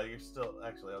we you're still...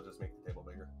 Actually, I'll just make the table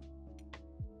bigger.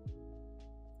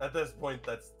 At this point,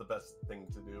 that's the best thing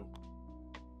to do.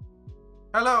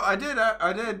 Hello, I did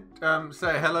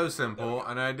say hello, Simple,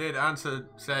 and I did answer,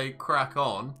 say crack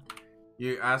on.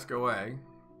 You ask away.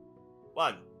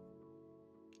 1.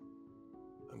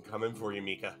 I'm coming for you,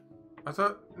 Mika. I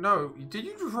thought, no, did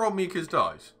you just roll Mika's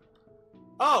dice?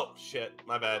 Oh, shit.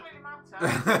 My bad.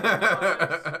 Doesn't really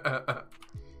matter.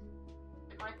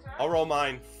 Is it my turn? I'll roll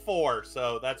mine 4,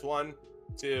 so that's 1,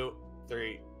 2,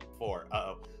 3, 4.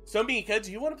 Uh-oh. So, Mika,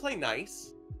 do you want to play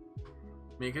nice?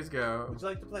 Mika's go. Would you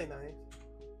like to play nice?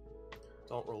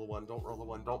 Don't roll a 1, don't roll a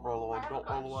 1, don't roll a 1, I don't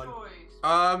haven't roll a 1. got a choice.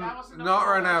 That wasn't the Not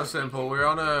right one I now, was Simple. thinking. We're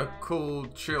on a Okay. cool,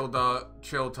 chill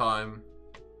time.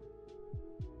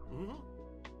 Mhm.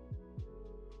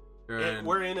 Doing,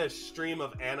 We're in a stream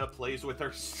of Anna plays with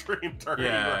her stream during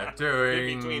yeah, round- doing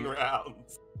in between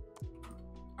rounds.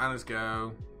 Anna's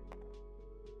go.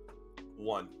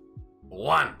 1.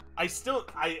 1. I still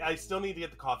need to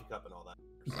get the coffee cup and all that.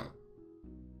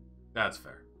 That's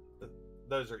fair.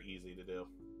 Those are easy to do.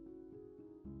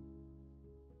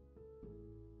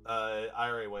 I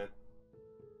already went.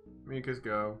 Mika's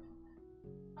go.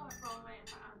 Oh, it's all waiting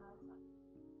for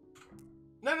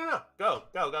Anna. No. Go.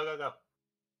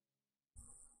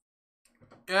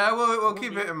 Yeah, we'll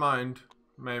keep it in mind.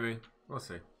 Maybe. We'll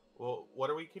see. Well, what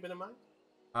are we keeping in mind?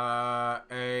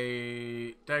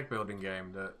 A deck building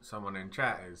game that someone in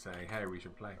chat is saying, hey, we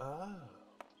should play. Oh.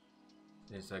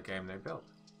 It's a game they built.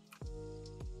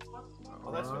 What's the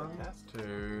Oh, that's 1, fantastic.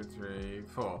 2, 3,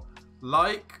 4.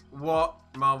 Like what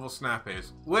Marvel Snap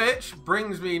is. Which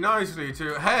brings me nicely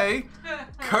to, hey,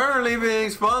 currently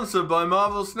being sponsored by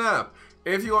Marvel Snap.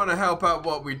 If you want to help out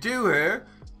what we do here,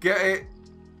 get it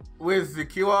with the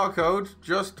QR code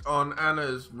just on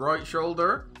Anna's right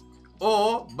shoulder.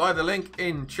 Or by the link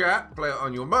in chat, play it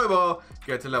on your mobile,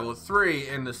 get to level 3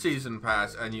 in the season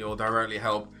pass, and you'll directly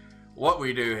help what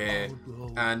we do here.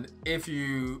 And if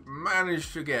you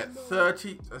manage to get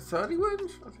 30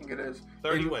 wins, I think it is.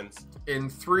 30 wins. In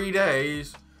 3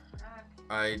 days,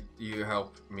 you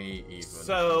help me even.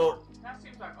 So, That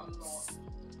seems like a lot.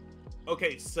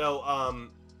 okay, so,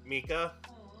 Mika,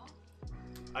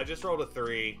 I just rolled a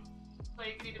 3. So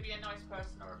you can either be a nice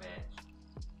person or a bitch.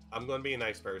 I'm going to be a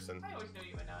nice person. I always knew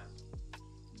you were nice.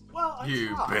 Well, I You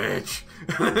tried. bitch.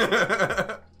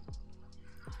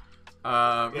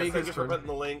 Yes, Mika's thank you for turn. putting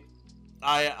the link.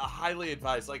 I highly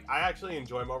advise. Like, I actually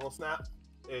enjoy Marvel Snap.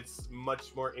 It's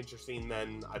much more interesting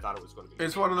than I thought it was going to be.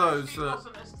 It's one of those Actually, that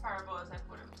wasn't as terrible as I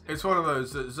thought it was. it's one of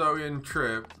those that Zoe and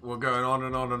Trip were going on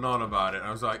and on and on about it. And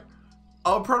I was like,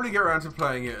 I'll probably get around to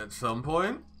playing it at some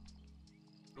point.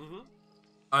 Mm-hmm.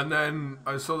 And then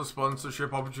I saw the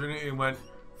sponsorship opportunity and went,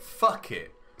 fuck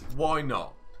it, why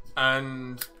not?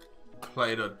 And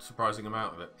played a surprising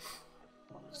amount of it.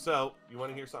 So, you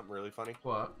want to hear something really funny?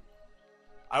 What?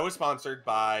 I was sponsored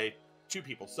by 2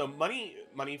 people. So money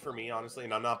for me, honestly,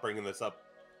 and I'm not bringing this up,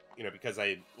 because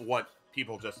I want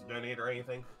people just to donate or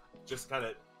anything. Just kind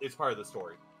of, it's part of the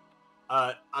story.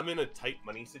 I'm in a tight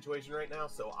money situation right now,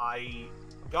 so I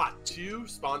got 2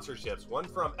 sponsorships. One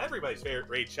from everybody's favorite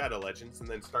Raid Shadow Legends, and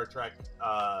then Star Trek,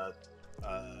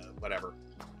 whatever.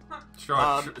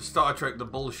 Star Trek the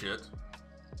bullshit.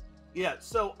 Yeah,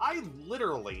 so I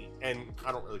literally, and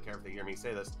I don't really care if they hear me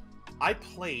say this, I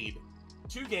played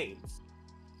 2 games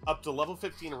up to level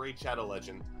 15 Raid Shadow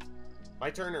Legend. My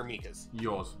turn or Mika's?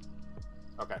 Yours.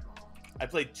 Okay. I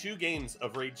played 2 games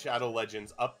of Raid Shadow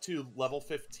Legends up to level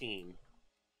 15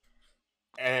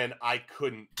 and I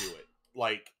couldn't do it.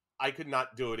 Like, I could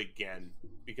not do it again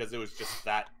because it was just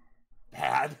that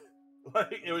bad.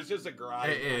 Like, it was just a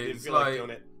grind. I didn't feel like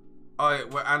doing it.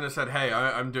 When Anna said, "Hey,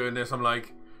 I'm doing this," I'm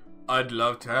like, I'd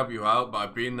love to help you out, but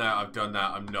I've been there, I've done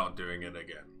that, I'm not doing it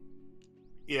again.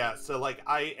 Yeah, so like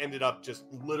I ended up just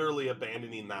literally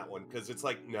abandoning that one because it's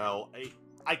like, no,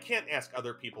 I can't ask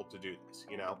other people to do this,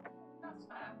 you know? That's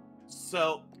fair.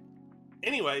 So,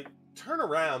 anyway, turn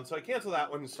around. So I cancel that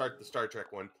one and start the Star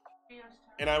Trek one.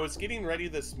 And I was getting ready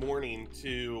this morning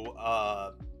to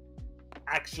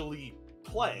actually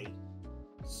play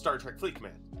Star Trek Fleet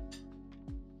Command.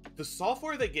 The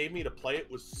software they gave me to play it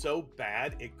was so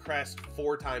bad, it crashed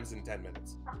 4 times in 10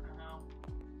 minutes. Fucking hell.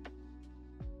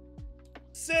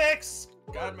 6!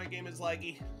 God, my game is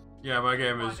laggy. Yeah, my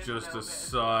game has Just a just little bit.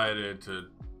 decided to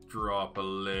drop a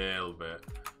little bit.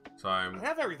 So I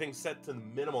have everything set to the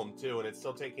minimum too, and it's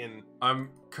still taking... I'm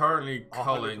currently 100%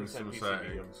 culling some PCB.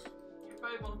 settings.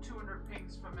 You're both on 200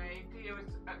 pings for me. Dio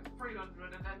is at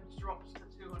 300 and then drops to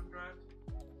 200.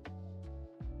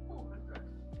 400.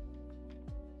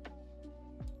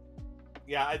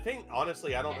 Yeah, I think,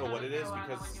 honestly, I don't know what it is Anna,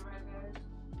 because... when you're ready.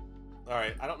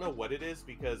 Alright, I don't know what it is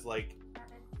because, like,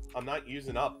 I'm not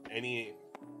using up any,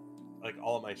 like,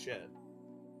 all of my shit.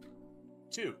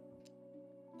 2.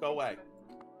 Go away.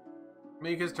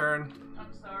 Mika's turn.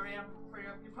 I'm sorry, I'm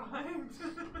preoccupied.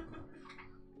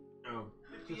 Oh.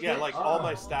 Yeah, like, all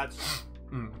my Oh. stats...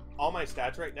 Mm. All my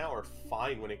stats right now are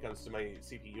fine when it comes to my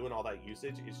CPU and all that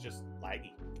usage. It's just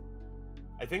laggy.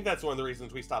 I think that's one of the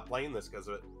reasons we stopped playing this because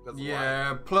of it. 'Cause of the lag.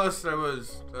 Yeah, plus there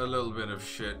was a little bit of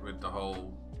shit with the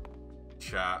whole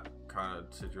chat kind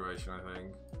of situation, I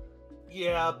think.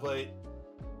 Yeah, but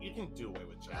you can do away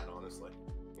with chat, honestly.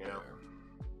 You know,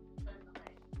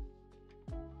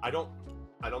 I don't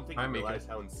think Hi, you Mika. realize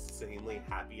how insanely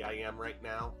happy I am right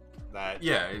now. That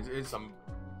Yeah, it's some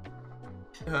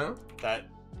huh? that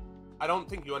I don't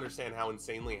think you understand how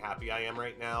insanely happy I am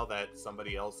right now that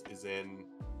somebody else is in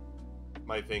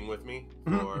my thing with me.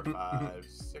 4, 5,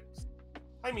 6.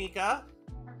 Hi, Mika.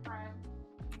 My friend.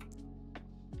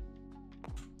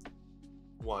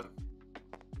 1.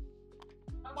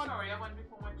 Oh, One. sorry, I went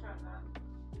before my turn then.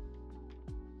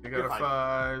 You You're got a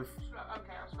fine. 5.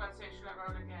 Okay, I was about to say, should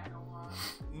I roll again or what?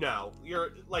 No, you're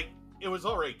like it was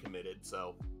already committed,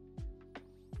 so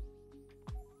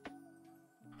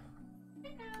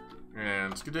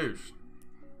And skadoosh.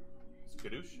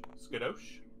 skadoosh,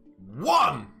 skadoosh,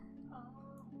 1! Oh.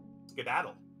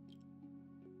 skedaddle.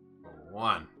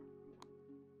 1.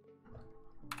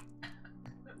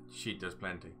 She does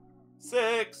plenty.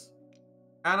 6.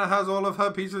 Anna has all of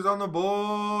her pieces on the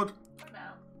board. No.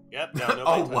 Yep. Now nobody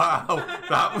Oh touches wow,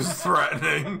 that was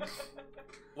threatening. it.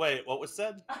 Wait, what was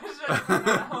said? I said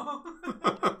no.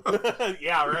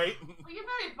 Yeah, right. Well, you're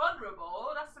very vulnerable.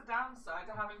 That's the downside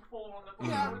to having 4 on the board.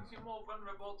 Yeah. It makes you more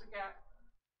vulnerable to get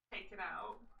taken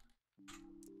out.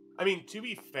 I mean, to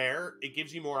be fair, it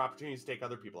gives you more opportunities to take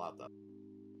other people out, though.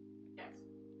 Yes.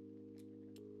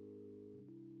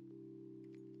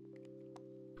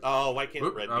 Oh, why can't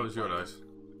Whoop, red? that be was your playing? dice.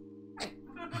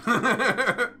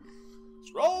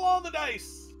 Roll all the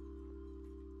dice.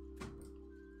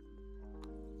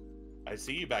 I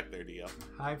see you back there, Dio.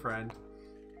 Hi, friend.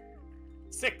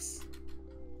 6.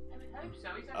 I would hope so.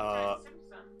 He's Uh, only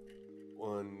Simpson.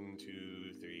 1,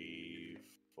 2, 3,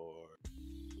 4,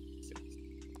 6.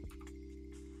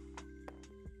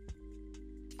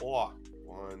 4.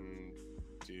 1,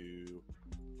 2,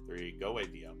 3. Go away,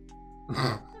 Dio.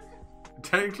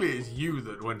 Technically, it's you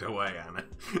that went away, Anna.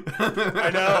 I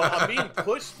know. I'm being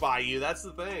pushed by you. That's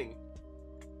the thing.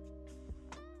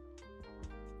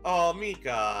 Oh,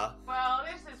 Mika. Well,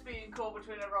 this is being caught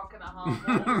between a rock and a hard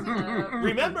place, isn't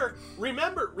it?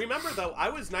 Remember, though, I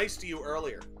was nice to you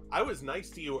earlier.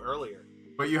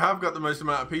 But you have got the most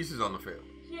amount of pieces on the field.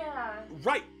 Yeah.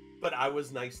 Right, but I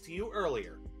was nice to you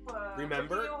earlier. Well,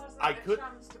 Remember, Dio has I had could- a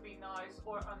chance to be nice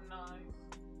or unnice.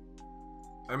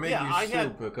 I made Yeah, you I soup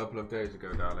had- a couple of days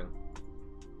ago, darling.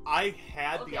 I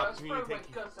had Okay, the I was opportunity to throwing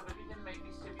take... my guts up. If you didn't make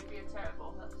me soup, you'd be a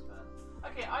terrible husband.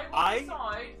 Okay, I will I-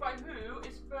 decide by who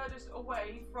is furthest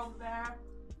away from their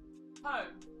home.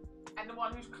 And the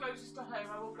one who's closest to home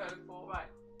I will go for, right.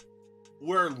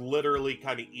 We're literally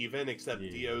kind of even, except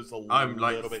Yeah. Dio's a I'm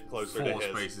like little bit closer to 4 his.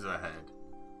 spaces ahead.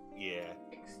 Yeah.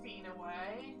 16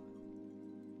 away.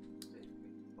 2, 3,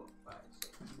 4, 5, 6,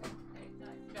 7, 8, 9.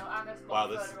 No, Anna's Wow,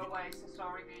 gone this- further away, so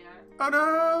sorry, Dio. Oh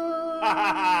no!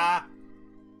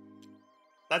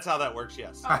 That's how that works,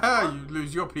 yes. Haha, you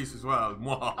lose your piece as well.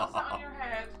 What's that on your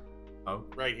head? Oh.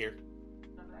 Right here.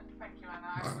 Lovely. Thank you,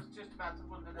 Anna. I was just about to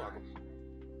wonder that. Welcome.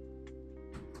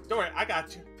 Actually. Don't worry, I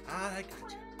got you. I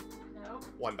got you. No, No.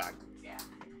 1 bag. Yeah.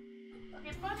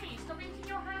 Okay, buddy, stop eating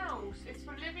your house. It's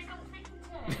for living, not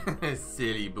thinking.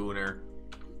 Silly booner.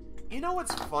 You know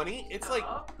what's funny? It's like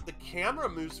Oh. the camera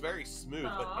moves very smooth,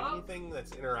 but Oh. anything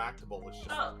that's interactable is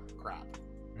just Oh. crap.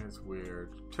 It's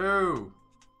weird. 2.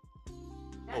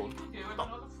 Yeah, Oh. you can do it. I don't know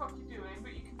what the fuck you're doing,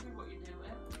 but you can do what you're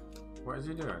doing. What is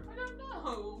he doing? I don't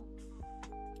know.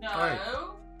 No. Hey.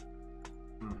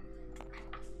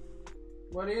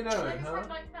 What are you It's not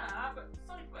like that, but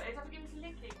sideways. I think it was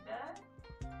licking there.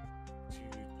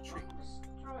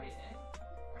 Destroy it.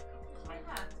 It's my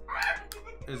hand.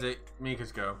 Is it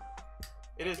Mika's go?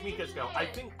 It is Mika's go. I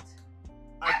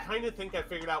kind of think I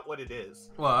figured out what it is.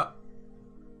 What?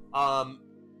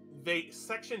 They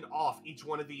sectioned off each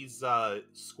one of these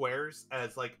squares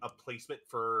as like a placement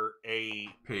for a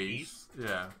piece,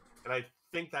 Yeah. and I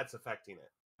think that's affecting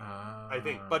it. I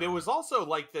think, Ah. but it was also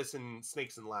like this in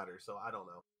Snakes and Ladders, so I don't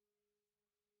know.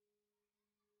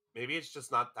 Maybe it's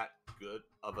just not that good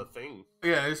of a thing.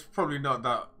 Yeah, it's probably not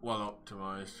that well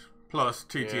optimized. Plus,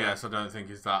 TTS I don't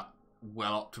think is that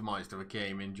well optimized of a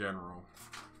game in general.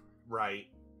 Right.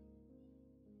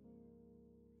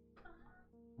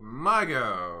 My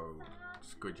go.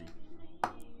 Squidgy.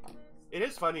 It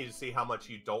is funny to see how much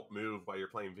you don't move while you're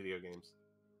playing video games.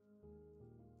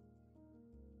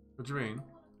 What do you mean?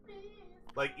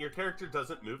 Like, your character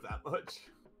doesn't move that much.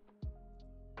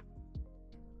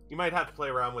 You might have to play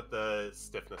around with the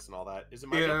stiffness and all that. Is it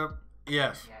my Yeah.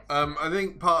 Yes. Yes. I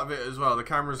think part of it as well. The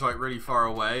camera's like really far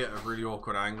away at a really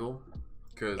awkward angle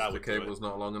because That the would do it. cable's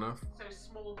not long enough. So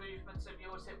small movements of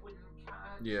yours it wouldn't catch.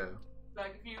 Yeah.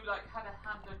 Like if you like had a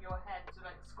hand on your head to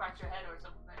like scratch your head or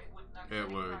something, it wouldn't actually It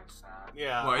would. catch that.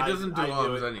 Yeah. Well, it doesn't do I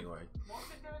arms it. anyway. What's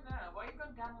it doing now? Why are you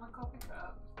going down on a coffee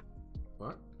cup?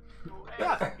 What?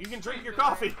 Yeah, you can drink your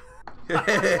coffee. Is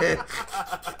it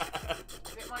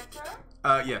my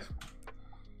turn? Yes.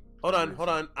 Hold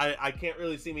on. I can't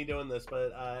really see me doing this,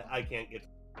 but I can't get.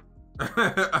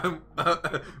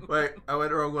 Wait, I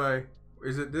went the wrong way.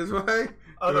 Is it this way?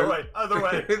 Other Do I- way.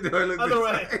 Do I look Other this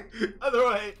way. Other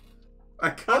way. I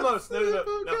can't. Almost. No. see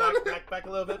No, back a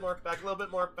little bit more. Back a little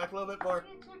bit more. Back a little bit more. What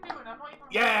are you two doing? I'm not even.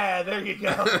 Yeah, there you go.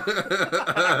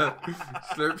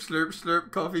 Slurp, slurp,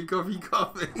 slurp. Coffee, coffee,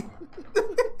 coffee.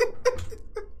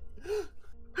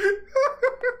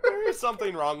 There is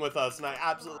something wrong with us, and I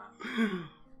absolutely.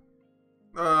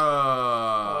 Oh,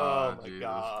 Oh my Jesus.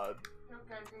 god.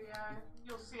 Okay,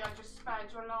 you'll see I just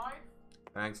spared your life.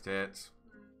 Thanks, tits.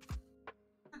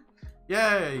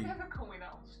 Yay! Never call me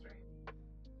that on the street.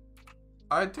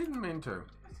 I didn't mean to.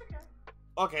 It's okay.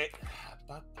 Okay.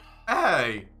 But...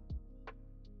 Hey!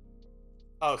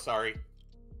 Oh, sorry. Do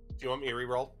you want me to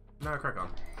re-roll? No, crack on.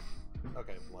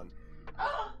 Okay, 1.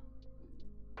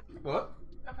 What?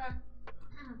 A pen.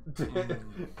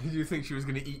 Did you think she was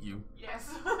going to eat you? Yes.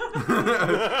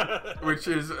 Which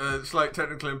is a slight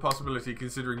technical impossibility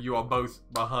considering you are both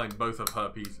behind both of her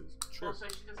pieces. True. Also,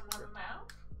 she doesn't have a mouth.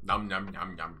 Num num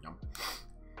num num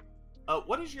num.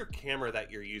 What is your camera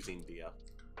that you're using, Dia?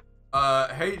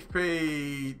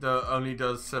 HP that only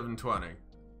does 720.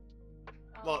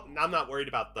 Well, I'm not worried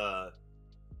about the...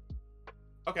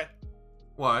 Okay.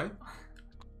 Why?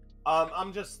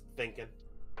 I'm just thinking.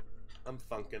 I'm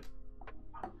funking.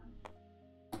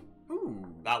 Ooh.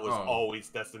 That was oh. always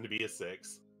destined to be a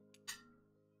 6.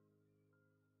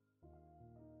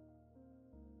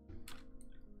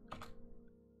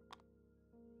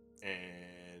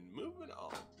 And moving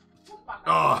on.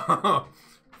 Oh,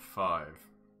 5.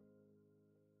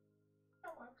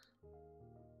 That works.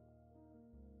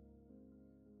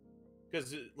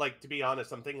 Because, like, to be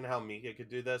honest, I'm thinking how Mika could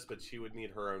do this, but she would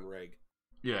need her own rig.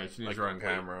 Yeah, she needs Like her own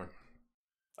complete. camera.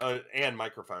 And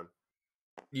microphone.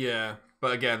 Yeah,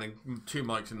 but again, 2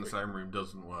 mics in the same room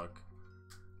doesn't work.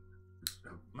 It's so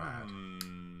bad.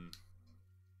 Mm.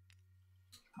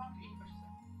 Can't either.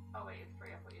 Oh wait, it's 3.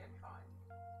 I thought you had 5.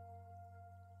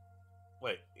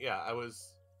 Wait, yeah, I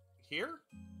was here?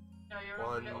 No, you're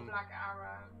on the little One. black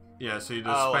arrow. Yeah, so there's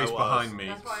Oh, I space was. behind me.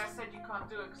 That's why I said you can't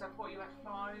do it because I thought you had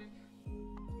 5.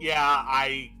 Yeah,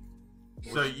 I...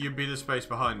 So you'd be the space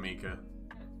behind Mika.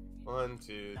 1,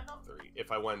 2, 3.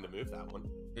 If I wanted to move that one.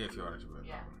 If you wanted to move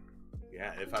Yeah. that one.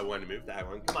 Yeah, if I wanted to move that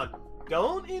one. Come on.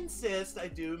 Don't insist I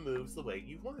do moves the way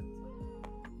you want.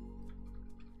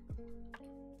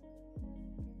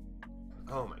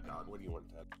 Oh my god, what do you want,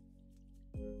 Ted?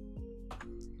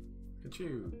 Could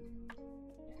you?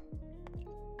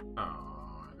 Oh,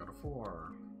 I got a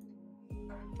 4.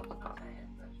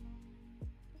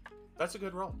 That's a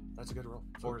good roll. That's a good roll.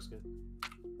 4 is good.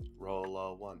 Roll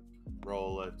a 1.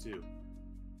 Roll a 2.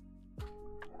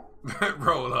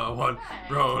 Roll a 1.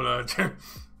 Roll a 2.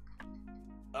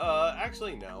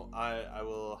 Actually, no. I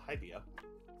will hide you.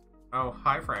 Oh,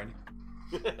 hi, friend.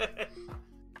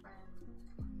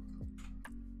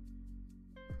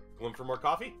 One for more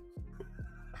coffee?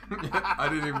 I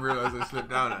didn't even realize I slipped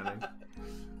down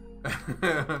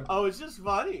anything. Oh, it's just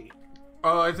funny.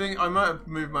 Oh, I think I might have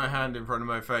moved my hand in front of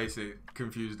my face. It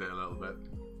confused it a little bit.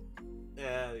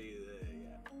 Yeah.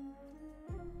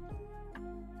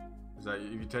 Is that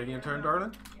you taking a turn,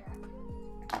 darling?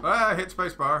 Ah, hit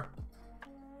spacebar.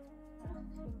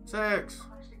 6.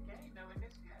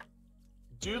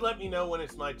 Do let me know when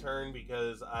it's my turn,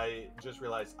 because I just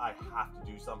realized I have to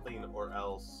do something or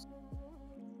else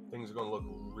things are going to look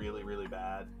really, really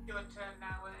bad. Your turn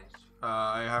now, Ish.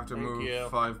 I have to Thank move you.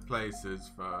 5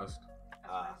 places first. That's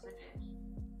what I said, Ish.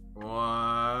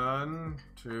 1,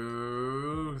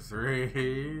 2,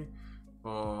 3,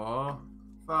 4,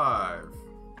 5.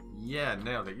 Yeah,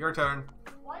 nailed it. Your turn.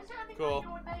 Why is it only Cool.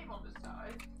 got your name on the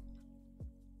side?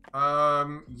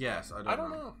 Yes, I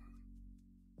don't know.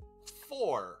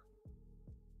 4.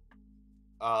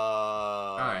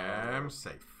 I am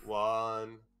safe.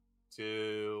 1,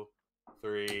 2,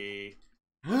 3.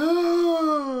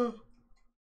 Oh,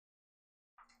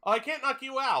 Oh, I can't knock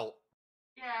you out.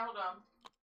 Yeah, hold on.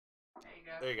 There you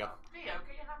go. There you go. Theo,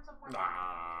 get your hands up my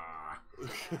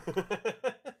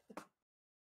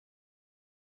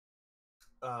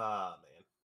Ah, man.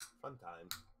 Fun time.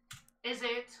 Is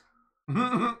it?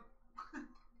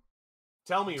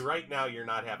 Tell me right now you're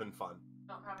not having fun.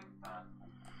 Not having fun.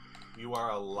 You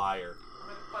are a liar. I'm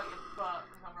gonna bite your butt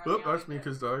because I'm Oh, ready. that's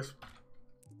Mika's dice.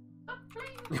 Stop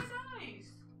playing with his eyes.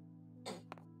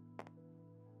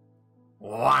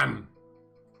 1.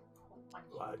 Oh my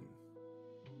God.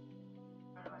 One.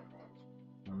 Where do I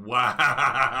bitch?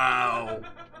 Wow.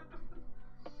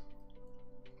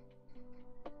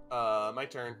 My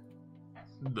turn. Yes.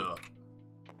 Duh.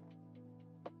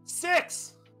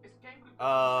 6! This game could go for a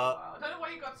while. I don't know why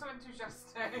you got so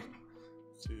enthusiastic.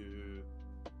 2,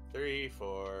 3,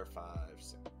 4, 5,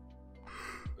 6.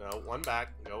 No, one back.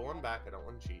 Go one back. I don't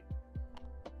want to cheat.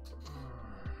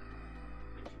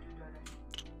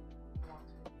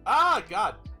 Ah,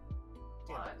 God!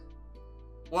 What?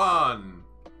 1.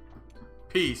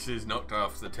 Piece is knocked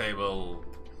off the table.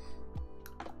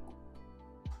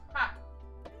 Ha!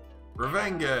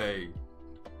 Revenge.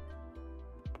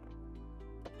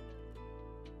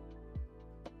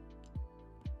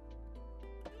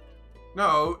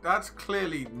 No, that's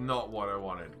clearly not what I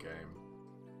wanted, game.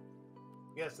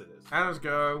 Yes, it is. Anna's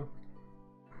go.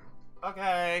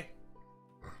 Okay.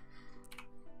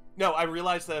 No, I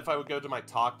realized that if I would go to my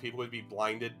talk, people would be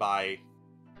blinded by...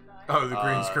 Oh, the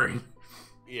green Uh, screen.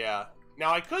 Yeah.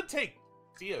 Now, I could take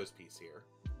Theo's piece here.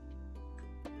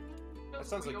 That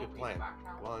sounds like a good plan.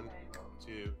 1,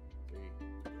 2, 3,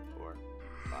 4,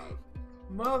 5.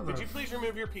 Mother. Could you please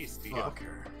remove your piece, Theo?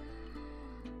 Fucker.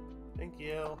 Thank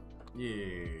you.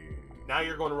 Yeah. Now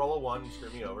you're going to roll a 1 and screw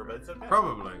me over, but it's okay.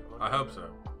 Probably. I hope so.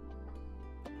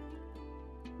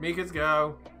 Mika's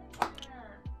go.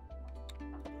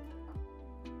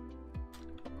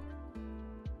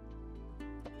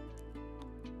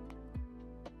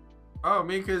 Oh,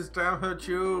 Mika's down her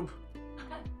tube.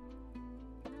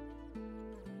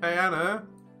 Hey, Anna.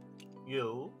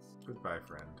 You. Goodbye,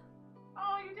 friend.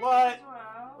 Oh, you did What? as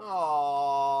well.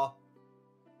 Aww.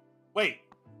 Wait.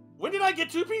 When did I get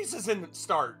 2 pieces in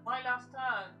start? My last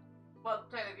turn. Well,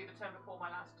 technically the turn before my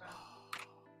last turn.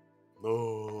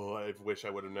 Oh, I wish I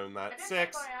would have known I that. did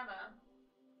 6. say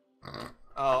Diana.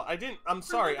 Oh, I didn't. I'm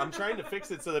sorry. I'm trying to fix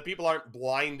it so that people aren't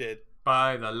blinded.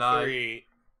 By the light. 3.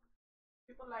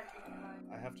 People like being blind.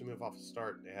 I have to move off the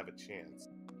start. They have a chance.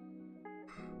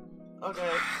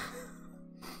 Okay.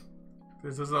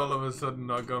 This is all of a sudden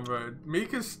not gone right.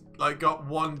 Mika's like got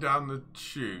 1 down the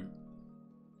chute,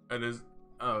 and is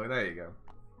oh there you go.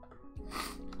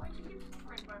 Why do you keep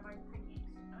hovering by my thingies?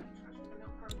 I trust your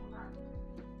little purple hand.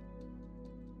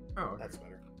 Oh, okay. That's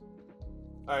better.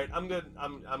 All right, I'm good.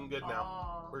 I'm good now.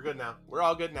 Oh. We're good now. We're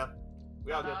all good now.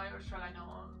 We all good. No, or shall I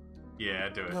not? Yeah,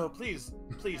 do it. No, please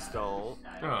don't.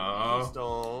 No. Aww. Please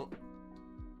don't.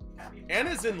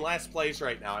 Anna's in last place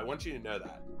right now. I want you to know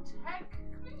that.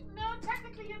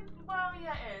 Technically, well,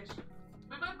 yeah, ish.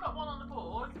 We both got 1 on the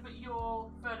board, but you're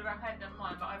further ahead than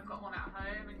mine. But I've got 1 at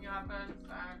home, and you haven't.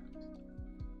 And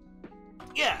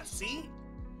Yeah. See?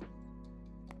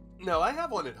 No, I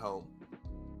have one at home.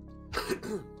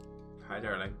 Hi,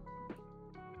 darling.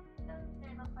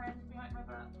 okay, my friend behind my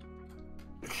back.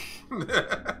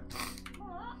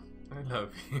 What? I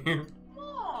love you.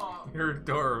 What? You're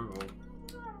adorable.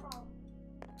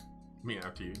 Meow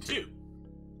to you too. 2.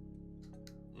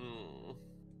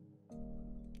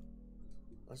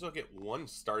 Might as well get one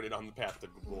started on the path to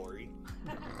glory.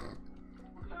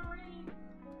 Glory.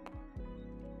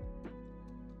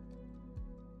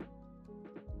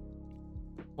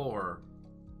 For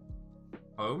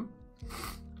home?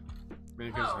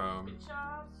 Because home.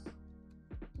 Bitches.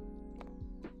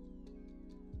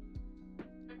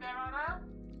 Is there Anna?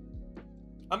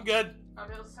 I'm good. A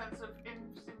little sense of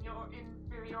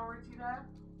inferiority there.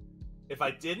 If I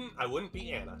didn't, I wouldn't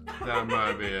be Anna. That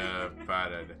might be a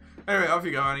bad idea. Anyway, off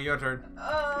you go, Annie. Your turn.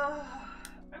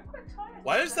 I'm quite tired.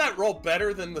 Why does that roll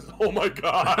better than the? Oh my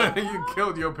god! You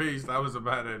killed your piece. That was a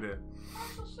bad idea.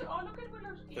 Oh, look at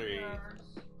Willow's 3.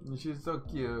 ears. She's so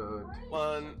cute.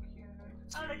 One.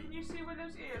 Anna, can you see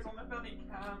Willow's ears on the bunny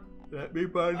cam? Let me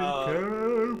find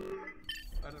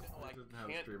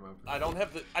I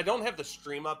don't have the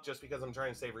stream up just because I'm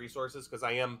trying to save resources because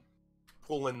I am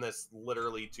pulling this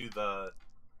literally to the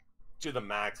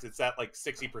max. It's at like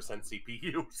 60%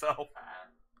 CPU, so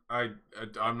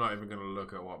I'm not even gonna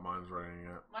look at what mine's running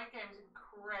at. My game is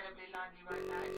incredibly laggy right now.